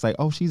cast, and I was like,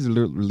 oh, she's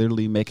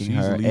literally making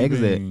her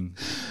exit.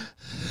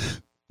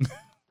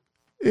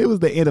 It was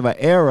the end of an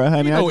era,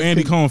 honey.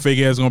 Andy Cohen fake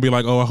ass gonna be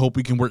like, oh, I hope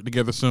we can work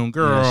together soon,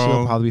 girl. Yeah,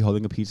 she'll probably be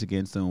holding a peach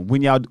again soon.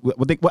 When y'all,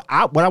 what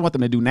I want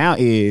them to do now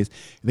is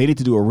they need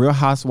to do a Real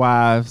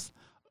Housewives,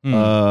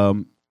 a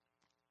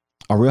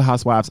Real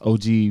Housewives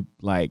OG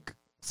like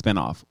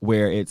spinoff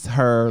where it's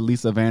her,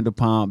 Lisa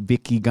Vanderpump,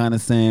 Vicky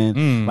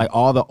Gunnison, like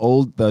all the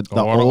old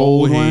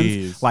old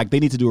ones. Like they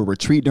need to do a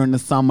retreat during the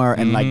summer,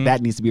 and like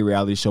that needs to be a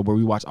reality show where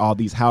we watch all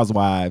these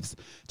housewives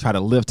try to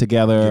live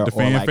together. Get the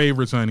fan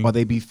favorites, honey. Or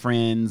they be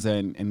friends,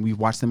 and we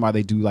watch them while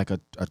they do like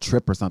a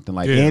trip or something.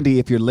 Like Andy,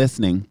 if you're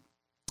listening,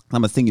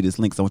 I'm gonna send you this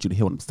link, so I want you to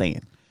hear what I'm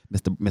saying,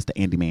 Mr.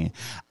 Andy Man.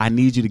 I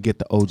need you to get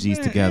the OGs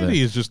together.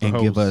 Andy is just the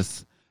host. Give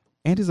us.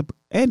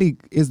 Andy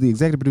is the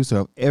executive producer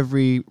of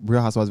every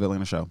Real Housewives of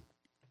Atlanta show.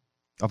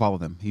 Of all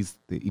of them, he's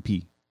the EP.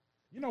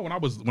 You know, when I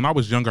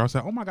was younger, I was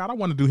like, "Oh my God, I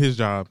want to do his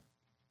job."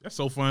 That's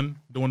so fun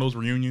doing those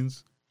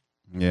reunions.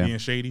 Yeah, being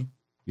shady.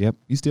 Yep,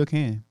 you still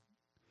can.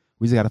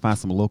 We just got to find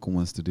some local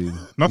ones to do.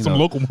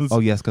 Local ones. Oh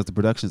yes, because the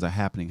productions are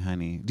happening,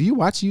 honey. Do you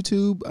watch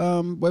YouTube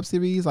web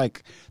series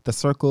like The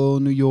Circle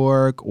New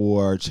York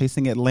or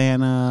Chasing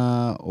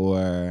Atlanta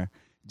or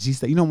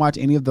G-State? You don't watch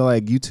any of the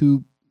like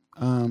YouTube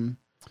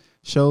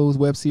shows,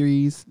 web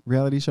series,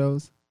 reality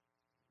shows?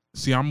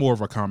 See, I'm more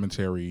of a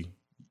commentary.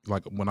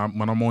 Like when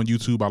I'm on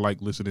YouTube, I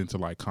like listening to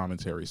like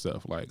commentary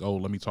stuff. Like, oh,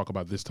 let me talk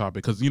about this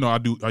topic, because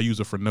I use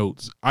it for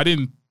notes. I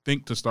didn't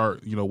think to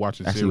start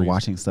watching actually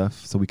watching stuff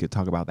so we could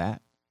talk about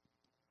that.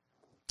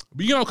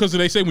 But because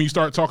they say when you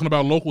start talking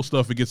about local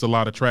stuff, it gets a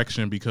lot of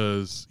traction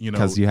because you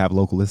have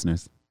local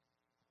listeners.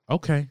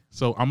 Okay,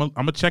 so I'm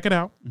gonna check it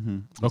out.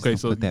 Okay,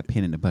 so put that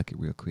pen in the bucket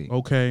real quick.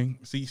 Okay,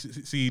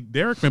 see,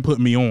 Derek been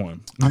putting me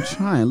on. I'm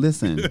trying.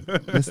 Listen.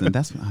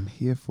 That's what I'm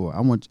here for.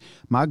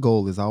 My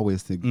goal is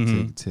always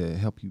to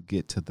help you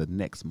get to the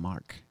next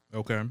mark.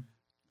 Okay,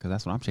 because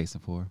that's what I'm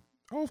chasing for.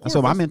 Oh, of course. That's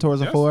what my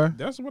mentors are for.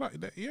 That's what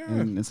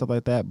and stuff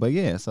like that. But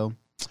yeah, so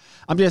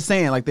I'm just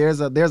saying, like, there's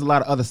a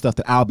lot of other stuff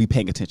that I'll be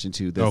paying attention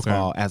to this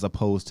fall, as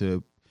opposed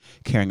to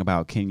caring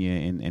about Kenya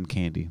and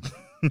Candy.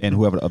 And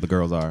whoever the other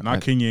girls are. Not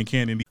Kenya and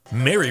Candy.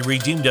 Mary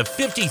redeemed a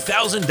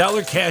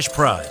 $50,000 cash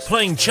prize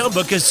playing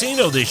Chumba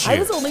Casino this year. I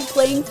was only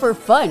playing for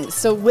fun,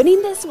 so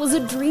winning this was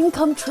a dream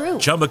come true.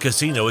 Chumba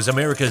Casino is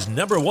America's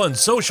 #1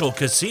 social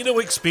casino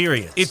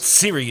experience. It's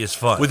serious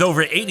fun. With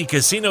over 80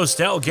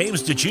 casino-style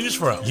games to choose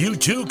from, you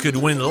too could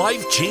win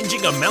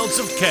life-changing amounts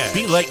of cash.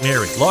 Be like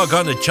Mary. Log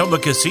on to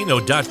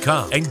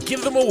ChumbaCasino.com and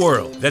give them a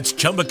whirl. That's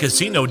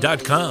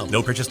ChumbaCasino.com.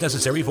 No purchase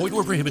necessary. Void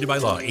or prohibited by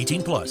law.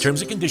 18+.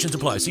 Terms and conditions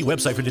apply. See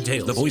website for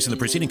details. The voice in the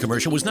preceding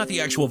commercial was not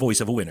the actual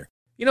voice of a winner.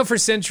 You know, for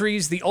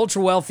centuries, the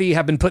ultra-wealthy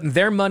have been putting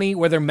their money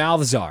where their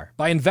mouths are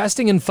by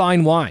investing in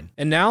fine wine.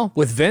 And now,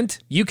 with Vint,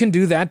 you can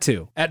do that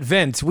too. At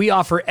Vint, we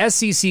offer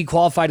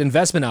SEC-qualified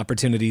investment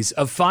opportunities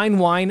of fine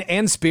wine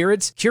and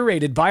spirits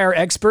curated by our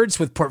experts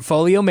with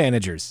portfolio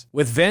managers.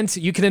 With Vint,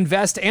 you can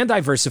invest and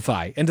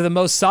diversify into the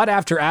most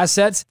sought-after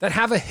assets that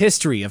have a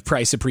history of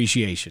price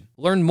appreciation.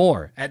 Learn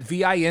more at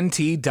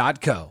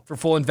vint.co. For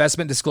full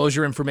investment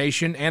disclosure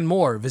information and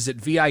more, visit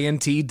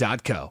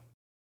vint.co.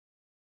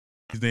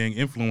 These dang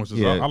influencers.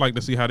 Yeah. I like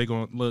to see how they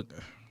going to look.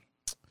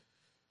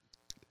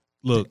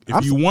 Look,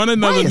 if you want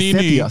another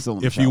Nene,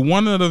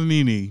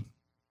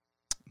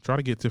 try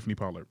to get Tiffany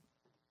Pollard.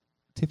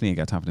 Tiffany ain't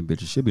got time for them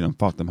bitches. She'll be done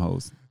fought them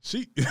hoes.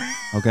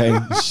 Okay?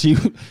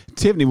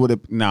 Tiffany would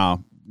have,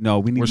 no,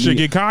 we need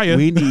get Kaya.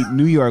 We need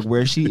New York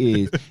where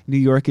she is. New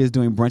York is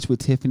doing Brunch with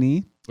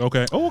Tiffany.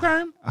 Okay. Oh,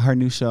 okay. Her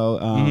new show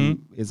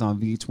is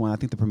on VH1. I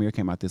think the premiere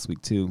came out this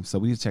week too, so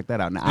we need to check that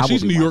out. Now,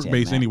 she's New York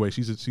based anyway.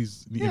 She's in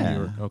New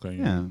York. Okay.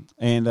 Yeah.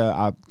 And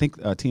I think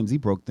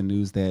TMZ broke the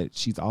news that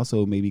she's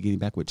also maybe getting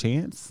back with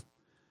Chance.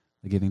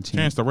 They're giving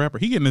Chance the rapper.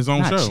 He getting his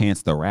own show. Not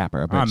Chance the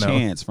rapper, but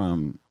Chance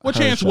from. Well,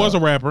 Chance show. was a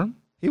rapper.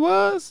 He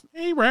was.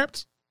 Yeah, he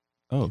rapped.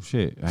 Oh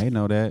shit! I didn't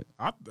know that.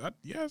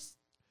 Yes.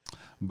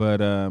 But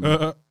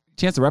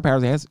Chance the rapper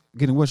has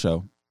getting what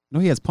show? No,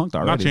 he has punked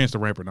already. Not Chance the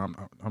rapper. No,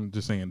 I'm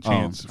just saying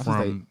Chance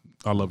from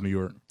I Love New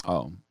York.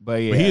 Oh,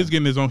 but yeah. But he is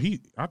getting his own.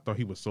 I thought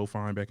he was so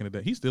fine back in the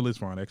day. He still is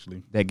fine,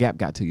 actually. That Gap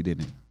got to you,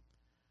 didn't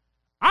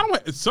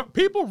it? Some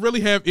people really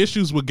have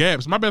issues with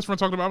gaps. My best friend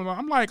talked about it.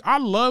 I'm like, I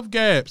love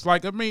gaps.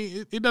 Like, I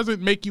mean, it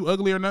doesn't make you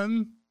ugly or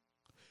nothing.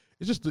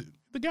 It's just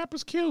the gap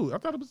is cute. I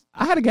thought it was.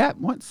 I had a gap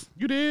once.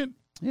 You did?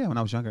 Yeah, when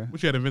I was younger.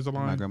 What, you had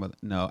Invisalign? My grandmother.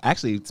 No,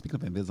 actually,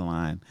 speaking of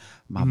Invisalign,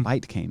 my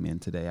bite came in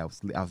today. I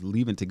was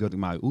leaving to go to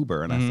my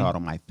Uber, and I saw it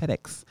on my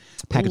FedEx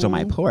package on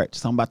my porch.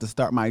 So I'm about to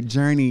start my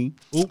journey.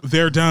 Oh,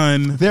 they're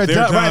done. They're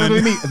done. Right, look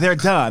at me. They're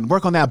done.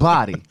 Work on that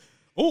body.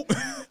 Oh,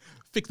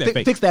 fix that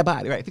face. Fix that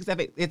body. Right, fix that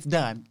face. It's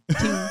done.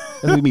 Ting.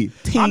 That's what me.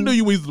 Ting. I knew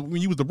you was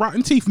when you was the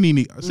rotten teeth,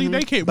 Nene. See,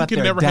 they can't. But we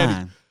can never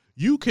have.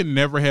 You can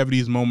never have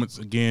these moments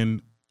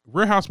again.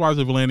 Real Housewives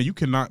of Atlanta. You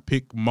cannot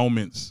pick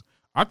moments.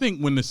 I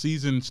think when the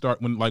season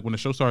when the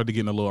show started to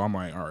get a little, I'm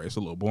like, all right, it's a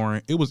little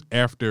boring. It was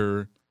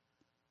after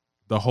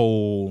the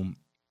whole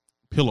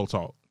pillow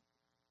talk.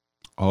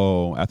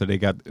 Oh, after they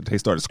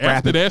started scrapping.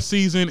 After that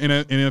season, and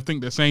I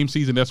think the same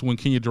season, that's when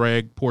Kenya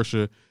dragged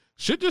Portia.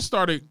 Shit just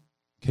started.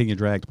 Kenya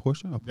dragged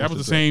Portia? That was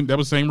the same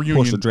reunion.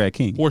 Portia dragged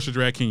Kenya. Portia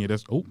dragged Kenya.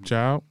 That's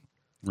child.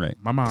 Right.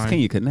 My mind.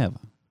 Kenya could never.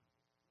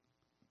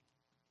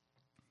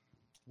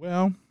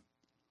 Well.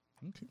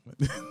 Okay.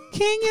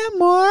 Kenya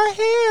more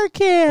hair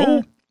care.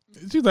 Oh.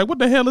 She's like, what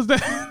the hell is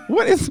that?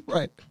 What is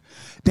right?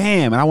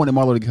 Damn, and I wanted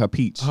Marlo to get her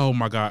peach. Oh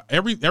my God!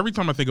 Every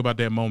time I think about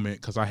that moment,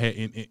 because I had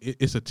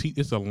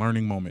it's a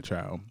learning moment,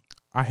 child.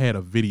 I had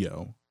a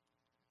video,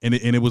 and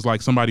it was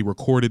like somebody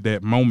recorded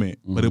that moment,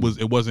 but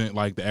it wasn't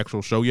like the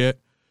actual show yet.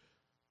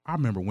 I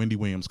remember Wendy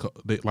Williams,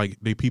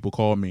 people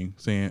called me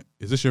saying,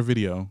 "Is this your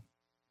video?"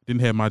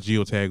 Didn't have my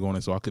geotag on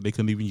it, so they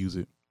couldn't even use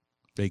it.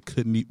 They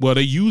couldn't. Well,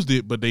 they used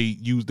it, but they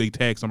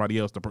tagged somebody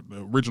else, the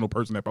original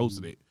person that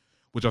posted it,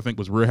 which I think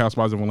was Real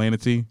Housewives of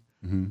Atlanta.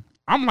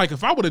 I'm like,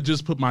 if I would have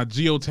just put my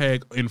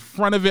geotag in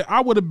front of it,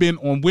 I would have been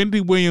on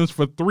Wendy Williams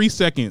for 3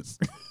 seconds.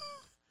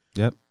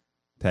 Yep.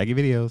 Taggy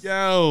videos.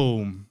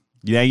 Yo.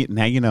 Yeah,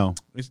 now you know.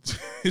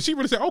 She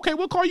would have said, okay,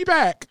 we'll call you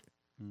back.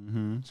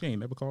 She ain't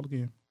never called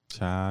again.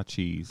 Cha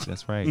cheese.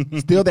 That's right.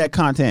 Steal that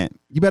content.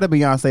 You better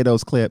Beyonce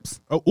those clips.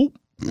 Oh,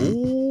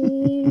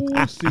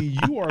 see,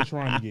 you are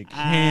trying to get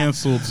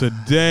canceled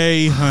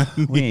today,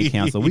 honey. We ain't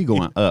canceled. We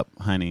going up,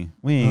 honey.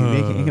 We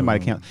ain't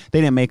anybody cancel.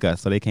 They didn't make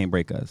us, so they can't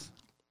break us.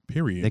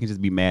 Period. They can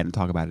just be mad and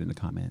talk about it in the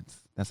comments.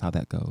 That's how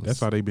that goes.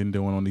 That's how they've been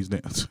doing on these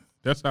dance.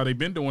 That's how they've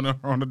been doing it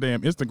on the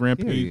damn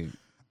Instagram page.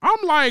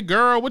 I'm like,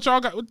 girl, what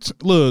y'all got?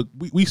 Look,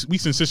 we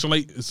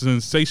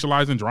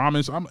sensationalizing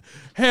dramas.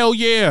 Hell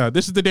yeah.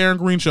 This is the Darren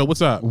Green Show.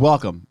 What's up?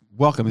 Welcome.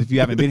 If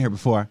you haven't been here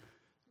before.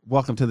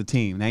 Welcome to the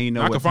team. Now you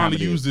know. I what can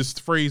finally use this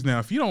phrase now.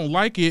 If you don't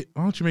like it,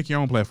 why don't you make your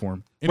own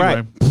platform?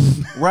 Anyway.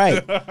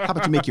 Right. How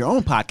about you make your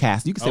own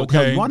podcast? You can say what the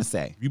hell you want to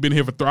say. You've been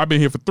here for. I've been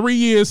here for 3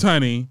 years,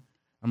 honey.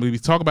 I'm gonna be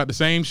talking about the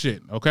same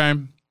shit. Okay.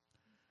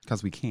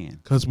 Because we can.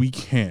 Because we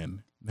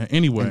can. Now,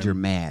 anyway. And you're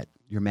mad.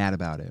 You're mad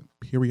about it.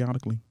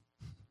 Periodically.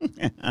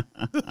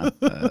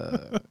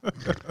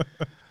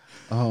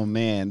 Oh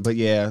man, but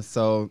yeah.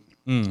 So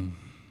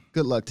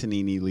good luck to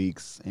Nene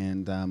Leakes,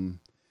 and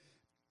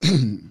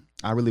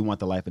I really want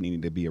the life of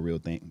Nene to be a real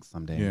thing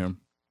someday. Yeah.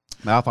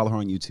 But I'll follow her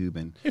on YouTube,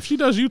 and if she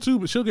does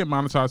YouTube, she'll get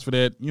monetized for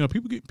that. You know,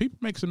 people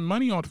make some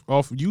money off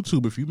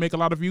YouTube if you make a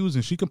lot of views,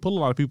 and she can pull a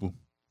lot of people.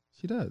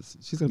 She does.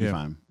 She's gonna be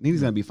fine.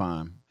 Nene's gonna be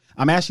fine.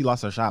 I'm mad she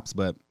lost her shops,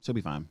 but she'll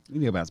be fine. You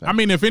need to bounce back. I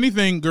mean, if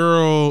anything,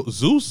 girl,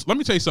 Zeus. Let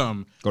me tell you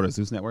something. Go to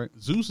Zeus Network.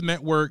 Zeus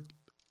Network.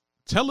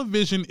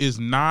 Television is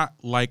not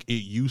like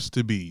it used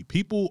to be.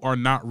 People are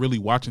not really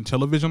watching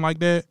television like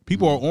that.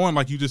 People are on,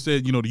 like you just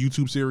said, you know, the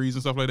YouTube series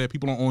and stuff like that.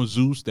 People are on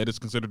Zeus, that is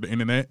considered the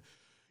internet.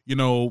 You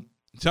know,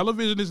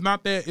 television is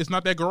not that. It's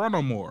not that girl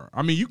no more.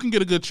 I mean, you can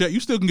get a good check. You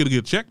still can get a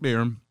good check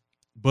there,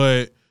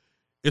 but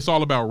it's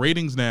all about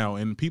ratings now.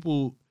 And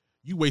people,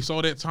 you waste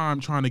all that time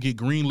trying to get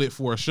greenlit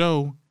for a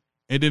show,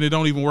 and then it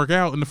don't even work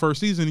out in the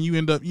first season. And you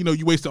end up, you know,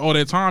 you wasted all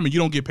that time, and you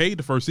don't get paid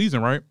the first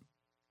season, right?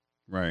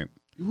 Right.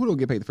 Who don't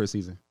get paid the first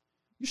season?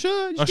 You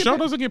should. A show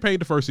doesn't get paid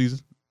the first season.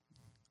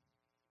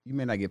 You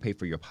may not get paid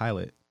for your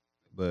pilot,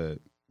 but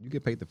you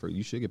get paid the first.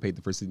 You should get paid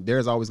the first season.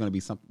 There's always going to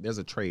be something. There's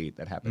a trade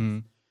that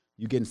happens.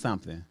 You getting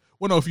something.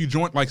 Well, no, if you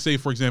join, like, say,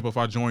 for example, if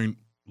I join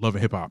Love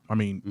and Hip Hop, I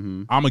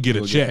mean, I'm going to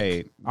get a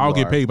check. I'll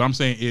get paid. But I'm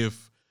saying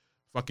if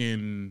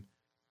fucking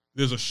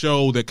there's a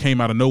show that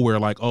came out of nowhere,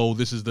 like, oh,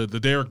 this is the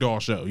Derek Doll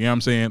show. You know what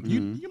I'm saying?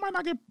 You might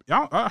not get.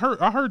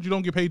 I heard you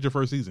don't get paid your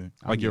first season.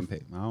 Like you're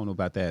paid. I don't know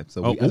about that.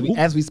 So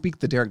as we speak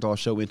the Derek Doll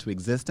show into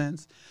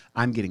existence,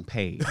 I'm getting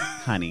paid,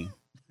 honey.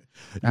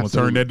 You want to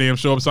turn that damn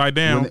show upside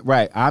down?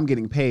 Right. I'm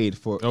getting paid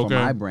for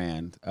my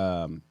brand.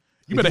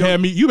 You better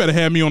have me. You better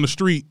have me on the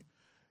street.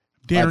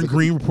 Darren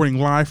Green reporting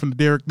live from the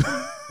Derek.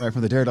 Right,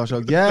 from the Derek Doll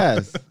show.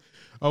 Yes.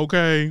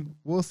 Okay.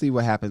 We'll see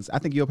what happens. I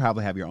think you'll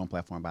probably have your own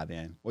platform by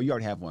then. Well, you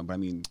already have one, but I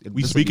mean,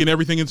 we speaking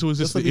everything into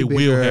existence. It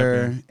will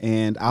happen,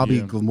 and I'll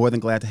be more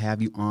than glad to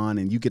have you on,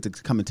 and you get to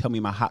come and tell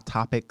me my hot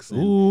topics,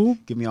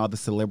 and give me all the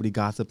celebrity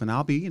gossip, and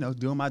I'll be,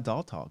 doing my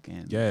doll talk,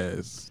 and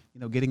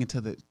getting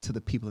into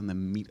the people and the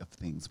meat of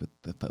things with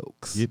the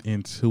folks. Get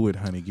into it,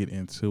 honey. Get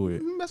into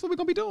it. That's what we're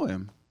gonna be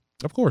doing.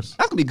 Of course.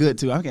 That's gonna be good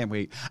too. I can't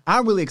wait.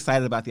 I'm really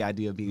excited about the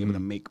idea of being able to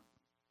make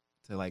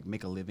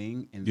a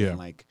living and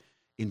then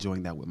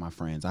enjoying that with my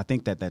friends. I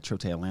think that trip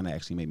to Atlanta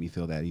actually made me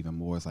feel that even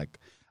more. It's like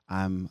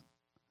I'm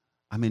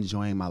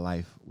enjoying my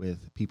life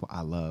with people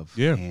I love.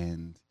 Yeah.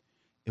 And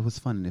it was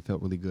fun and it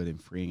felt really good and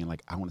freeing, and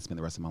like I want to spend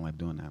the rest of my life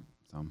doing that.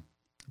 So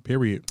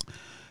period.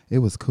 It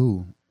was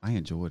cool. I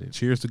enjoyed it.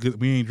 Cheers to good.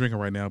 We ain't drinking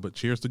right now, but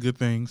cheers to good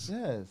things.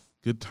 Yes.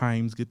 Good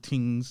times, good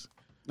things.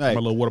 Right.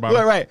 My little water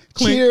bottle. Right.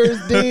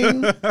 Cheers,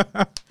 ding.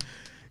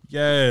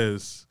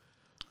 Yes.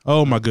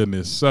 Oh my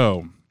goodness.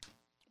 So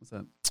what's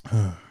up?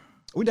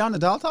 We down to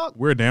doll talk?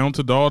 We're down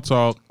to doll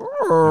talk.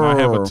 And I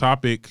have a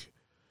topic.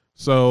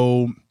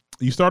 So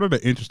you started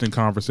an interesting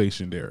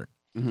conversation, Derek.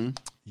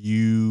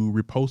 You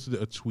reposted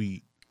a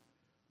tweet.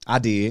 I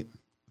did.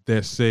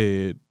 That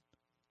said,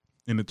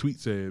 and the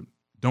tweet said,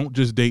 "Don't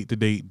just date to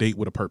date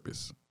with a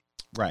purpose."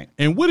 Right.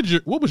 And what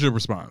was your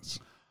response?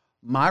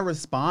 My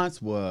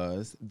response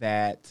was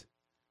that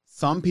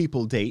some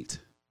people date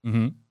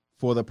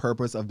for the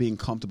purpose of being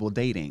comfortable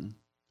dating.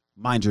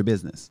 Mind your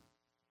business.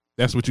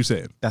 That's what you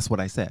said. That's what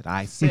I said.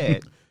 I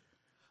said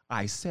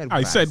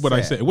what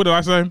I said. What did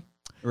I say?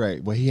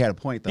 Right. Well, he had a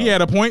point, though. He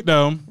had a point,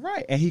 though.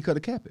 Right. And he could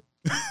have kept it.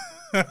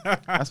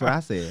 That's what I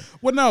said.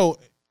 Well, no.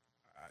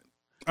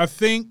 I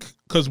think,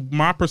 because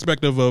my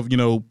perspective of,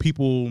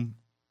 people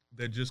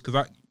that because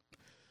I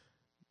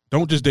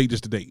don't just date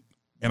just to date.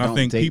 And don't I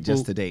think date people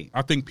just to date.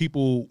 I think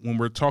people, when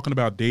we're talking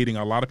about dating,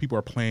 a lot of people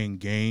are playing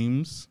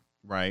games.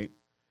 Right.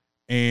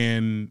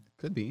 And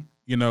could be.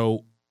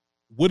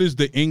 What is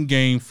the end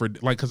game for,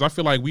 because I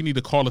feel like we need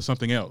to call it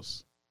something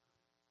else.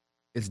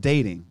 It's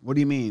dating. What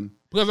do you mean?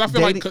 Because I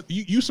feel like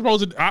you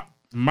supposed to,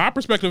 my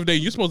perspective of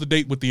dating, you're supposed to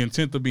date with the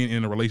intent of being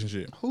in a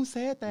relationship. Who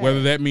said that?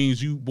 Whether that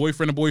means you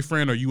boyfriend to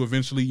boyfriend, or you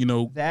eventually,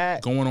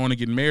 going on and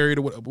getting married,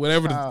 or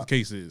whatever the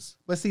case is.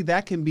 But see,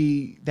 that can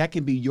be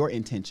your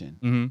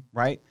intention,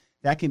 right?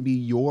 That can be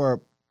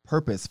your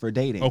purpose for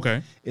dating.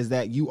 Okay. Is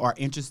that you are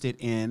interested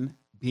in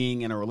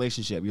being in a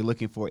relationship. You're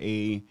looking for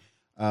a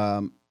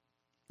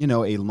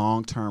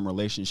long-term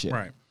relationship.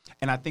 Right.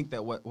 And I think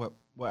that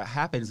what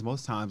happens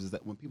most times is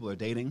that when people are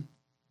dating,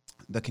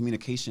 the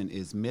communication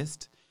is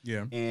missed.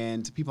 Yeah.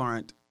 And people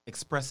aren't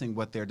expressing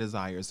what their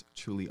desires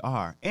truly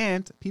are.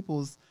 And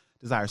people's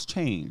desires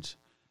change.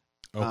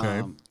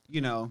 Okay.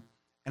 And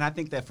I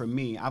think that for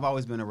me, I've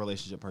always been a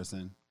relationship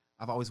person.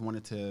 I've always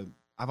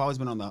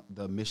been on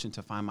the mission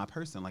to find my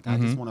person. Like I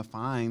just want to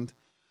find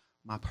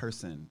my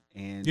person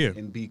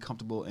and be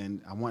comfortable,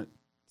 and I want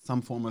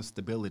some form of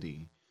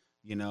stability.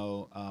 You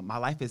know, my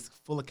life is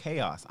full of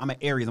chaos. I'm an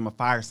Aries. I'm a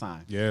fire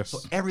sign. Yes. So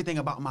everything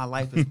about my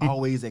life is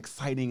always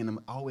exciting, and I'm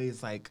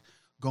always like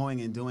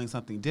going and doing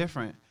something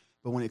different.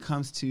 But when it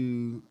comes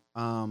to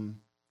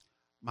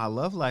my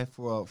love life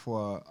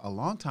for a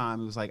long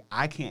time, it was like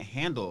I can't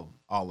handle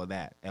all of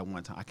that at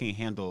one time. I can't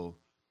handle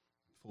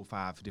 4 or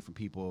 5 different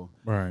people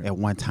at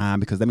one time,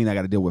 because that means I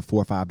got to deal with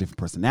 4 or 5 different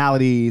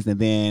personalities, and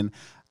then,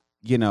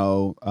 you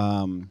know,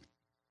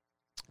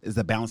 is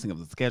the balancing of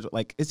the schedule.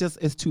 Like,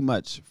 it's too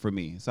much for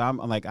me. So I'm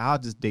like, I'll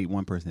just date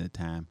one person at a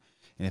time.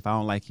 And if I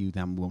don't like you,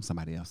 then I'm gonna move on to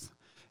somebody else.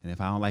 And if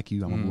I don't like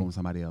you, I'm gonna move on to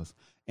somebody else.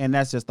 And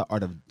that's just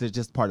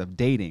just part of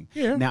dating.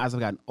 Yeah. Now, as I've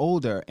gotten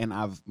older and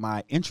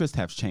my interests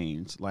have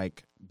changed,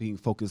 like being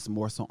focused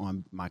more so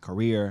on my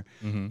career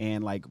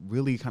and like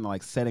really kind of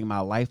like setting my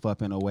life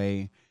up in a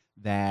way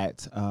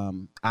that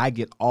I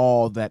get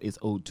all that is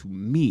owed to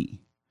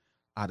me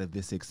out of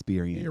this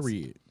experience.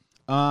 Period.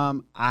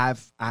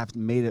 I've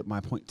made it my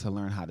point to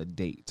learn how to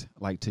date,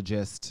 like to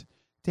just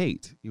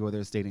date, whether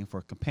it's dating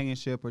for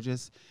companionship or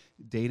just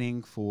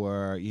dating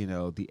for, you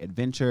know, the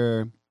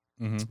adventure,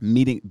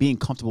 being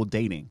comfortable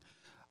dating.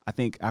 I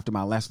think after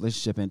my last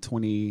relationship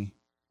my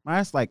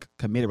last like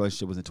committed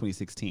relationship was in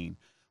 2016,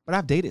 but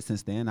I've dated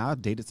since then.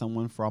 I've dated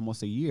someone for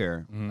almost a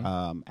year.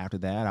 After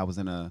that, I was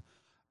in a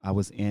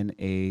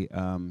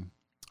an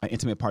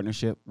intimate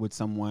partnership with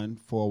someone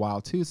for a while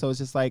too. So it's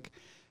just like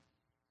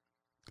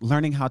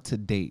learning how to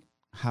date,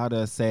 how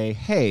to say,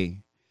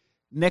 hey,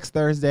 next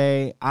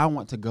Thursday, I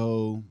want to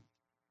go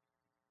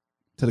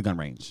to the gun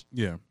range.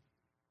 Yeah.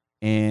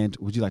 And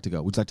would you like to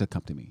go? Would you like to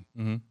come to me?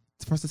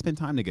 It's for us to spend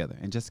time together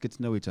and just get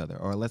to know each other.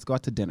 Or let's go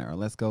out to dinner, or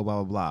let's go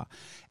blah, blah, blah.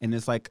 And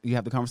it's like, you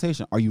have the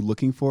conversation. Are you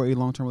looking for a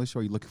long-term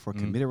relationship? Are you looking for a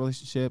committed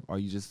relationship? Are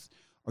you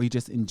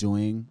just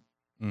enjoying,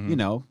 you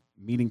know,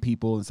 meeting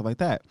people and stuff like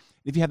that?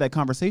 If you have that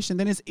conversation,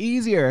 then it's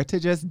easier to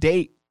just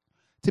date.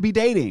 To be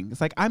dating.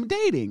 It's like, I'm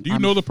dating. Do you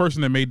know the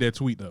person that made that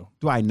tweet, though?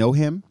 Do I know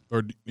him?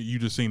 Or you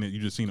just seen it? You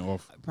just seen it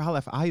off?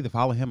 Probably, I either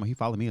follow him or he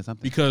followed me or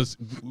something. Because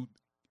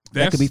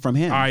that could be from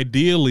him.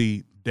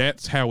 Ideally,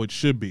 that's how it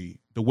should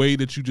be. The way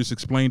that you just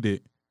explained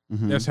it,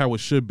 that's how it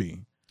should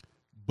be.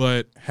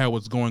 But how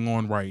it's going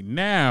on right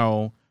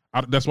now,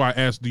 that's why I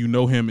asked, do you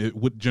know him?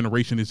 What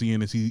generation is he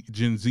in? Is he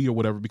Gen Z or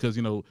whatever? Because,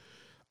 you know,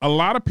 a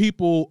lot of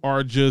people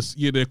are just,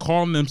 they're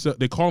calling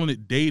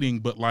it dating,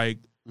 but like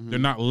they're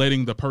not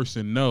letting the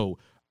person know.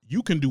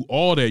 You can do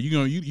all that.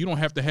 You don't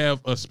have to have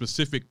a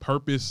specific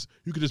purpose.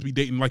 You could just be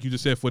dating, like you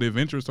just said, for the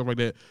adventure and stuff like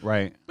that.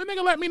 Right. But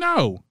nigga, let me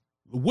know.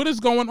 What is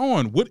going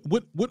on? What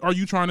are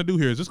you trying to do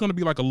here? Is this going to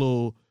be like a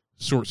little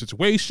short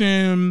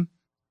situation?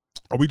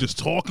 Are we just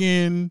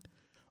talking?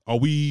 Are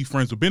we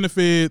friends with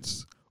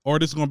benefits? Or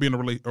this is going to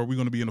be are we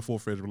going to be in a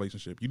full-fledged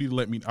relationship? You need to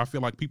let me. I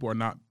feel like people are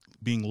not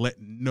being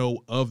let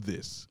know of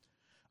this.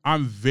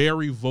 I'm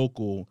very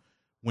vocal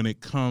when it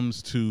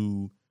comes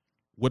to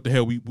what the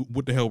hell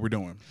we're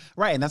doing.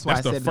 Right, and that's why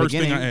I said the first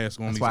thing I ask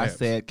on that's these why apps. I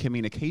said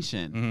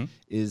communication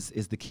is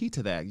the key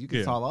to that. You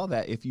can solve all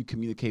that if you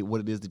communicate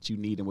what it is that you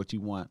need and what you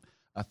want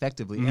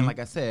effectively. And like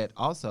I said,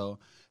 also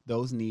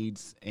those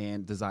needs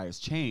and desires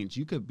change.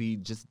 You could be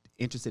just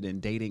interested in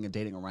dating and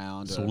dating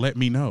around. So let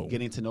me know.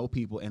 Getting to know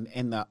people, and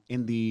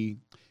in the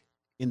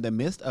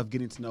midst of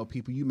getting to know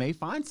people, you may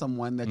find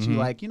someone that you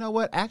like. You know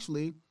what?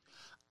 Actually,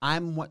 I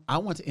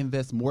want to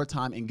invest more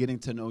time in getting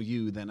to know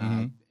you than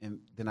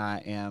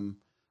I am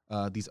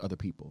these other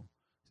people.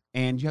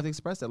 And you have to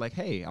express that, like,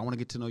 hey, I want to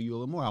get to know you a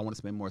little more. I want to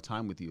spend more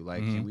time with you. Like,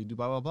 can we do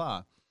blah, blah,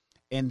 blah?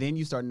 And then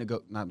you start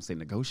not saying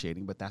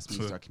negotiating, but that's when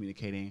you start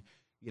communicating,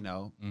 you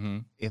know,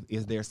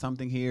 is there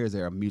something here? Is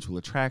there a mutual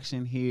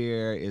attraction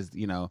here?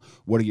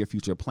 What are your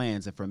future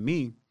plans? And for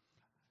me,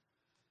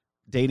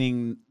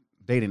 dating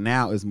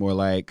now is more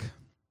like,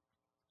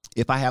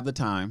 if I have the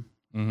time,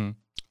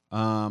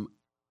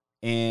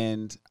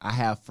 and I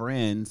have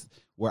friends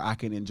where I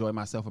can enjoy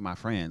myself with my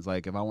friends.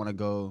 Like, if I want to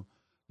go,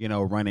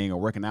 running or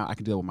working out, I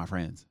can do it with my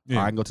friends. Yeah.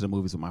 Or I can go to the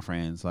movies with my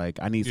friends. Like,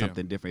 I need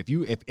something different.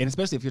 And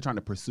especially if you're trying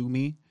to pursue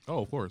me. Oh,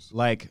 of course.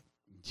 Like,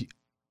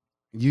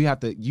 you have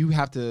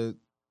to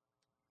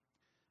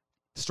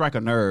strike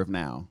a nerve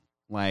now.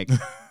 Like,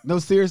 no,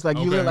 seriously.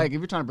 Like, okay. Like, if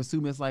you're trying to pursue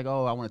me, it's like,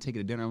 oh, I want to take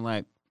you to dinner. I'm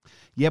like,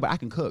 yeah, but I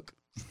can cook.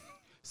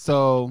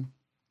 So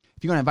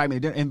if you're going to invite me to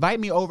dinner, invite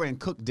me over and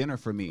cook dinner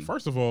for me.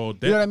 First of all,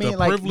 you know what I mean? The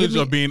privilege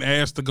of being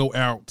asked to go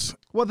out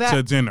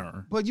to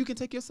dinner. But you can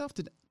take yourself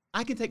to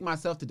I can take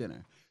myself to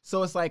dinner.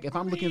 So it's like, if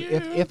I'm looking,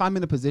 if I'm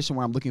in a position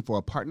where I'm looking for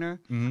a partner,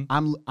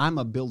 I'm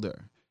a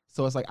builder.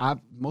 So it's like,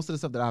 most of the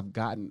stuff that I've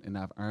gotten and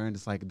I've earned,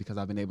 it's like because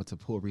I've been able to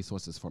pull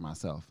resources for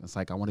myself. It's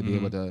like, I want to be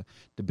able to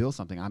build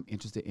something. I'm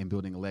interested in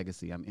building a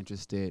legacy. I'm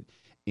interested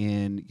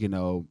in,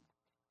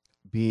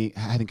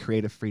 having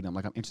creative freedom.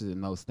 Like, I'm interested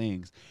in those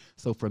things.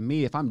 So for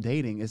me, if I'm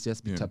dating, it's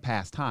just to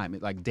pass time.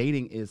 Like,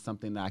 dating is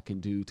something that I can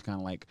do to kind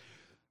of like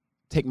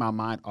take my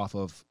mind off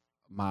of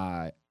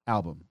my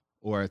album,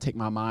 or take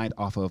my mind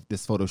off of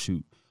this photo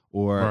shoot,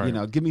 or,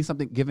 give me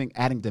something,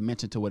 adding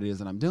dimension to what it is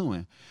that I'm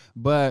doing.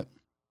 But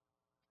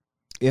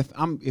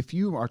if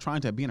you are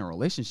trying to be in a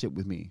relationship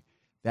with me,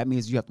 that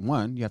means you have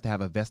to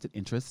have a vested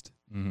interest,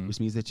 which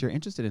means that you're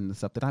interested in the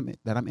stuff that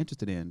I'm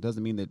interested in.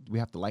 Doesn't mean that we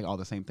have to like all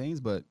the same things,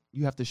 but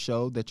you have to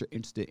show that you're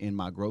interested in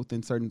my growth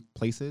in certain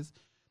places.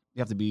 You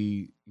have to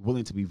be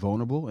willing to be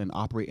vulnerable and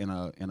operate in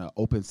an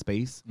open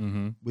space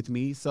with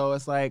me. So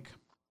it's like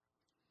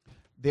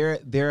there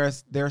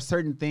are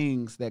certain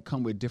things that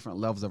come with different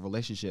levels of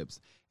relationships.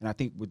 And I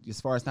think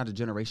as far as not a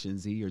Generation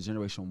Z or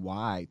Generation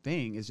Y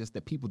thing, it's just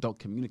that people don't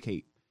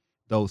communicate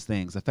those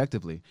things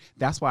effectively.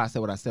 That's why I said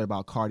what I said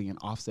about Cardi and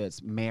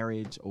Offset's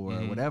marriage or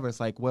whatever. It's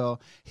like,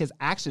 well, his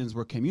actions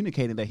were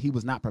communicating that he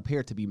was not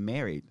prepared to be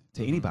married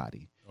to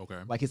anybody. Okay.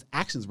 Like his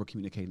actions were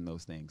communicating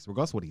those things,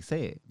 regardless of what he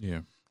said.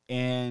 Yeah.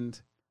 And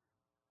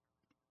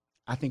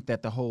I think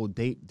that the whole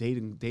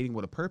dating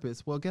with a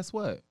purpose, well, guess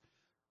what?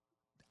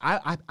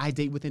 I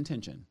date with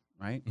intention,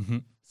 right?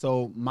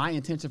 So my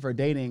intention for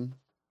dating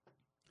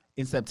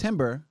in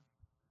September,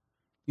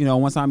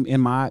 once I'm in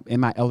my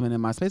element,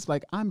 in my space,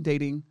 like I'm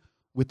dating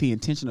with the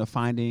intention of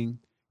finding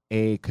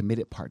a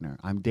committed partner.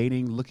 I'm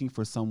dating, looking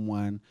for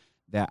someone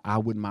that I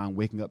wouldn't mind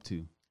waking up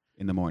to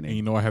in the morning.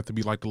 And I have to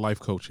be like the life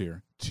coach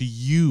here. To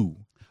you.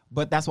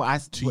 But that's why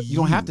you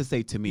don't have to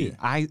say to me.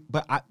 Yeah.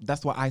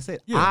 That's why I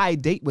said I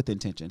date with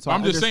intention. So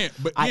I'm just saying.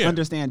 But I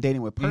understand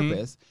dating with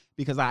purpose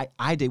because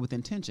I date with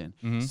intention.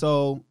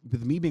 So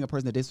with me being a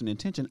person that dates with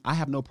intention, I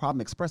have no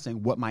problem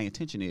expressing what my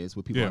intention is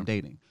with people I'm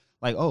dating.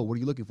 Like, oh, what are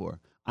you looking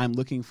for? I'm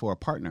looking for a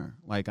partner.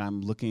 Like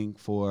I'm looking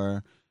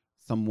for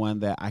someone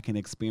that I can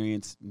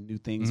experience new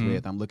things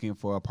with. I'm looking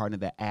for a partner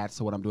that adds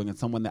to what I'm doing and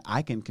someone that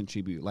I can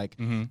contribute, like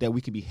that we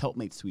can be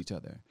helpmates to each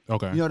other.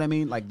 Okay. You know what I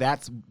mean? Like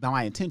that's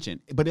my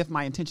intention. But if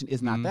my intention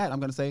is not that, I'm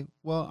going to say,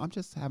 well, I'm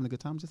just having a good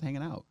time, just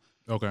hanging out.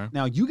 Okay.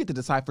 Now you get to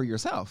decide for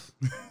yourself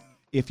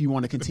if you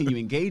want to continue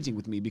engaging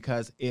with me,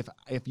 because if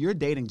you're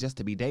dating just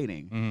to be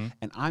dating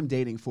and I'm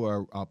dating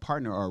for a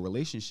partner or a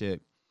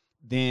relationship,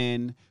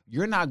 then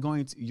you're not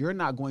going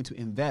to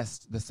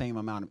invest the same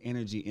amount of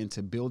energy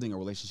into building a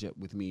relationship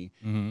with me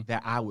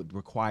that I would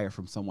require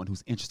from someone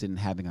who's interested in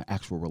having an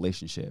actual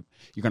relationship.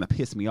 You're going to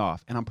piss me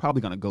off, and I'm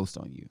probably going to ghost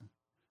on you.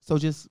 So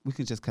we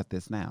can just cut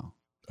this now.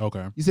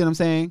 Okay. You see what I'm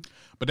saying?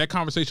 But that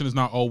conversation is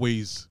not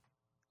always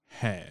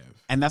have.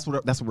 And that's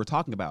what we're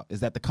talking about, is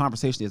that the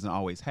conversation isn't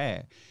always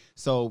had.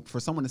 So for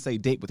someone to say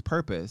date with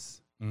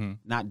purpose,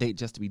 not date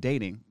just to be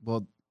dating,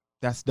 well,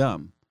 that's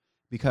dumb,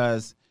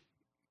 because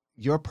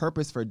your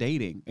purpose for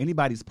dating,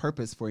 anybody's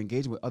purpose for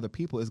engaging with other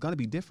people is going to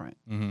be different.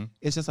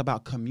 It's just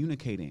about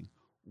communicating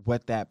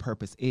what that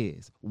purpose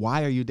is.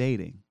 Why are you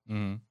dating?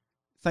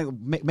 It's like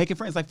making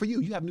friends. Like for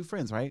you have new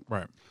friends, right?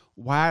 Right.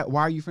 Why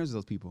are you friends with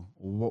those people?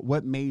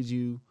 What made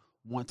you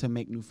want to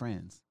make new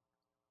friends?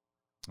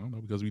 I don't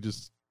know, because we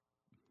just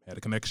had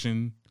a connection,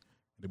 and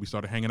then we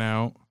started hanging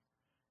out,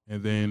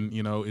 and then,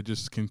 it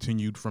just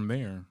continued from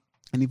there.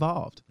 And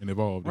evolved.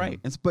 Right.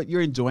 Yeah. But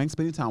you're enjoying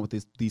spending time with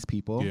these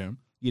people. Yeah.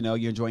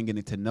 You're enjoying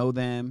getting to know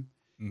them.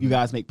 You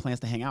guys make plans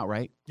to hang out,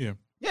 right? Yeah.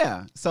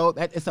 Yeah. So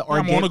it's an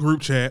organic. I'm on a group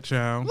chat,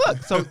 child.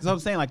 Look, so I'm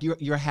saying, like,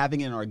 you're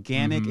having an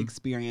organic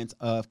experience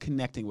of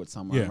connecting with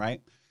someone,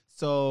 right?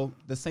 So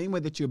the same way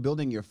that you're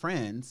building your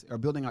friends or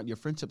building out your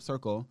friendship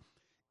circle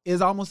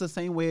is almost the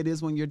same way it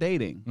is when you're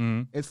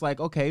dating. It's like,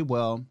 okay,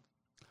 well,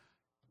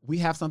 we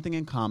have something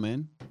in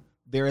common.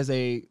 There is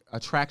a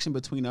attraction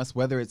between us,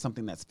 whether it's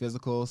something that's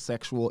physical,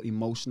 sexual,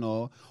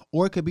 emotional,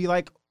 or it could be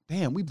like,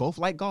 damn, we both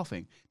like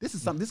golfing. This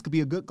is something. This could be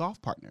a good golf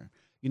partner,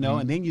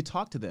 And then you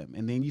talk to them,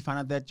 and then you find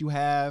out that you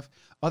have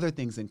other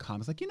things in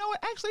common. It's like, you know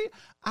what? Actually,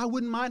 I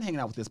wouldn't mind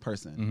hanging out with this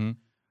person.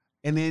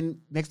 And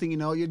then next thing you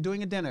know, you're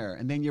doing a dinner,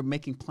 and then you're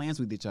making plans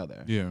with each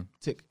other. Yeah.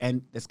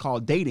 And it's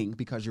called dating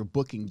because you're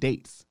booking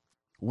dates.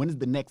 When is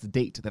the next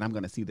date that I'm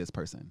going to see this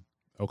person?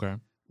 Okay.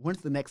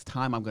 When's the next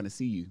time I'm going to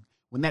see you?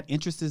 When that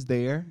interest is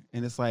there,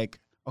 and it's like,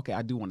 okay,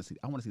 I want to see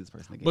this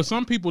person again. But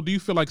some people, do you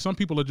feel like some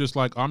people are just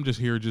like, I'm just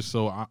here just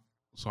so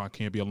I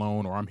can't be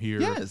alone, or I'm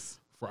here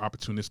for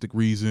opportunistic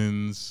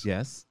reasons.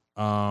 Yes.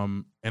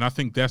 And I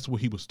think that's what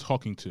he was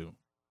talking to.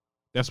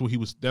 That's how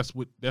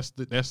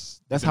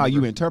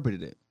you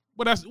interpreted it.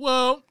 But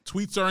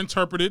tweets are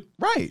interpreted.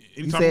 Right.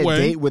 You said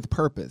date with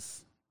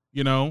purpose.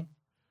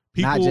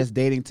 People, not just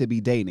dating to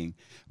be dating.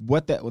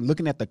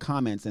 Looking at the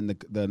comments and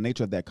the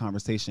nature of that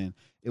conversation,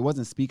 it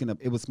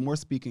was more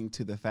speaking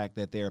to the fact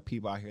that there are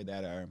people out here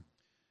that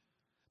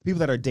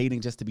are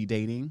dating just to be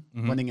dating,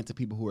 running into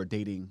people who are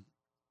dating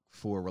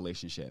for a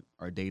relationship,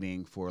 or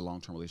dating for a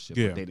long-term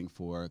relationship, or dating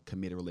for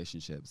committed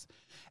relationships.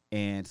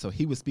 And so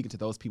he was speaking to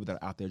those people that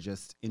are out there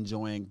just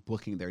enjoying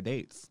booking their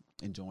dates,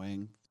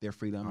 enjoying their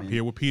freedom. I'm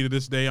here with Peter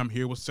this day. I'm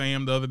here with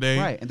Sam the other day.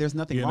 Right. And there's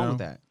nothing wrong with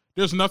that.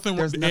 There's nothing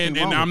wrong with it.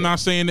 And I'm not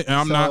saying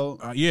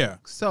that.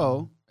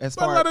 So as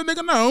far as let a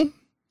nigga know.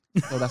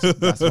 So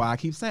that's why I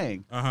keep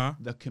saying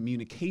the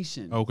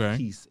communication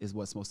piece is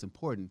what's most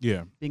important.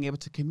 Yeah. Being able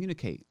to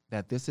communicate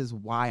that this is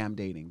why I'm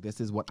dating,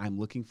 this is what I'm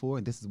looking for,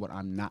 and this is what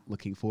I'm not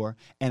looking for,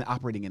 and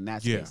operating in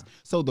that space.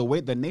 So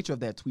the nature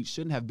of that tweet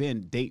shouldn't have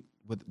been date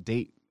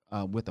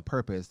with a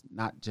purpose,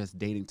 not just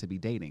dating to be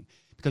dating.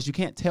 because you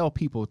can't tell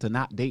people to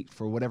not date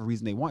for whatever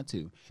reason they want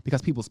to,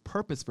 because people's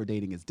purpose for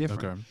dating is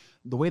different. Okay.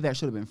 The way that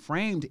should have been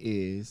framed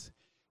is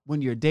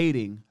when you're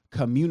dating,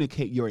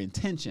 communicate your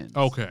intentions.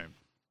 Okay.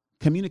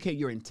 Communicate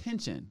your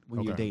intention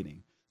when you're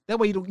dating. That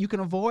way you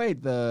can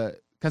avoid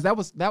because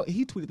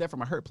he tweeted that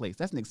from a hurt place.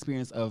 That's an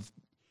experience of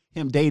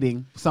him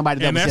dating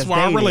somebody that was just dating.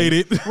 And that's why I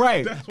related.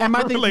 Right. That's why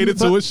I related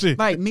to it. Shit.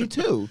 Like, me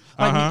too.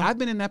 Like, I've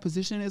been in that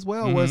position as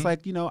well, where it's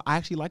like, I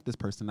actually like this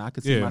person. I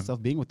could see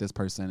myself being with this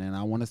person, and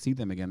I want to see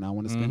them again. I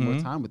want to spend more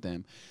time with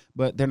them.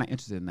 But they're not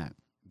interested in that.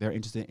 They're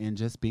interested in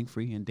just being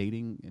free and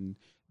dating and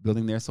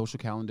building their social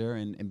calendar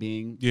and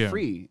being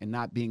free and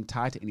not being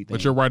tied to anything.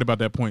 But you're right about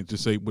that point, to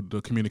say with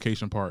the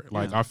communication part.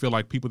 Like, I feel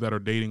like people that are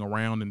dating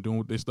around and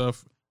doing this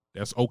stuff,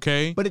 that's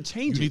okay. But it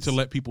changes. You need to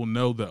let people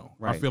know, though.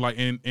 Right. I feel like,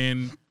 and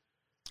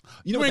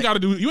you ain't got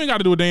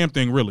to do a damn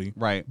thing, really.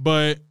 Right.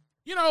 But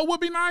it would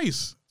be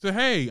nice to,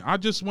 hey, I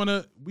just want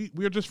to.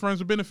 We're just friends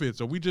with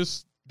benefits, or we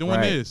just doing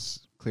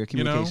this. Clear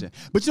communication.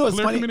 But it's Clear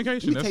funny.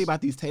 communication. Let me tell you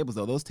about these tables,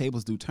 though. Those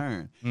tables do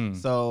turn.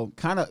 So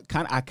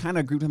I kind of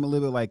agree with him a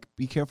little bit. Like,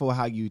 be careful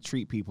how you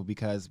treat people,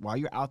 because while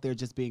you're out there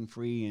just being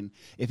free, and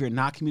if you're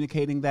not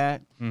communicating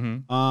that,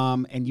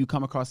 and you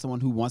come across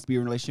someone who wants to be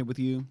in a relationship with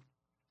you,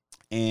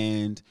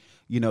 and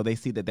they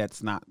see that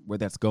that's not where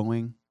that's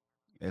going,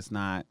 it's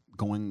not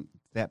going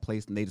that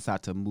place, and they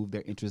decide to move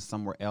their interest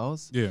somewhere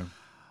else. Yeah.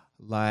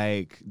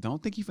 Like,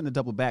 don't think you're finna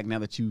double back now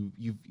that you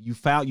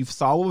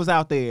saw what was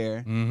out there,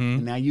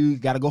 and now you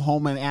got to go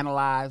home and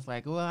analyze.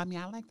 Like, well, I mean,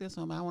 I like this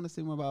one, but I want to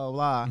see more, blah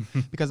blah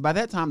blah. Because by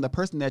that time, the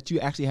person that you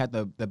actually had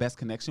the best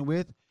connection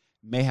with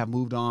may have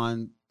moved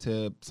on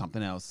to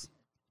something else,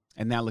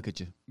 and now look at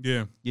you.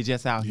 Yeah, you're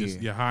just out here.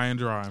 You're high and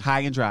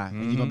dry,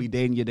 and you're gonna be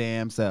dating your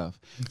damn self.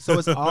 So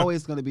it's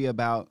always gonna be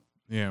about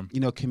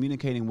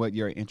communicating what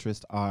your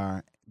interests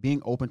are,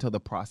 being open to the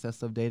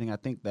process of dating. I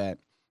think that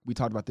we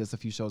talked about this a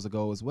few shows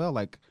ago as well,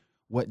 like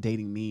what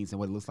dating means and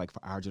what it looks like for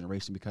our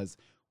generation, because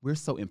we're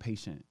so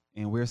impatient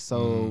and we're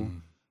so,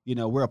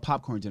 we're a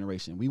popcorn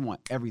generation. We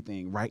want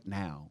everything right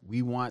now.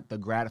 We want the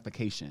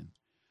gratification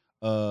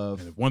of,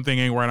 and if one thing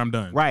ain't right, I'm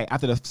done. Right.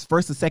 After the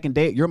first or second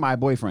date, you're my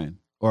boyfriend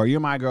or you're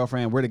my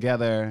girlfriend. We're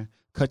together.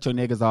 Cut your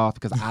niggas off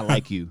because I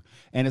like you.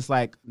 And it's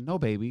like, no,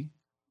 baby.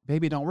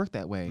 Baby, it don't work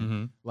that way.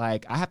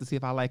 Like, I have to see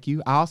if I like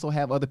you. I also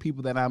have other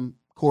people that I'm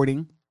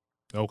courting.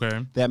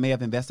 Okay. That may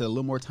have invested a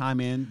little more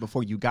time in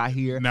before you got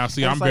here. Now,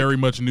 see, I'm very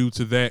much new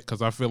to that,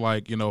 because I feel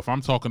like, if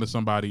I'm talking to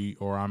somebody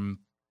or I'm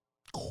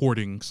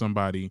courting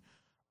somebody,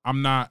 I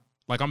can't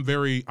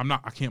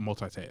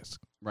multitask.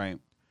 Right.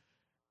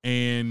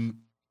 And,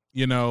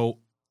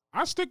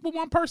 I stick with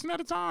one person at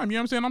a time. You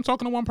know what I'm saying? I'm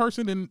talking to one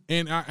person,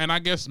 and I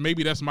guess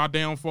maybe that's my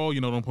downfall.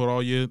 Don't put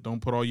all your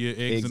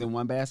eggs in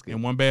one basket.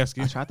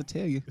 I tried to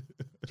tell you.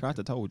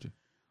 Told you.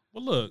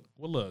 Well,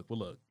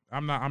 look.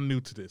 I'm new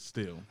to this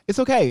still. It's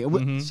okay.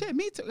 Shit,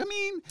 me too. I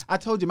mean, I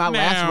told you my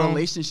last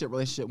relationship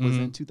was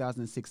in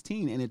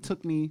 2016, and it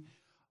took me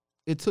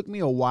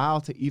a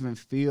while to even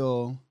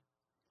feel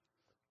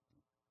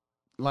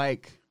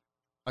like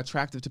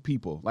attractive to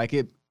people. Like,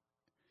 it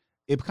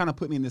kind of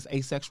put me in this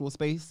asexual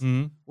space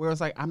where it's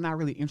like, I'm not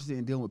really interested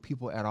in dealing with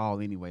people at all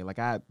anyway. Like,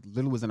 I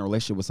literally was in a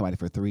relationship with somebody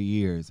for 3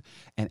 years,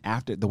 and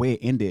after the way it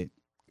ended,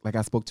 like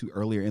I spoke to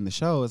earlier in the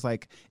show, it's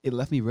like it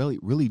left me really,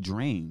 really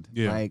drained.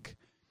 Yeah. Like,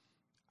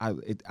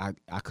 I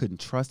couldn't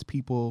trust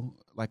people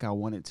like I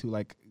wanted to.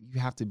 Like, you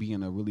have to be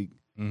in a really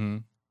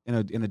in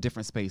a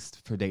different space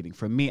for dating.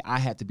 For me, I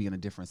had to be in a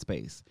different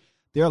space.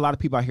 There are a lot of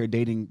people out here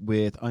dating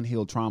with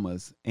unhealed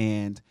traumas,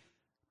 and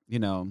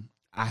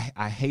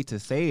I hate to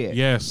say it.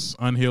 Yes,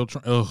 unhealed.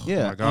 Oh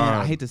my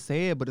God. I hate to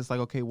say it, but it's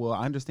like, okay, well,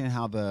 I understand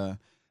how the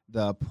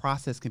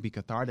process can be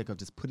cathartic of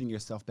just putting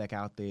yourself back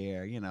out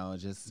there.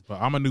 Just. But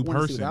I'm a new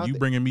person. You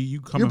bringing me.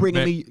 You're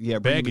bringing me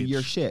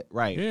your shit,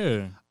 right?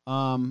 Yeah.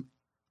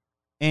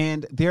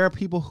 And there are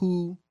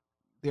people.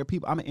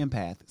 I'm an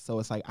empath, so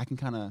it's like I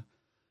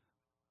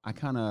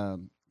kind of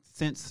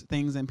sense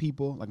things in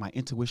people. Like, my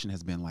intuition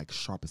has been like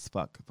sharp as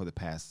fuck for the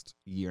past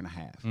year and a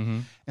half.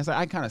 And so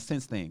I kind of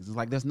sense things. It's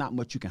like there's not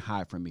much you can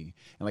hide from me.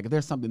 And like, if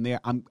there's something there,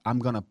 I'm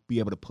gonna be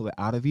able to pull it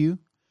out of you.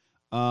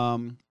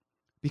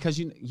 Because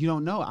you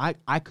don't know.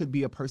 I could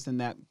be a person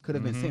that could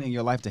have been sent in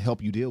your life to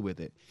help you deal with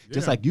it. Yeah.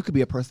 Just like you could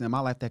be a person in my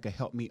life that could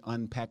help me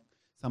unpack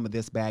some of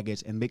this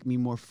baggage and make me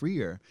more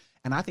freer.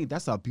 And I think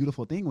that's a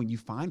beautiful thing when you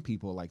find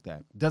people like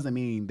that. Doesn't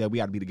mean that we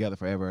got to be together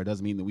forever. It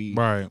doesn't mean that we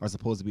are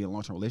supposed to be in a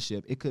long-term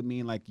relationship. It could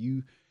mean like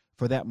you,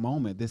 for that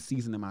moment, this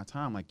season in my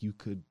time, like you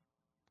could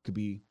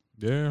be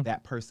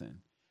that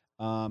person.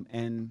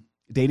 And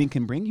dating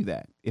can bring you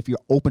that if you're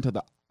open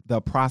to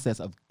the process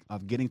of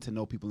getting to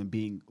know people and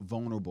being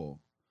vulnerable.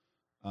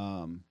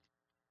 And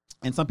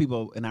some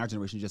people in our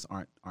generation just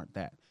aren't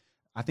that.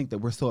 I think that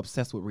we're so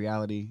obsessed with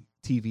reality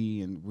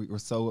TV, and we're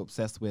so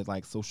obsessed with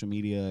like social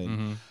media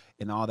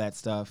and all that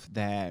stuff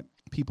that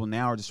people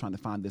now are just trying to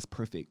find this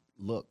perfect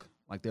look.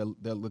 Like they're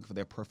looking for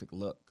their perfect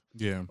look.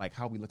 Yeah. Like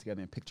how we look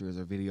together in pictures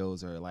or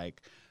videos, or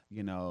like,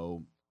 I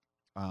don't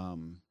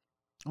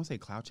say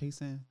cloud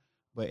chasing,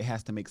 but it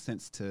has to make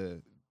sense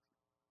to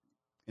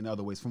in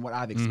other ways from what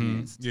I've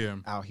experienced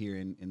out here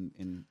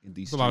in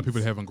these streets. A lot of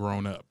people that haven't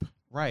grown up.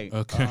 Right.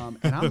 Okay.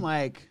 And I'm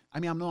like, I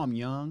mean, I know I'm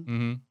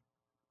young.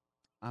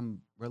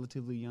 I'm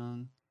relatively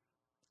young,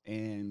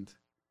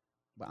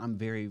 but I'm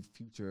very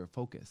future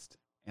focused.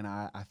 And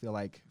I feel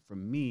like for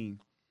me,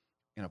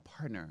 in a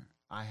partner,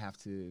 I have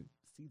to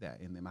see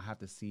that in them. I have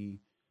to see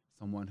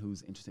someone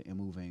who's interested in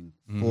moving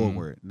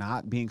forward,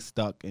 not being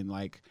stuck in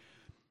like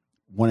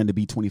wanting to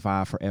be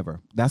 25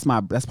 forever. That's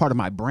part of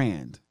my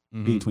brand,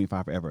 being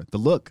 25 forever. The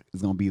look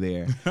is gonna be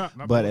there,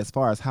 but as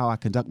far as how I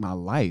conduct my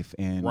life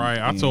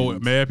I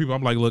told mad people,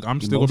 I'm like, look,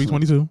 I'm still gonna be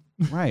 22.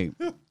 Right.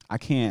 I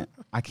can't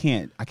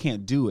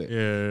do it.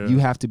 Yeah. You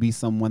have to be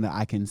someone that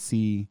I can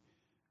see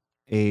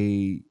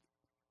a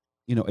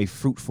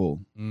fruitful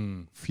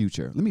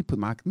future. Let me put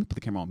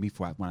the camera on me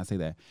when I say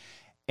that.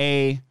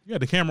 You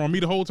had the camera on me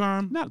the whole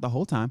time? Not the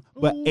whole time,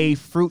 but a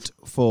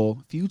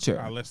fruitful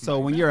future. So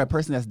when you're a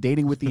person that's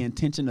dating with the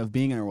intention of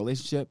being in a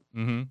relationship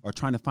or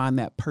trying to find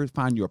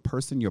find your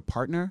person, your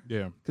partner,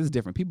 because it's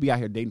different. People be out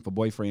here dating for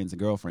boyfriends and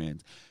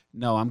girlfriends.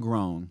 No, I'm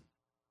grown.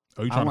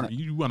 Oh,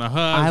 you want a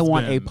husband? I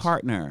want a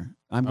partner.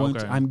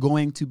 I'm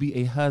going to be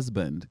a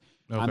husband.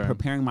 Okay. I'm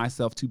preparing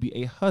myself to be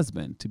a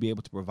husband, to be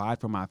able to provide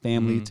for my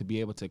family, to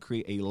be able to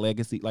create a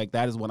legacy. Like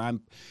that is what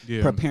I'm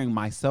preparing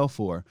myself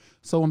for.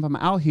 So if I'm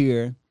out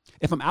here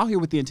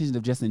with the intention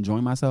of just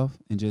enjoying myself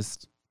and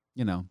just,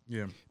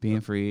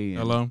 being free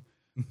and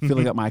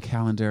filling up my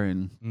calendar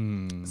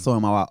and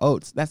sowing my wild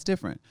oats, that's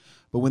different.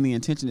 But when the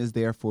intention is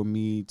there for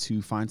me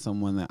to find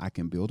someone that I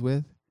can build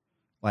with,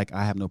 like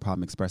I have no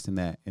problem expressing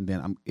that. And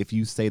then if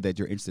you say that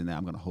you're interested in that,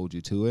 I'm going to hold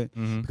you to it.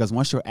 Because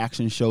once your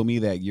actions show me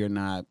that you're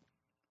not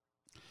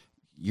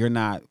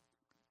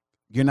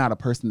a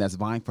person that's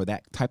vying for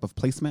that type of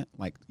placement,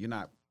 like you're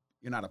not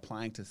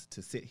applying to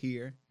sit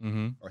here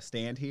or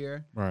stand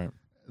here, right?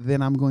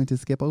 Then I'm going to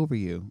skip over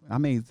you. I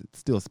may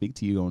still speak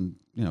to you on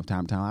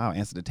time to time. I'll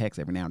answer the text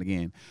every now and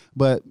again,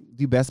 but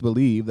you best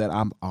believe that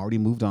I'm already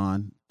moved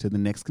on to the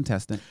next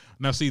contestant.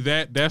 Now see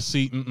I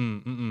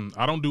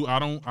don't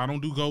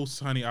do ghosts,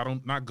 honey.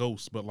 Not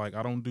ghosts, but like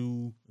I don't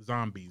do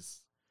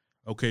zombies.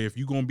 Okay, if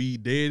you're gonna be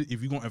dead,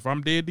 if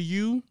I'm dead to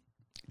you.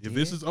 If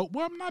this is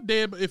I'm not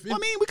dead, but we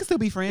can still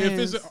be friends.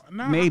 If it's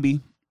maybe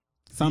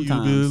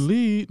sometimes. You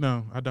believe?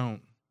 No, I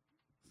don't.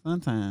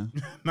 Sometimes,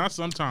 not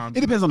sometimes. It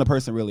depends on the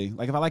person, really.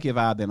 Like if I like your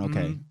vibe, then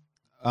okay.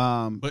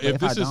 But if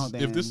this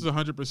is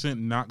 100%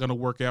 not gonna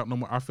work out no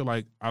more, I feel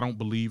like I don't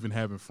believe in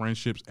having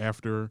friendships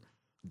after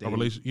a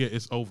relationship. Yeah,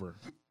 it's over.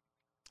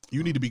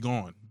 You need to be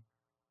gone.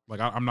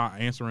 Like I'm not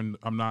answering.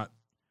 I'm not.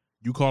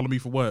 You calling me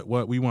for what?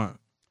 What we want?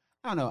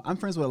 I don't know. I'm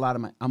friends with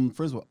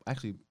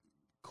actually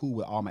cool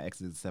with all my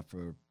exes except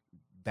for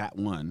that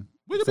one.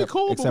 We could be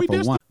cool, but we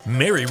just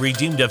Mary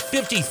redeemed a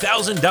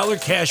 $50,000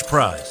 cash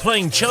prize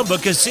playing Chumba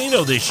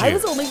Casino this year. I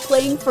was only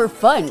playing for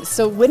fun,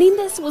 so winning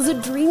this was a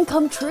dream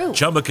come true.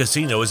 Chumba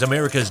Casino is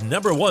America's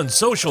 #1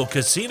 social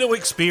casino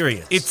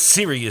experience. It's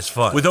serious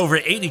fun. With over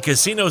 80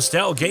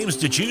 casino-style games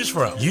to choose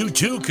from, you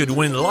too could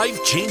win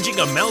life-changing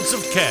amounts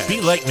of cash.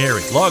 Be like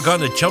Mary. Log on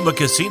to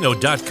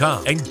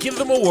ChumbaCasino.com and give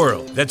them a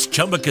whirl. That's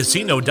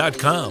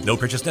ChumbaCasino.com. No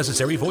purchase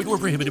necessary. Void where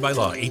prohibited by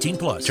law.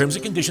 18+. Terms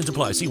and conditions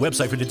apply. See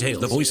website for details.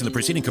 The voice in the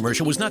preceding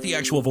commercial was not the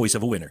actual voice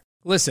of a winner.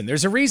 Listen,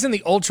 there's a reason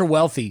the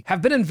ultra-wealthy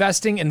have been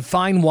investing in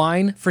fine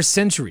wine for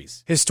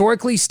centuries.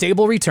 Historically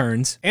stable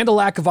returns and a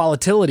lack of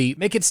volatility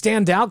make it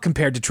stand out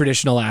compared to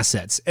traditional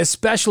assets,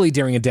 especially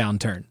during a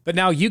downturn. But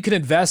now you can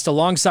invest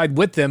alongside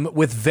with them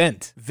with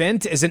Vent.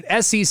 Vent is an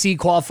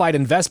SEC-qualified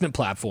investment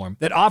platform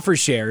that offers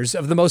shares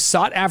of the most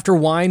sought-after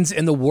wines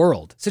in the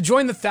world. So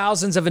join the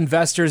thousands of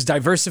investors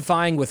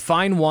diversifying with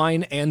fine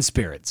wine and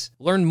spirits.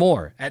 Learn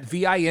more at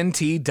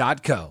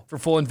vint.co. For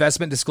full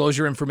investment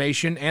disclosure information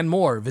and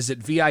more, visit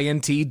vint.co.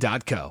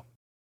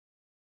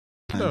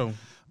 No,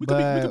 we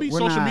could be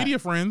social media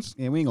friends.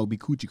 Yeah, we ain't gonna be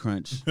coochie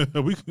crunch.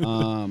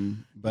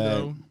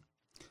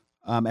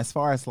 As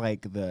far as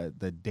like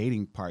the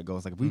dating part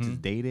goes, like if we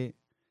just dated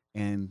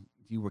and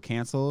you were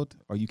canceled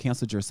or you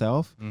canceled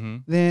yourself,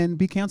 then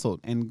be canceled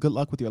and good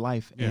luck with your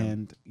life. Yeah.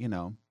 And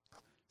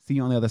see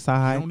you on the other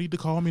side. You don't need to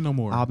call me no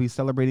more. I'll be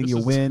celebrating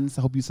your wins.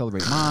 I hope you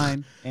celebrate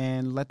mine,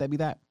 and let that be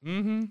that.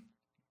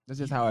 That's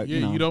just how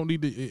you don't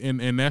need to,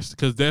 and that's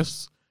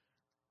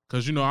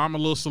because I'm a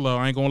little slow.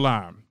 I ain't gonna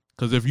lie.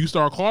 Because if you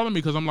start calling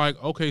me, because I'm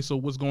like, okay, so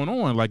what's going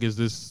on? Like, is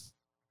this?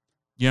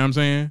 You know what I'm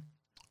saying?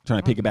 Trying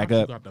to pick it back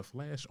up. You got the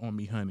flash on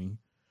me, honey.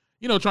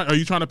 Are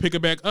you trying to pick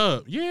it back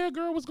up? Yeah,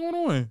 girl, what's going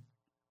on?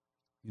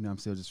 I'm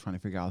still just trying to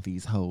figure out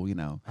these whole,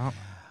 I'm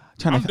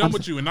done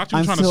with you, and not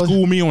you trying to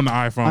school me on the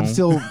iPhone. I'm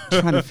still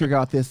trying to figure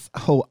out this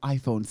whole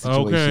iPhone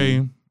situation.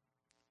 Okay.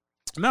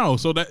 No,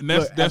 so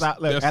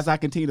as I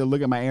continue to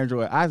look at my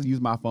Android, I use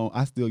my phone.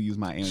 I still use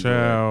my Android.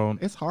 Child.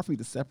 It's hard for me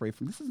to separate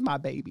from this. Is my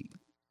baby.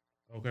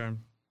 Okay.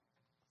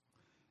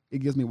 It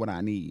gives me what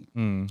I need.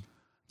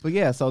 But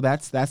yeah, so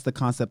that's the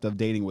concept of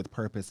dating with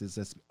purpose, is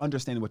just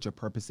understanding what your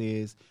purpose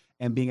is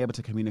and being able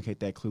to communicate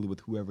that clearly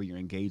with whoever you're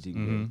engaging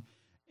with.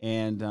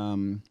 And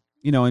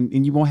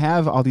and you won't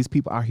have all these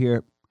people out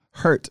here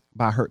hurt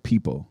by hurt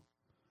people.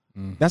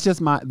 That's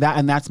just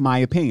that's my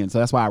opinion. So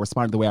that's why I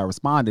responded the way I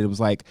responded. It was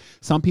like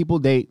some people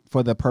date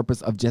for the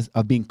purpose of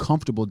being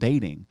comfortable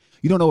dating.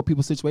 You don't know what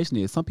people's situation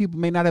is. Some people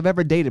may not have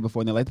ever dated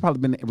before in their life. They've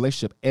probably been in a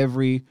relationship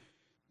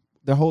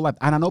their whole life.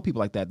 And I know people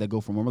like that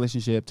go from one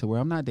relationship to where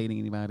I'm not dating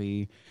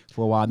anybody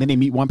for a while. Then they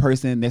meet one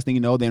person. Next thing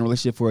you know, they're in a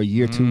relationship for a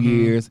year, 2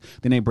 years.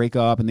 Then they break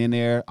up, and then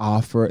they're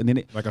off and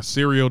then like a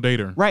serial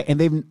dater, right? And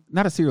they've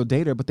not a serial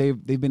dater, but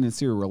they've been in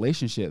serial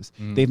relationships.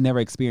 They've never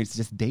experienced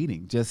just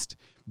dating, just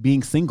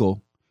being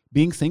single.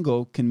 Being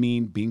single can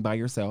mean being by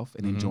yourself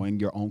and enjoying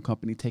your own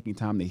company, taking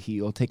time to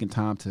heal, taking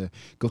time to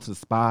go to the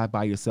spa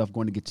by yourself,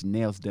 going to get your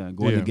nails done,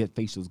 going to get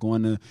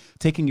facials,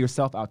 taking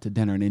yourself out to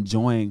dinner and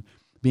enjoying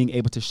being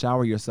able to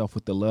shower yourself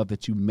with the love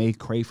that you may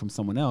crave from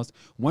someone else.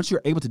 Once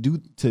you're able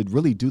to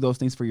really do those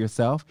things for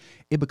yourself,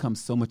 it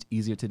becomes so much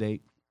easier to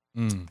date.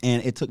 And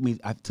I feel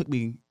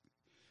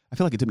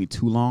like it took me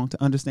too long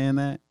to understand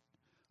that.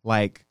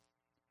 Like,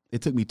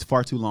 it took me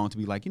far too long to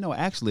be like,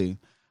 actually,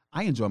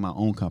 I enjoy my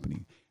own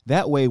company.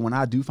 That way, when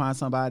I do find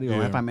somebody,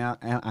 or if I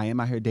am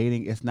out here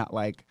dating, it's not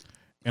like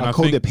a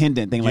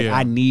codependent thing. Like,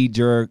 I need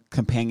your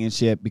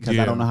companionship because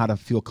I don't know how to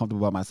feel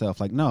comfortable by myself.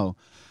 Like, no,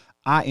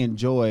 I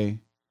enjoy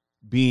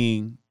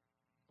being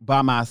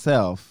by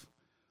myself,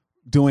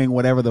 doing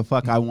whatever the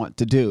fuck I want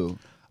to do.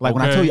 Like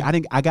when I told you,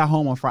 I got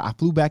home on Friday. I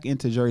flew back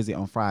into Jersey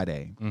on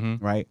Friday,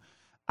 right?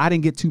 I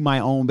didn't get to my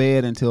own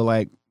bed until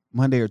like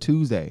Monday or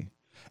Tuesday.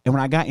 And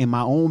when I got in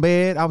my own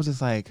bed, I was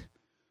just like,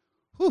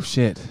 oh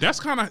shit. That's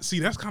kind of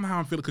how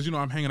I'm feeling, because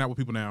I'm hanging out with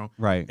people now,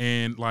 right?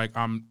 And like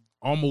I'm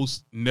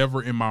almost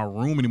never in my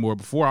room anymore.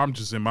 Before, I'm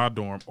just in my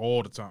dorm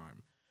all the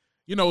time.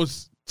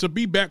 It's to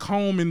be back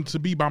home and to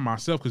be by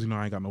myself, because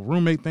I ain't got no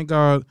roommate, thank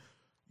God.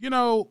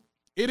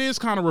 It is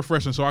kind of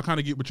refreshing. So I kind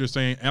of get what you're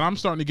saying, and I'm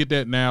starting to get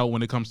that now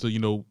when it comes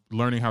to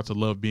learning how to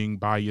love being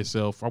by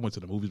yourself. I went to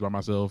the movies by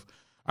myself.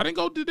 I didn't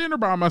go to dinner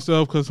by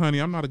myself because, honey,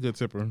 I'm not a good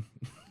tipper.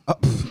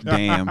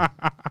 Damn.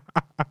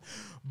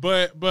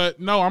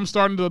 But no, I'm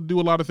starting to do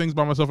a lot of things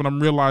by myself, and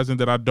I'm realizing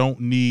that I don't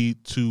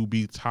need to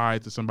be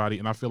tied to somebody.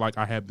 And I feel like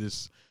I have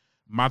this.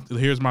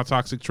 Here's my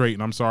toxic trait,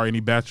 and I'm sorry, any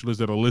bachelors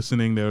that are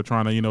listening that are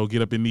trying to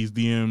get up in these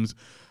DMs.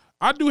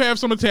 I do have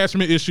some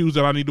attachment issues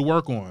that I need to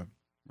work on.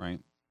 Right.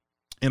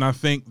 And I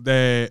think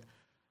that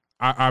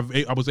I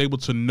was able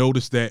to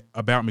notice that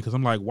about me, because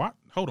I'm like, what?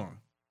 Hold on.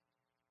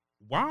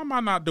 Why am I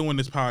not doing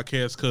this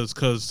podcast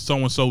because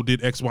so-and-so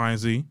did X, Y, and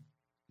Z?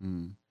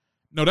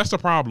 No, that's the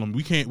problem.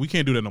 We can't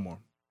do that no more.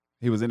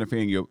 He was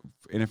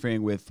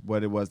interfering with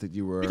what it was that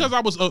you were. Because I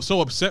was so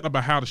upset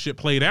about how the shit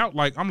played out.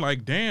 Like, I'm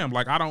like, damn,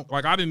 like I was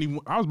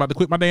about to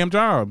quit my damn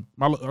job.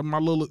 My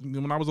little,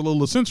 when I was a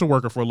little essential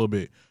worker for a little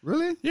bit.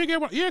 Really? Yeah,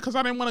 because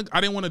I didn't want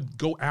to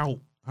go out.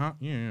 Huh?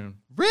 Yeah.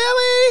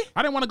 Really?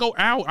 I didn't want to go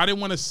out. I didn't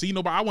want to see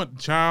nobody.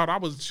 I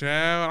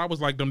was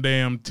like them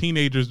damn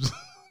teenagers.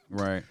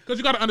 Right. Because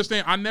you got to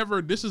understand,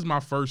 this is my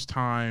first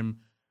time.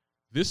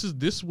 This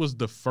was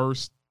the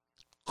first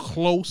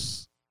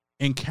close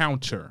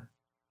encounter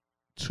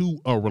to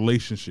a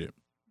relationship.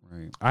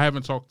 Right.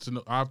 I've talked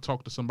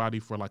to somebody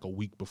for like a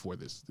week before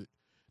this.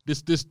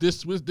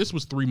 This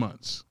was 3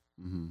 months.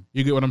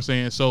 You get what I'm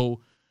saying? So,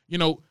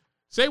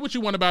 say what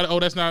you want about it. Oh,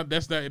 that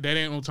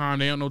ain't no time.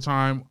 They ain't no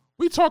time.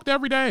 We talked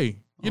every day.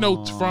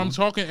 From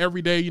talking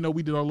every day,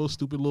 we did our little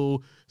stupid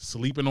little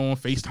sleeping on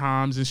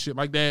FaceTimes and shit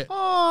like that.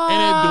 Aww.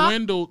 And it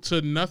dwindled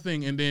to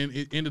nothing, and then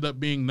it ended up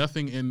being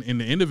nothing in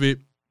the end of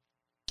it.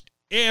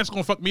 Yeah, it's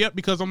gonna fuck me up,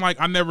 because I'm like,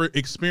 I never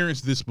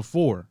experienced this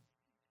before.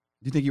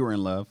 Do you think you were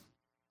in love?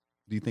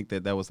 Do you think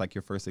that was like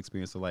your first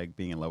experience of like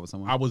being in love with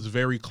someone? I was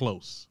very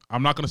close.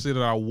 I'm not gonna say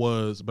that I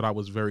was, but I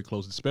was very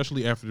close,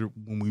 especially after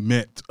when we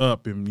met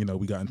up and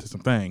we got into some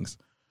things.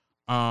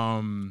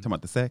 Talking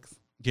about the sex?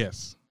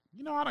 Yes.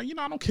 I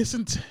don't kiss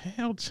and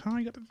tell,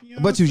 John.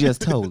 But you just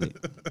told it.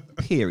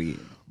 Period.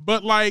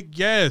 But like,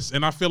 yes,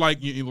 and I feel like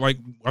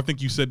I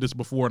think you said this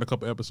before in a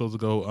couple episodes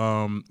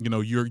ago.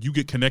 You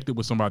get connected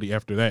with somebody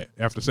after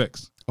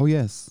sex. Oh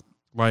yes.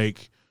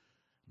 Like,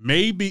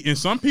 maybe, and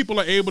some people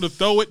are able to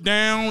throw it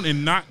down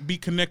and not be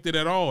connected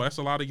at all. That's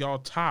a lot of y'all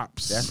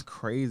tops. That's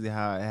crazy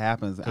how it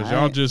happens.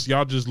 Because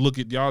y'all just look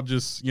at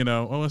it's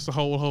a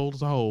hole,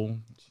 it's a hole.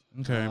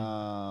 Okay.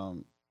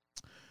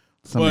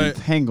 Some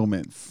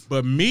entanglements.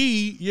 But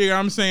me, yeah,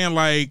 I'm saying,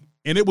 like,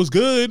 and it was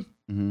good.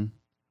 Mm-hmm.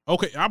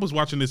 Okay, I was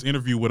watching this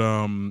interview with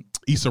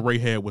Issa Rae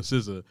had with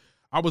SZA.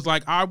 I was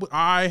like, I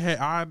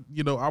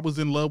was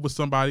in love with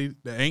somebody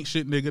that ain't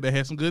shit nigga that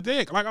had some good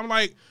dick. Like, I'm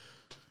like,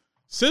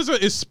 SZA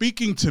is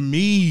speaking to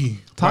me.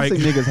 Toxic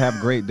niggas have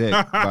great dick,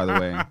 by the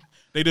way.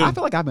 They do. I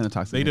feel like I've been a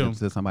toxic nigga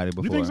to somebody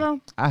before. You think so?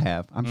 I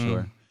have. I'm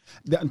sure.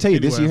 I'll tell you,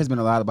 this year has been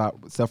a lot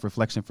about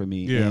self-reflection for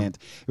me. Yeah. And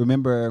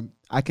remember,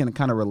 I can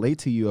kind of relate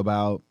to you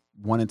about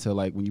wanting to,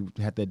 like, when you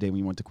had that day when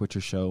you wanted to quit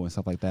your show and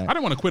stuff like that. I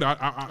didn't want to quit.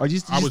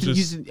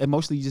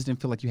 Emotionally, you just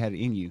didn't feel like you had it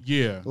in you.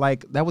 Yeah.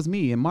 Like, that was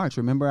me in March.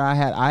 Remember, I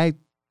had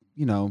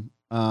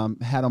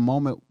a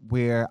moment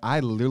where I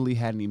literally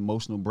had an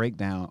emotional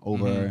breakdown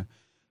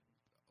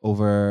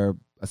over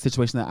a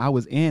situation that I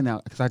was in,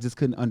 because I just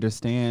couldn't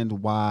understand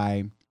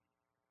why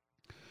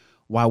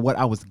what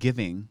I was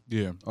giving,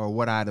 or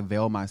what I'd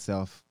avail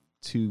myself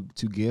to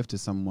give to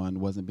someone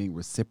wasn't being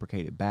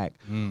reciprocated back,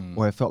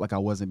 or it felt like I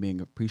wasn't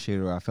being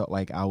appreciated, or I felt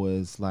like I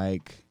was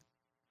like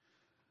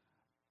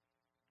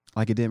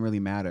it didn't really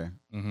matter.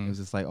 It was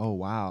just like, oh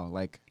wow,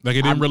 like it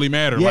didn't really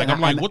matter. Yeah, like I'm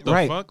like, what the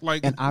fuck?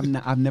 Like, and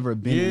I've never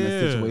been in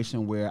a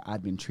situation where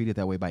I've been treated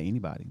that way by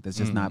anybody. That's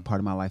just not part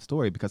of my life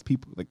story. Because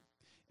people, like,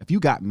 if you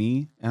got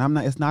me, and I'm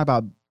not, it's not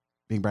about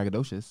being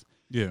braggadocious.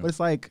 But it's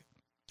like,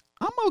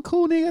 I'm a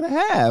cool nigga to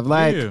have.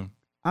 Like,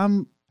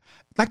 I'm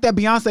like that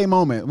Beyonce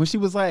moment when she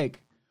was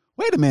like,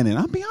 wait a minute,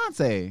 I'm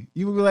Beyonce.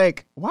 You would be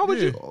like, why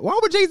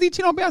would Jay-Z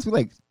cheat on Beyonce? Be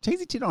like,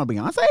 Jay-Z cheated on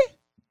Beyonce?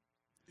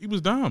 He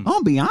was dumb.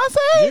 On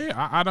Beyonce?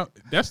 Yeah, I don't.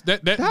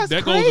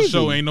 That goes to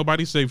show ain't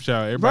nobody safe,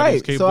 child.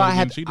 Everybody's capable of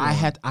getting cheated on.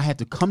 I had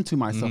to come to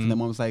myself in that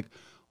moment. It was like,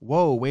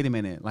 whoa, wait a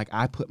minute. Like,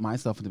 I put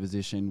myself in the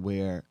position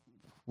where,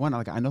 one,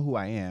 like, I know who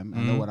I am.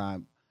 I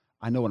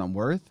know what I'm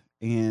worth,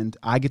 and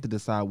I get to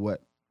decide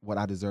what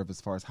I deserve as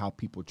far as how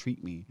people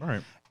treat me.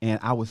 Right. And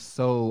I was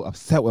so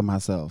upset with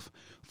myself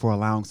for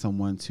allowing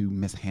someone to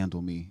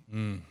mishandle me.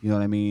 You know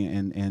what I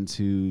mean? And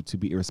to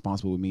be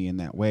irresponsible with me in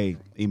that way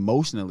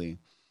emotionally.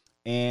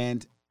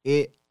 And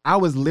I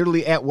was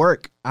literally at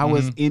work. I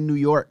was in New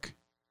York.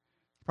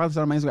 Probably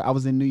started my Instagram. I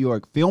was in New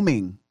York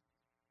filming.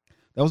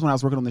 That was when I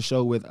was working on the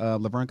show with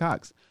Laverne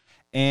Cox.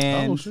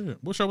 And oh shit!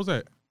 What show was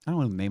that? I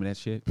don't know the name of that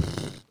shit.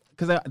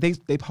 Because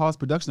they paused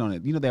production on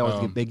it. You know, they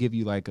always they give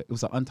you like, it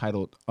was an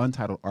untitled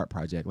art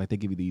project. Like, they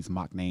give you these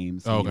mock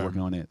names and you're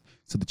working on it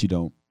so that you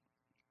don't,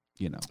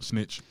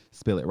 snitch,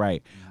 spill it,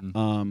 right?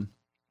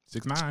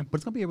 6ix9ine. But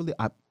it's gonna be a really.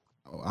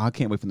 I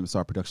can't wait for them to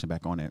start production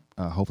back on it.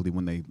 Hopefully,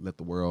 when they let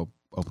the world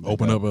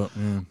open up.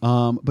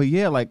 Yeah. But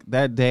yeah, like,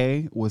 that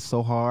day was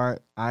so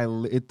hard. I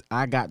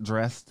got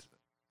dressed,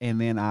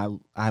 and then I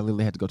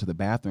literally had to go to the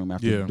bathroom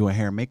after doing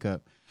hair and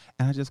makeup,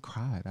 and I just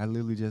cried. I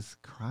literally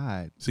just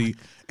cried. See,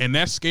 and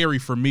that's scary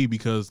for me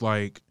because,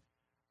 like,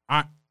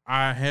 I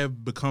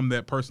have become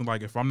that person.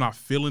 Like, if I'm not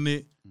feeling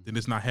it, then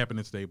it's not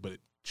happening today. But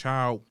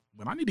child,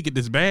 when I need to get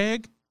this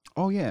bag.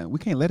 Oh yeah, we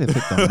can't let it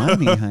take the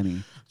money,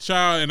 honey.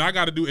 Child,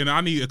 and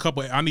I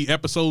need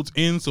episodes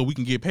in so we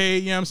can get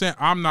paid. You know what I'm saying?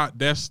 I'm not,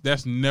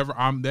 that's never,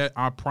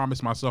 I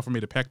promised myself, I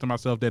made a pact to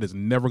myself that is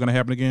never going to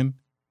happen again.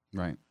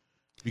 Right.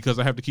 Because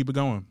I have to keep it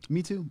going.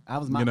 Me too. That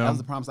was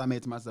the promise I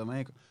made to myself.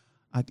 Child,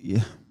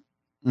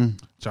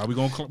 we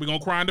gonna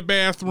cry in the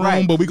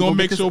bathroom, but we gonna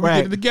make sure we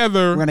get it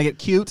together. We're gonna get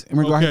cute, and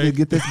we're going to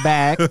get this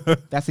bag.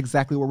 That's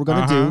exactly what we're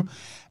gonna do.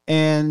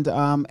 And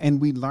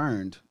we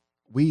learned.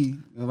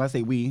 When I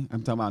say we,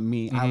 I'm talking about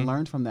me. I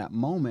learned from that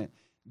moment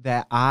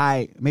that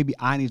maybe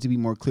I need to be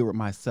more clear with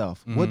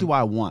myself. What do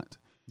I want?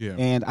 Yeah.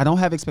 And I don't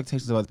have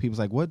expectations of other people. It's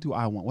like, what do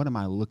I want? What am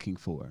I looking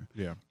for?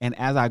 Yeah. And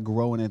as I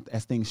grow and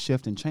as things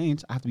shift and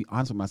change, I have to be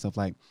honest with myself.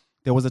 Like,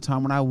 there was a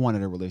time when I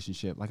wanted a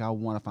relationship. Like, I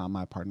want to find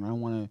my partner. I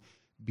want to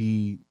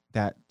be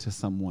that to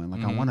someone.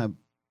 Like, I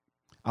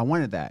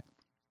wanted that.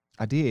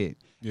 I did.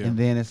 Yeah. And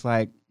then it's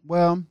like,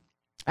 well,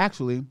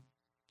 actually,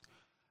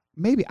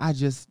 maybe I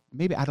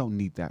don't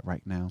need that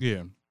right now.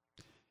 Yeah.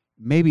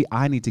 Maybe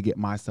I need to get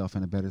myself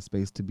in a better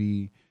space to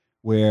be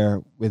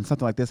where when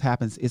something like this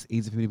happens, it's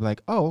easy for me to be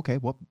like, oh, okay,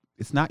 well,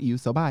 it's not you,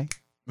 so bye.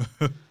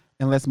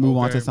 And let's move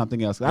on to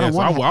something else. I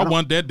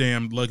want that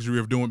damn luxury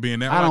of being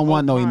that. I don't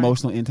want no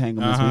emotional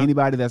entanglements with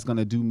anybody that's going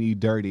to do me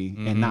dirty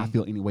and not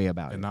feel any way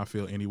about it.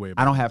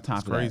 I don't have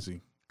time for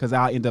that. Because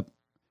I'll end up,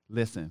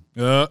 listen.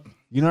 You know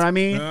what I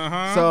mean?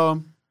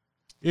 So,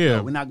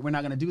 yeah, we're not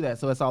going to do that.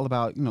 So it's all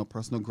about,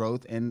 personal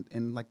growth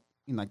and like,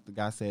 like the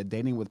guy said,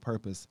 dating with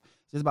purpose.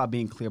 It's just about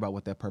being clear about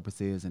what that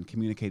purpose is and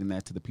communicating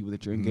that to the people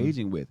that you're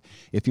engaging with.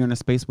 If you're in a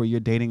space where you're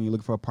dating and you're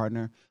looking for a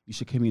partner, you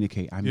should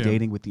communicate. I'm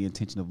dating with the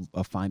intention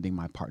of finding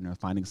my partner,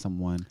 finding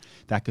someone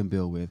that I can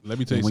build with. Let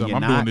me tell you something.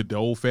 I'm doing it the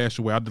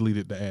old-fashioned way. I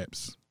deleted the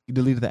apps. You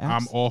deleted the apps?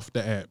 I'm off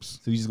the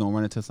apps. So you just going to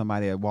run into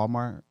somebody at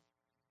Walmart?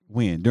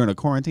 When? During a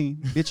quarantine?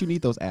 Bitch, you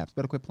need those apps.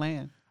 Better quit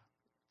playing.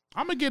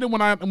 I'm going to get it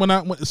when I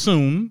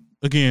soon.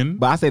 Again,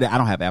 but I say that I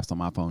don't have apps on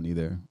my phone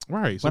either.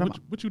 Right. So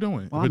what you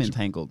doing? Well, I'm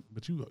entangled.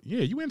 But you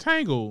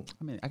entangled.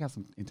 I mean, I got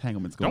some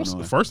entanglements going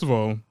on. First of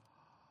all,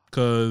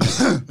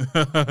 because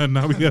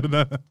now we got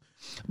to.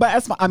 But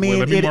that's let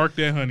me mark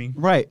that, honey.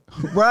 Right.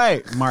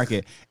 Mark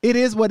it. It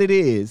is what it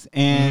is,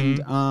 and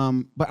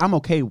but I'm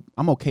okay.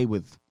 I'm okay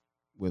with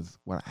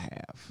what I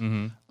have.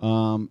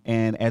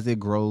 And as it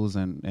grows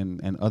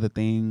and other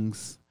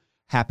things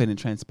happen and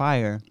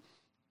transpire.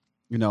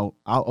 I'm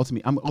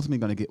ultimately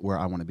going to get where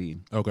I want to be.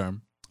 Okay.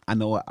 I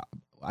know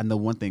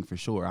one thing for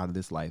sure out of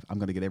this life. I'm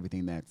going to get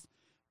everything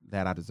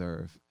that I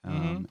deserve.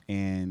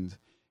 And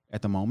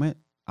at the moment,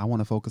 I want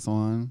to focus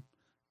on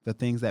the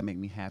things that make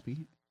me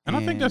happy. And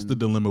I think that's the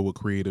dilemma with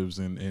creatives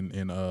and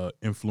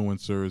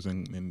influencers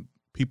and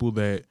people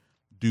that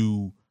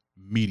do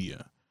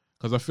media.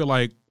 Because I feel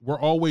like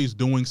we're always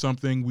doing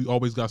something. We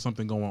always got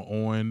something going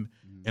on.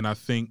 And I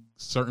think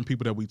certain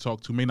people that we talk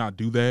to may not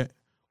do that.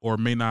 Or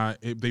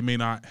they may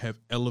not have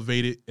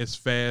elevated as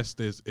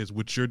fast as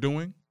what you're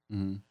doing.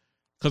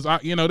 Because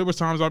there was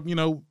times we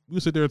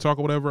would sit there and talk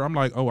or whatever. I'm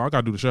like, oh, I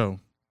gotta do the show.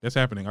 that's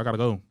happening. I gotta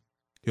go.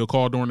 He'll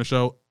call during the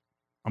show.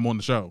 I'm on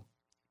the show.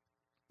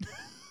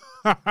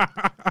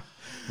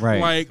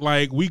 Right.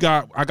 Like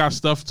I got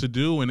stuff to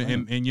do,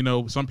 and you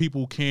know, some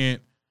people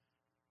can't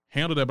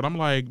handle that. But I'm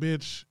like,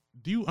 bitch,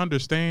 do you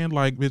understand?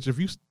 Like, bitch, if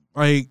you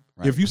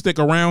if you stick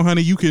around,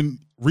 honey, you can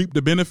reap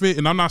the benefit.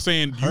 And I'm not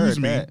saying use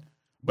me. That.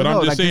 But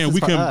I'm just saying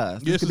we can.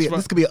 Us. This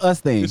could be an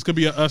us thing. This could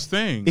be an us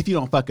thing. If you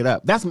don't fuck it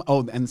up,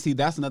 and see,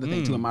 that's another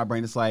thing too in my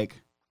brain. It's like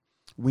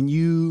when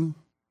you.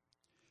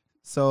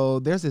 So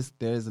there's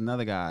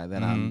another guy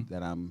that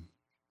I'm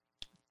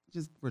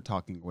just we're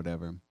talking or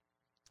whatever,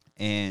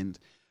 and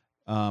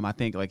I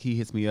think like he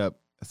hits me up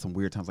at some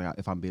weird times like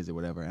if I'm busy or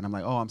whatever, and I'm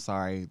like, oh, I'm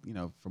sorry, you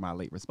know, for my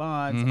late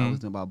response. I was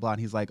doing blah blah,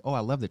 and he's like, oh, I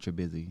love that you're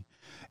busy,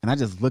 and I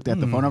just looked at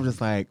the phone. I'm just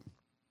like,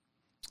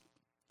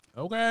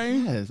 okay,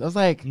 yes. I was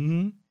like.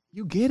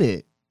 You get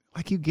it.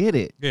 Like, you get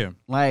it. Yeah.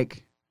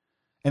 Like,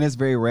 and it's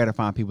very rare to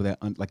find people that,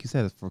 like you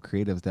said, for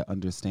creatives that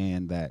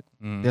understand that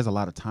there's a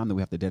lot of time that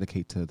we have to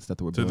dedicate to the stuff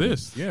that we're building.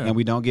 This, yeah. And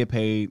we don't get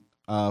paid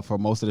for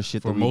most of the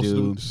shit that we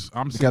do.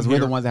 Because we're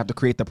the ones that have to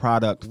create the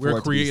product.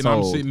 We're creating.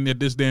 I'm sitting at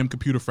this damn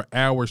computer for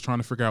hours trying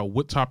to figure out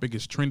what topic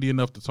is trendy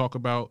enough to talk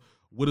about,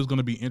 what is going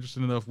to be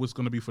interesting enough, what's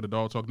going to be for the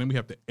dog talk. Then we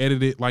have to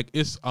edit it. Like,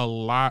 it's a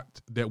lot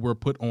that we're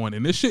put on.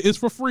 And this shit is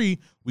for free.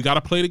 We got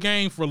to play the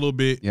game for a little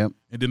bit. Yep.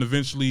 And then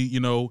eventually, you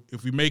know,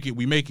 if we make it,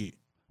 we make it.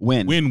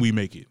 When we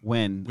make it.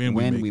 When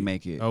we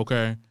make it.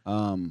 Okay.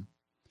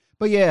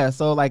 But yeah,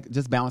 so like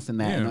just balancing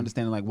that and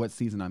understanding like what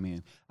season I'm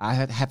in.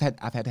 I've had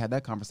to have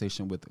that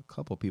conversation with a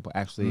couple of people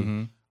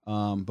actually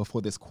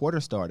before this quarter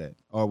started,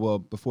 or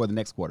before the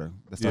next quarter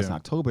that starts in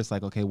October. It's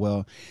like, okay,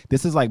 well,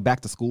 this is like back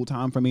to school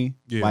time for me.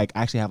 Yeah. Like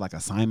I actually have like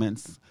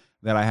assignments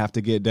that I have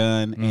to get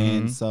done,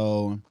 and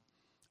so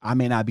I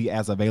may not be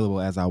as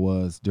available as I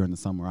was during the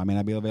summer. I may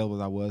not be available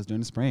as I was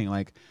during the spring.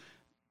 Like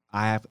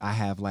I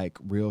have like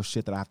real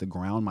shit that I have to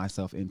ground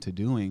myself into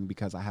doing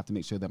because I have to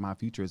make sure that my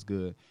future is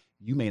good.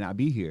 You may not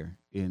be here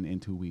in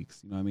 2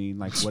 weeks. You know what I mean?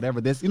 Like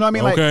whatever this, you know what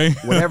I mean? Okay.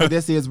 Like whatever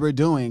this is we're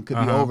doing could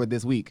be over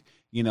this week.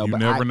 You know, you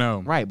never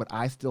know. Right, but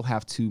I still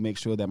have to make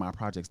sure that my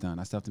project's done.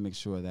 I still have to make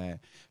sure that,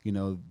 you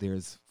know,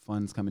 there's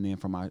funds coming in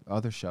from my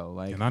other show.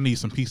 Like, and I need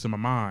some peace in my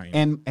mind.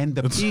 And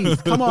the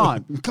peace. Come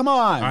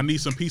on. I need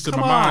some peace in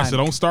my mind, so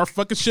don't start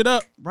fucking shit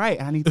up.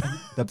 Right. I need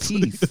the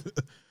peace.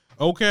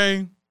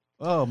 Okay.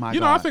 Oh my God. You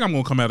know, I think I'm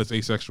gonna come out as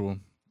asexual.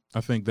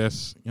 I think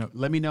that's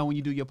Let me know when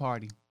you do your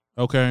party.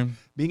 Okay.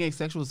 Being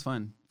asexual is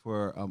fun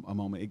for a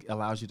moment. It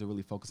allows you to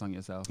really focus on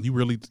yourself. You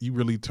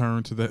really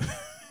turn to that.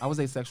 I was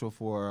asexual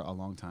for a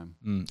long time.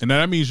 And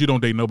that means you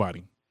don't date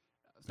nobody.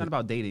 It's not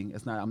about dating.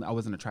 It's not. I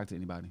wasn't attracted to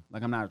anybody.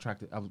 Like I'm not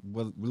attracted. I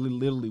was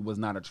literally was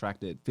not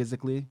attracted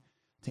physically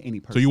to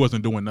any person. So you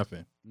wasn't doing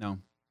nothing. No.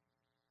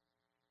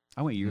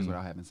 I went years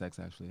without having sex.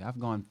 Actually, I've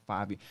gone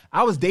 5 years.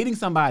 I was dating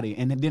somebody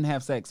and didn't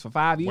have sex for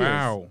 5 years.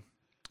 Wow.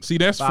 See,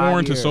 that's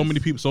foreign to so many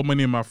people, so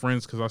many of my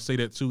friends, because I say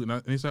that too,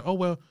 and they say, "Oh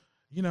well,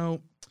 you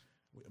know,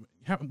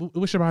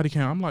 what's your body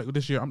count?" I'm like,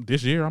 this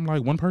year, I'm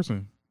like one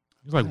person.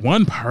 He's like,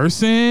 one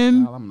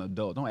person? Well, I'm an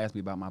adult. Don't ask me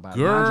about my body.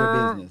 Girl, mind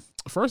your business.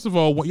 First of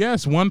all,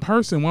 yes, one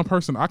person.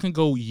 I can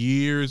go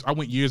years. I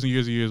went years and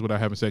years and years without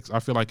having sex. I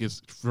feel like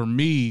it's, for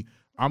me,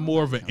 I'm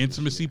more of an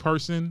intimacy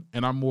person,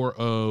 and I'm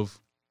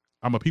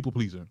a people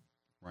pleaser.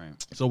 Right.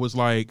 So it's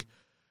like,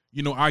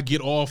 you know, I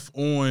get off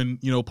on,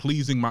 you know,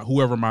 pleasing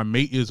whoever my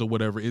mate is or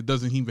whatever. It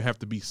doesn't even have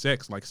to be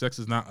sex. Like, sex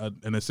is not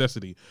a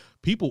necessity.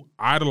 People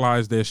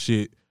idolize that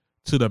shit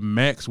to the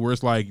max, where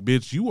it's like,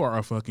 bitch, you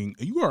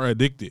are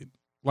addicted.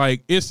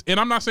 Like, and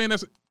I'm not saying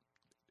that's,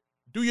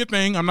 do your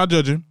thing. I'm not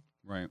judging.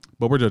 Right.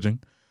 But we're judging.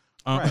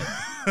 Right.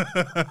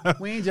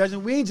 We ain't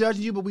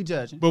judging you, but we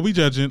judging.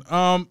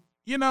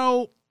 You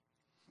know,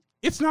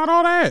 it's not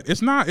all that.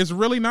 It's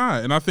really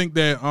not. And I think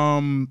that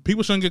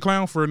people shouldn't get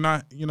clowned for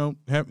not, you know,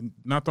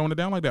 not throwing it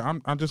down like that.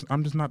 I'm just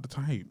not the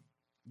type.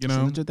 You know?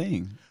 It's not your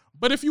thing.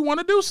 But if you want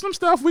to do some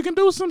stuff, we can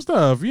do some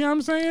stuff. You know what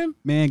I'm saying?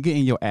 Man, get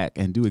in your act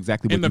and do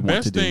exactly what you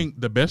want to do.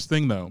 The best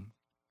thing, though,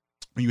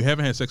 when you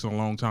haven't had sex in a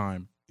long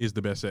time, is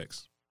the best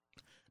sex.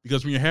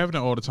 Because when you're having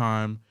it all the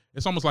time,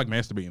 it's almost like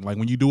masturbating. Like,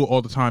 when you do it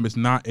all the time, it's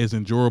not as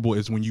enjoyable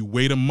as when you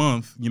wait a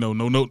month, you know,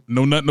 no nut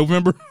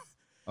November.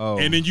 Oh.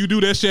 And then you do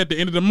that shit at the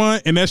end of the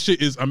month, and that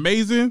shit is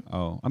amazing.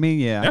 Oh, I mean,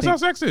 yeah. That's how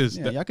sex is.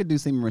 Yeah, y'all could do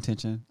semen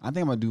retention. I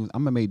think I'm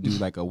gonna do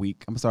like a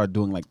week. I'm gonna start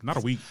doing like not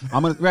a week.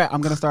 I'm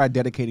gonna start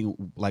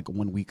dedicating like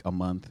 1 week a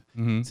month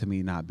to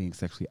me not being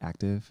sexually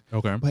active.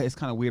 Okay. But it's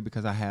kind of weird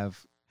because I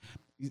have.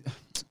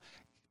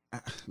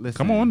 Listen.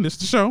 Come on, this is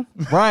the show.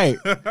 Right.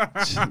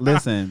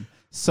 Listen.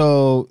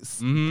 So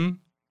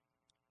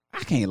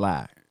I can't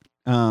lie.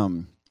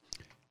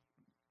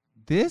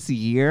 This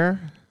year,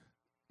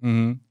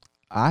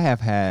 I have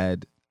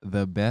had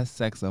the best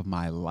sex of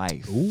my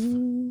life.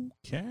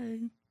 Okay.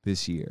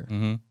 This year.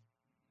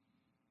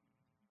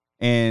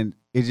 And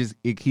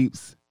it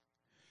keeps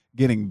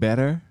getting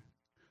better.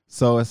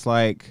 So it's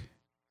like,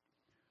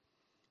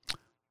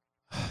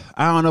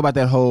 I don't know about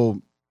the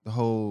whole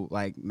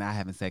like not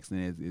having sex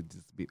and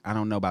I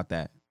don't know about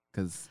that,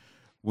 because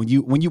When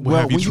you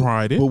have you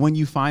tried it? Well, when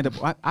you find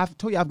I've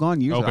told you I've gone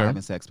years without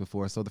having sex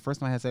before. So the first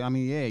time I had sex, I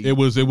mean, it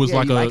was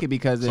like like it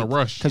because it's a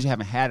rush because you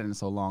haven't had it in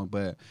so long.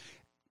 But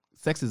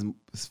sex is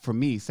for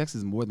me. Sex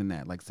is more than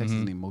that. Like sex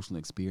is an emotional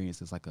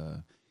experience. It's like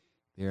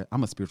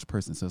I'm a spiritual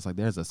person, so it's like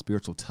there's a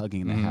spiritual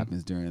tugging that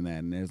happens during that,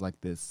 and there's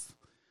like this.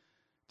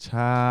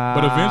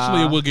 But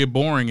eventually, it will get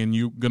boring, and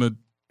you're gonna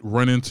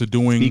run into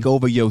doing. Speak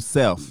over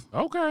yourself.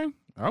 Okay.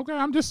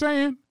 I'm just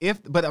saying.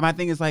 But my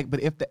thing is like,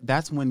 but if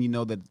that's when you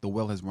know that the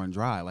well has run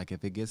dry. Like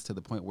if it gets to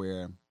the point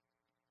where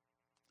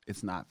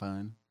it's not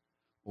fun,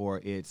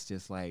 or it's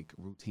just like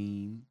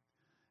routine,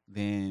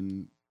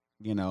 then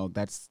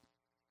that's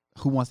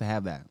who wants to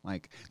have that.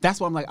 Like that's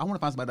why I'm like I want to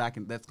find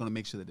somebody that's going to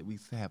make sure that we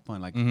have fun.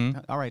 Like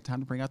all right, time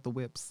to bring out the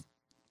whips.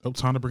 Oh,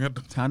 time to bring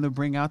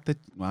out the.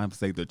 Well, I'm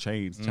say the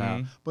chains,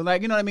 child. But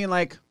like you know what I mean.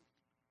 Like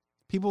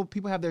people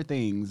have their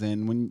things,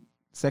 and when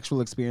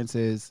sexual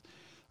experiences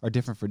are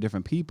different for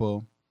different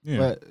people,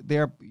 but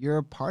you're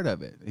a part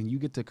of it, and you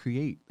get to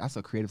create. That's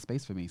a creative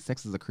space for me.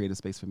 Sex is a creative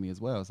space for me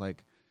as well. It's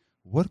like,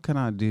 what can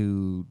I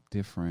do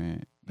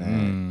different that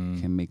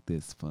can make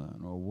this fun,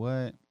 or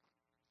what?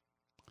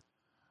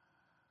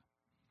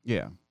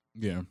 Yeah.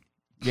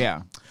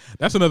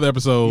 That's another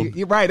episode.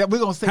 You're right. We're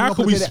gonna say how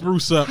can we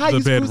spruce up the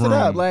bedroom? Spruce it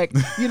up? Like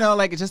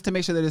like just to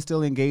make sure that it's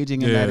still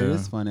engaging and that it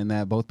is fun and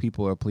that both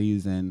people are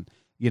pleased and.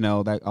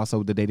 That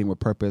also the dating with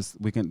purpose.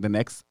 The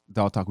next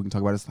dog talk we can talk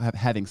about is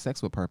having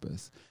sex with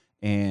purpose.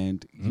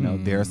 And,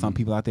 there are some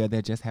people out there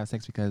that just have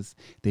sex because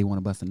they want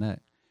to bust a nut.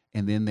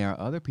 And then there are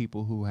other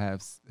people who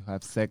have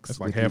sex.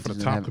 That's like half of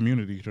the top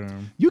community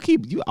term. You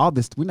all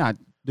this. We're not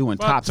doing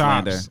top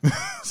slander.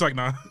 It's like,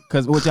 nah.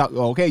 Because what y'all,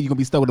 okay, you're going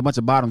to be stuck with a bunch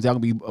of bottoms. Y'all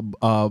going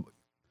to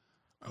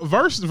be.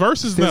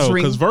 Verses, no.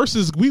 Because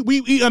verses,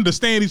 we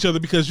understand each other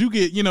because you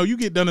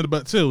get done in the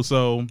butt too.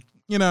 So,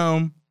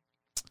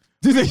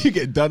 You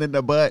get done in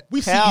the butt.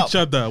 We see each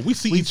other. We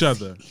see each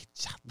other.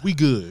 We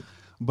good.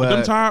 But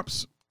them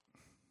tops.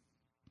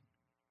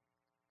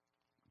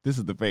 This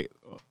is the fate.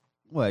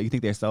 What, you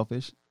think they're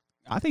selfish?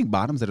 I think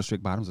bottoms that are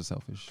strict bottoms are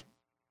selfish.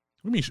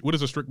 What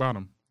is a strict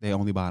bottom? They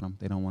only bottom.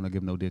 They don't want to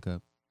give no dick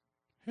up.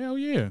 Hell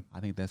yeah. I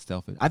think that's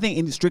selfish. I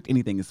think strict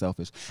anything is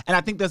selfish. And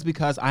I think that's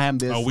because I am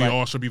this. Oh, we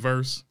all should be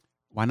verse.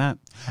 Why not?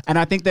 And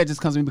I think that just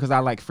comes to me because I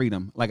like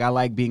freedom. Like I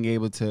like being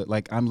able to,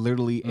 like I'm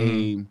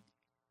literally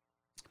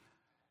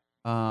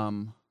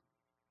I'm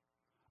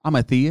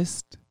a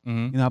theist.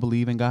 I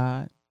believe in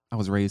God. I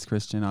was raised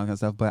Christian, all that kind of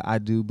stuff. But I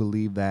do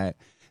believe that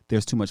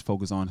there's too much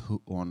focus on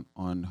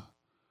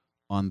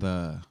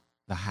the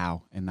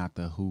how and not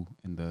the who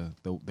and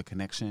the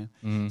connection.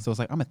 So it's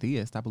like I'm a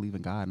theist. I believe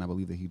in God and I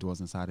believe that He dwells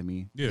inside of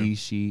me. Yeah. He,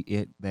 she,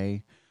 it,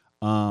 they.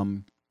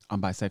 I'm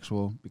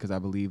bisexual because I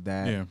believe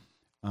that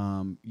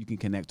you can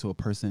connect to a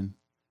person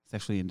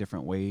sexually in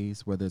different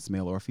ways, whether it's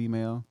male or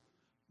female.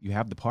 You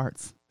have the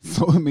parts.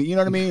 So I mean, you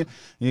know what I mean?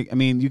 I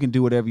mean, you can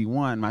do whatever you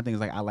want. My thing is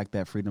like I like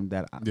that freedom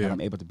that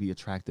I'm able to be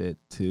attracted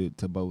to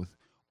both,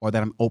 or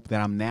that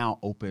I'm now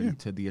open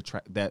to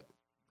that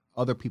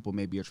other people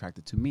may be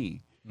attracted to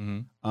me.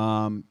 And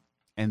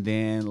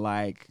then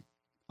like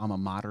I'm a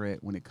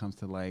moderate when it comes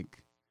to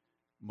like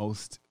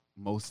most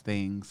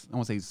things. I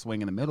won't say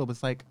swing in the middle, but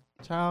it's like,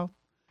 child,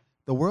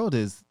 the world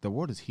is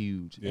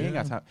huge. Yeah. It ain't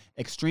got time.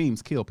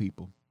 Extremes kill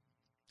people.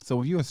 So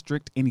if you're a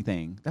strict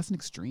anything, that's an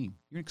extreme.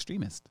 You're an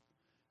extremist.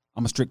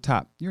 I'm a strict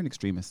top. You're an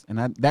extremist, and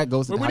that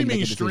goes. But what do you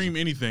mean extreme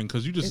anything?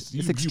 Because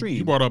it's extreme.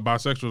 You brought up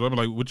bisexuals. I'm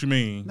like, what you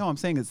mean? No, I'm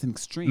saying it's an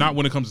extreme. Not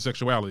when it comes to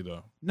sexuality,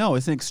 though. No,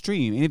 it's an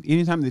extreme.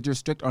 Anytime that you're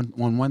strict on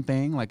one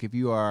thing, like if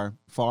you are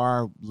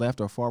far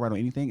left or far right on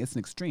anything, it's an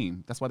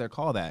extreme. That's why they're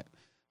called that.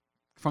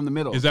 From the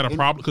middle. Is that a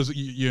problem? Because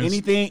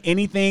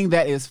anything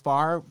that is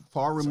far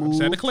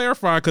removed. I had to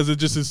clarify because it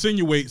just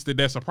insinuates that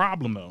that's a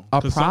problem, though.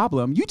 A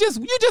problem? You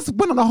just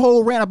went on a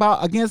whole rant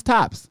against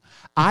tops.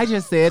 I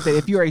just said that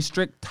if you're a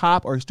strict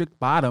top or a strict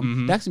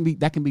bottom,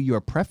 that can be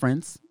your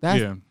preference.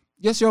 That's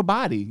just your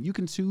body. You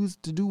can choose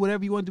to do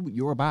whatever you want to do with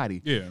your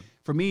body. Yeah.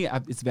 For me,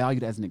 it's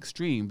valued as an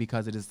extreme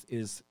because it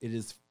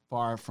is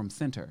far from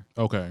center.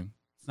 Okay.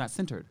 It's not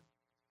centered.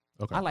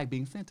 Okay. I like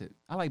being centered.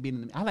 I like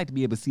to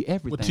be able to see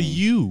everything. But to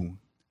you.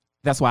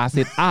 That's why I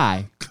said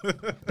I.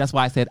 That's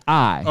why I said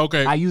I.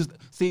 Okay. I used.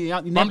 See,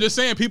 I'm just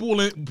saying people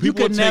will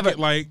take it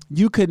like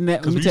you could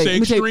never. Because you say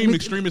extreme.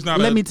 Extreme is not.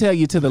 Let me tell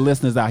you to the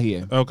listeners out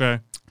here. Okay.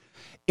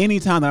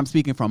 Anytime that I'm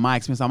speaking from my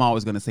experience, I'm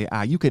always going to say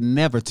I. You could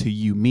never to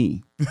you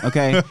me.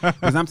 Okay.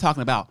 Because I'm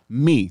talking about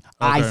me.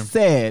 Okay. I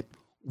said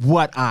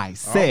what I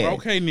said. Oh,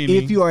 okay, Nene.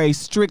 If you are a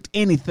strict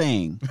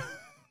anything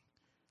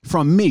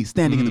from me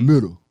standing in the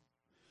middle,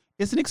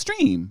 it's an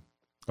extreme.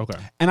 Okay.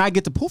 And I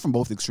get to pull from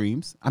both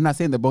extremes. I'm not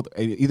saying they're both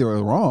either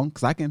are wrong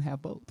because I can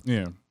have both.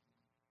 Yeah.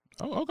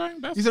 Oh, okay.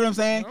 You see what I'm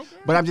saying? Okay.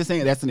 But I'm just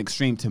saying that's an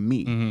extreme to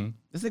me. Mm-hmm.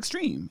 It's an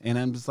extreme. And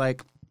I'm just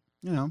like,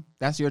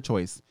 that's your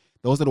choice.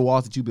 Those are the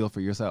walls that you build for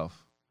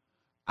yourself.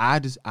 I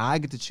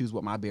get to choose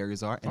what my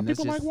barriers are. And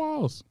people like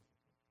walls.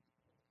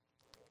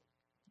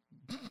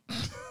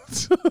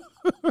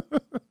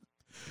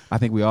 I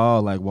think we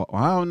all like, well,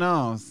 I don't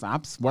know.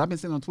 What I've been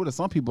seeing on Twitter,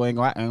 some people ain't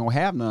gonna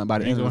have none by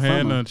the end of the summer.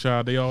 Ain't gonna have none,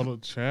 child. They all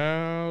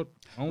child.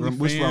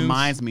 Which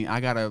reminds me, I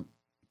gotta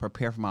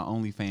prepare for my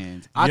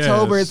OnlyFans.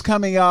 October is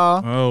coming,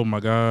 y'all. Oh my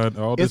God,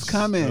 it's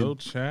coming. Oh,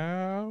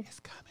 child,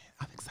 it's coming.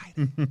 I'm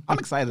excited. I'm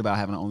excited about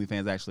having an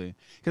OnlyFans actually,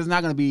 because it's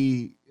not gonna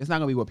be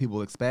what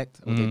people expect,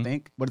 what they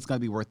think, but it's gonna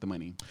be worth the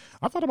money.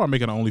 I thought about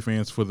making an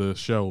OnlyFans for the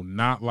show,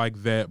 not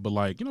like that, but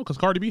like because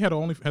Cardi B has an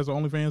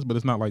OnlyFans, but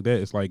it's not like that.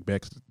 It's like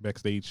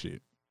backstage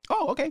shit.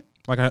 Oh, okay.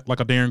 Like a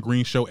Darren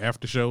Green show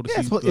after show.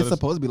 Yeah, it's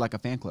supposed to be like a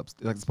fan club.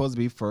 Like it's supposed to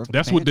be for.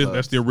 That's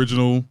the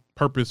original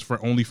purpose for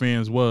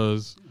OnlyFans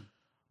was,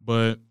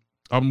 but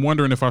I'm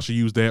wondering if I should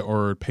use that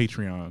or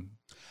Patreon.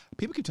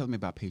 People keep telling me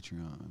about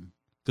Patreon.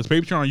 Because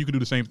Patreon, you can do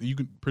the same. You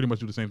can pretty much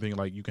do the same thing.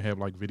 Like you can have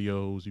like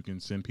videos. You can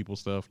send people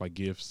stuff like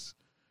gifts.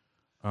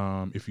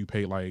 If you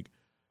pay like,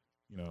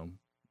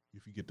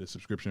 if you get the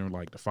subscription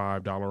like the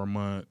 $5 a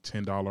month,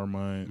 $10 a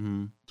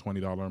month,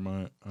 $20 a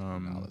month.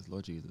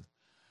 Lord Jesus.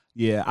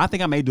 Yeah, I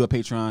think I may do a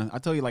Patreon. I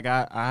tell you, like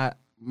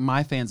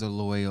my fans are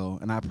loyal,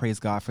 and I praise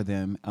God for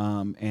them.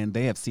 And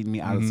they have seen me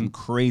out of some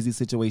crazy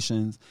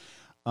situations.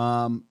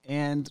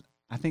 And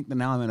I think that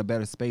now I'm in a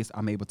better space.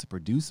 I'm able to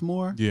produce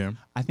more. Yeah,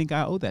 I think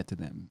I owe that to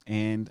them,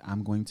 and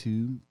I'm going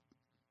to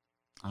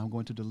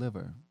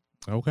deliver.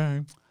 Okay,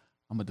 I'm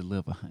gonna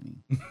deliver,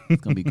 honey.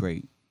 It's gonna be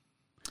great.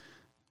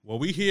 Well,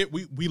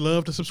 we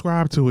love to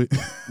subscribe to it.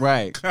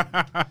 Right.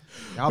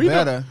 Y'all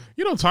better.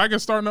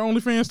 Tiger's starting the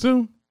OnlyFans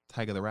too.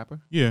 Tiger the rapper?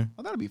 Yeah.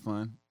 Oh, that'll be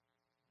fun.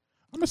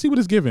 I'm gonna see what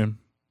it's giving.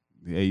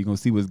 Yeah, you're gonna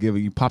see what's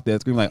giving. You pop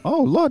that screen like,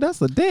 oh Lord, that's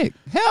a dick.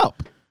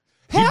 Help.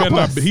 He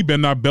better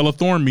not Bella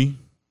Thorne me.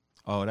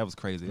 Oh, that was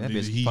crazy. That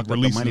bitch he fucked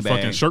releasing up the money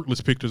fucking bag.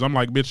 shirtless pictures. I'm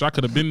like, bitch, I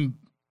could have been.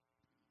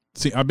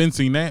 I've been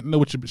seeing that. Know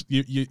what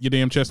your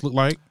damn chest look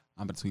like.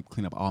 I'm about to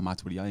clean up all my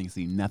Twitter. Y'all ain't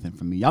seen nothing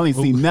from me. Y'all ain't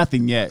seen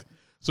nothing yet.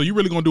 So you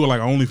really gonna do it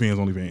like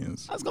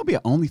OnlyFans? It's gonna be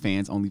an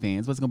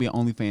OnlyFans, but it's gonna be an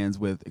OnlyFans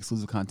with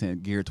exclusive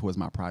content geared towards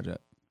my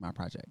project.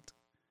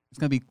 It's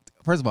gonna be.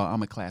 First of all,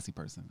 I'm a classy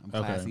person. I'm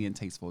classy and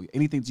tasteful.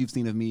 Anything that you've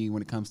seen of me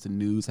when it comes to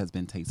news has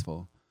been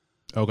tasteful.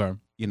 Okay.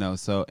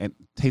 And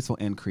tasteful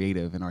and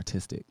creative and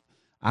artistic.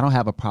 I don't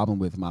have a problem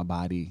with my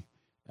body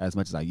as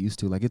much as I used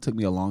to. Like it took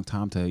me a long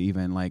time to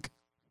even like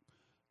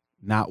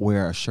not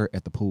wear a shirt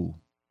at the pool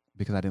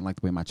because I didn't like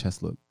the way my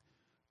chest looked.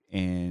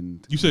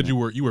 And you said you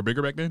were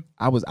bigger back then?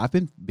 I've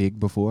been big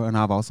before, and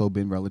I've also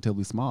been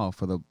relatively small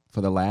for the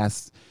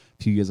last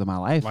few years of my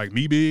life. Like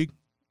me big?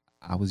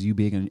 I was you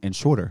big and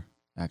shorter.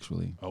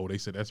 Actually, they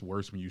said that's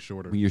worse when you're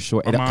shorter. When you're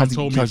short, my mom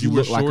told me you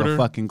look shorter, like a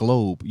fucking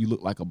globe. You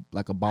look like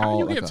a ball.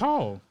 How do you get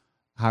tall?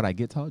 How did I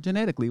get tall?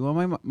 Genetically.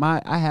 Well,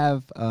 I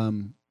have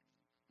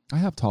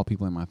tall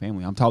people in my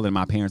family. I'm taller than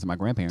my parents and my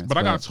grandparents. But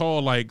I got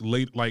tall like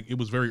late, like it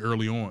was very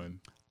early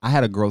on. I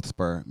had a growth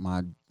spurt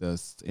the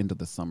end of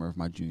the summer of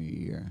my junior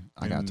year.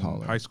 I got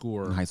taller. High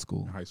school. In high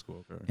school. High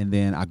school. Okay. And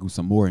then I grew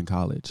some more in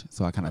college,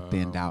 so I kind of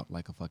thinned out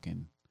like a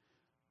fucking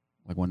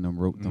one of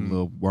them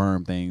little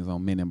worm things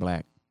on Men in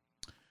Black.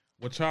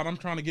 Well, child, I'm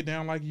trying to get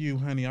down like you,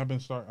 honey. I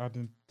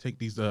started taking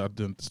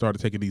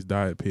these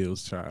diet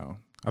pills, child.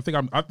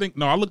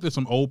 I looked at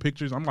some old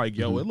pictures. I'm like,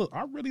 yo,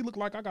 I really look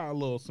like I got a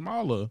little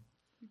smaller.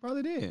 You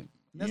probably did.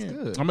 That's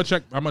good. I'm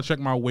gonna check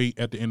my weight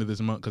at the end of this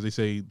month because they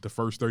say the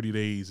first 30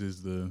 days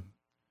is when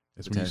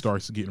you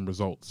start getting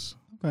results.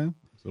 Okay.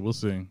 So we'll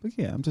see. But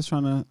yeah, I'm just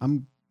trying to.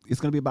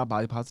 It's gonna be about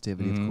body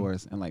positivity, of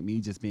course, and like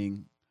me just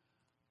being.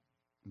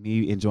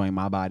 Me enjoying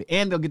my body,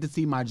 and they'll get to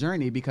see my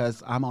journey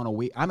because I'm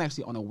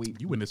actually on a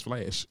weight. You in this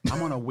flash?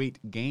 I'm on a weight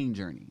gain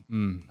journey,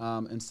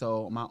 and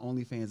so my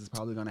OnlyFans is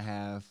probably going to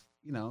have,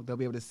 they'll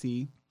be able to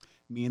see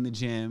me in the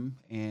gym,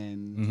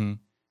 and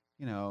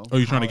Oh,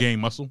 you're trying to gain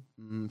muscle?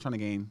 Trying to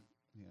gain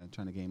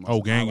muscle.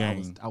 Oh, gain.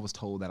 I was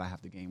told that I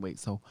have to gain weight,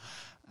 so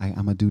I'm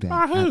gonna do that.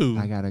 By who?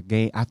 I gotta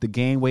gain. I have to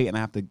gain weight, and I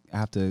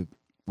have to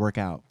work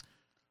out.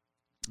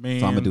 Man,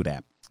 so I'm gonna do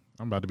that.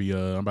 I'm about to be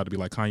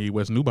like Kanye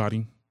West's new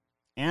body.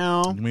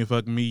 Ow. You mean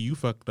fuck me? You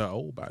fuck the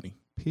old body.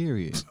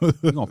 Period.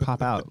 You're gonna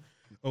pop out.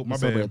 Oh, my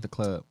bad. At the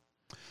club.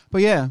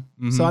 But yeah,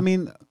 so I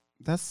mean,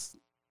 that's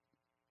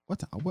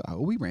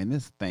we ran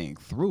this thing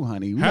through,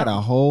 honey. We had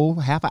a whole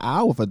half an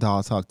hour for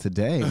Dog Talk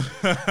today.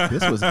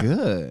 This was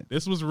good.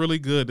 This was really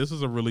good. This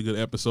is a really good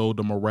episode.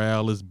 The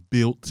morale is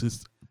built.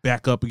 It's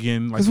back up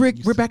again. Because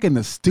we're back in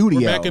the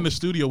studio. We're back in the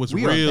studio. It's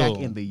real. We are back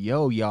in the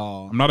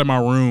y'all. I'm not in my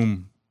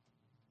room.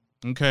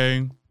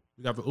 Okay.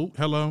 We got the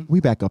hello. We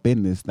back up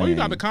in this thing. Oh, you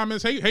got the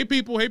comments. Hey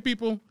people.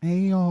 Hey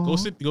y'all. Go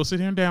sit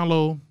here and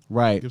download.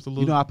 Right.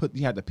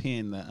 You had to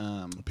pin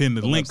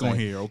the link on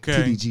here. Okay.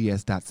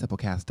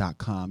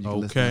 tdgs.simplecast.com. You can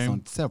listen to us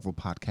on several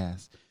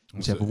podcasts.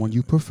 Whichever one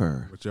you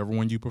prefer.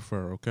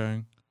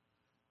 Okay.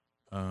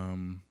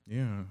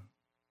 Yeah.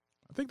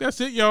 I think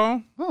that's it,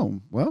 y'all. Oh,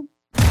 well.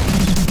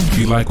 If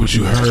you like what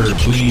you heard,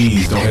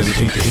 please don't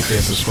hesitate to hit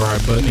that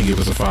subscribe button and give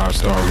us a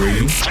 5-star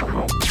rating.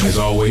 As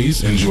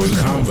always, enjoy the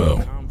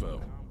convo.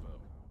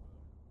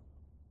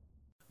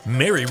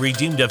 Mary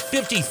redeemed a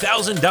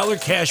 $50,000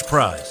 cash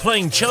prize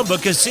playing Chumba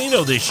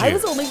Casino this year. I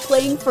was only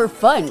playing for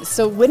fun,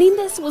 so winning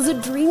this was a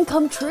dream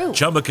come true.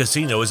 Chumba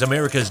Casino is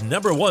America's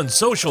 #1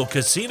 social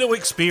casino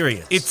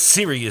experience. It's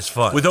serious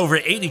fun. With over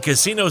 80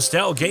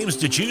 casino-style games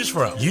to choose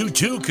from, you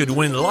too could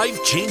win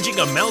life-changing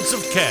amounts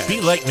of cash.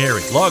 Be like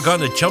Mary. Log on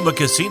to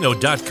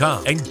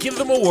ChumbaCasino.com and give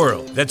them a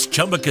whirl. That's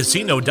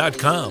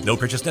ChumbaCasino.com. No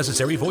purchase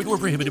necessary. Void where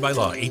prohibited by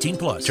law. 18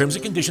 plus. Terms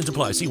and conditions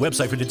apply. See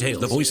website for details.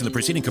 The voice in the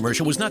preceding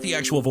commercial was not the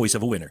actual voice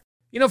of a winner.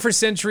 You know, for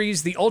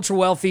centuries, the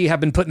ultra-wealthy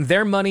have been putting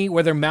their money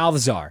where their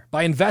mouths are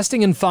by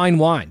investing in fine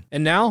wine.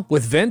 And now,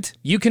 with Vint,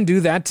 you can do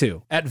that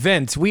too. At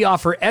Vint, we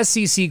offer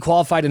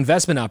SEC-qualified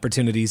investment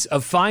opportunities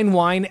of fine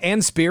wine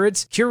and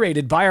spirits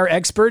curated by our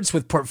experts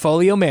with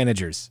portfolio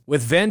managers.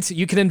 With Vint,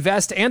 you can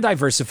invest and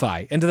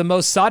diversify into the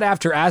most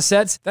sought-after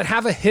assets that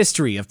have a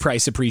history of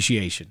price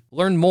appreciation.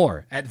 Learn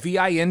more at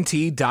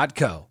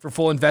vint.co. For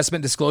full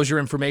investment disclosure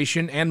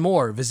information and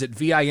more, visit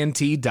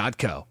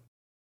vint.co.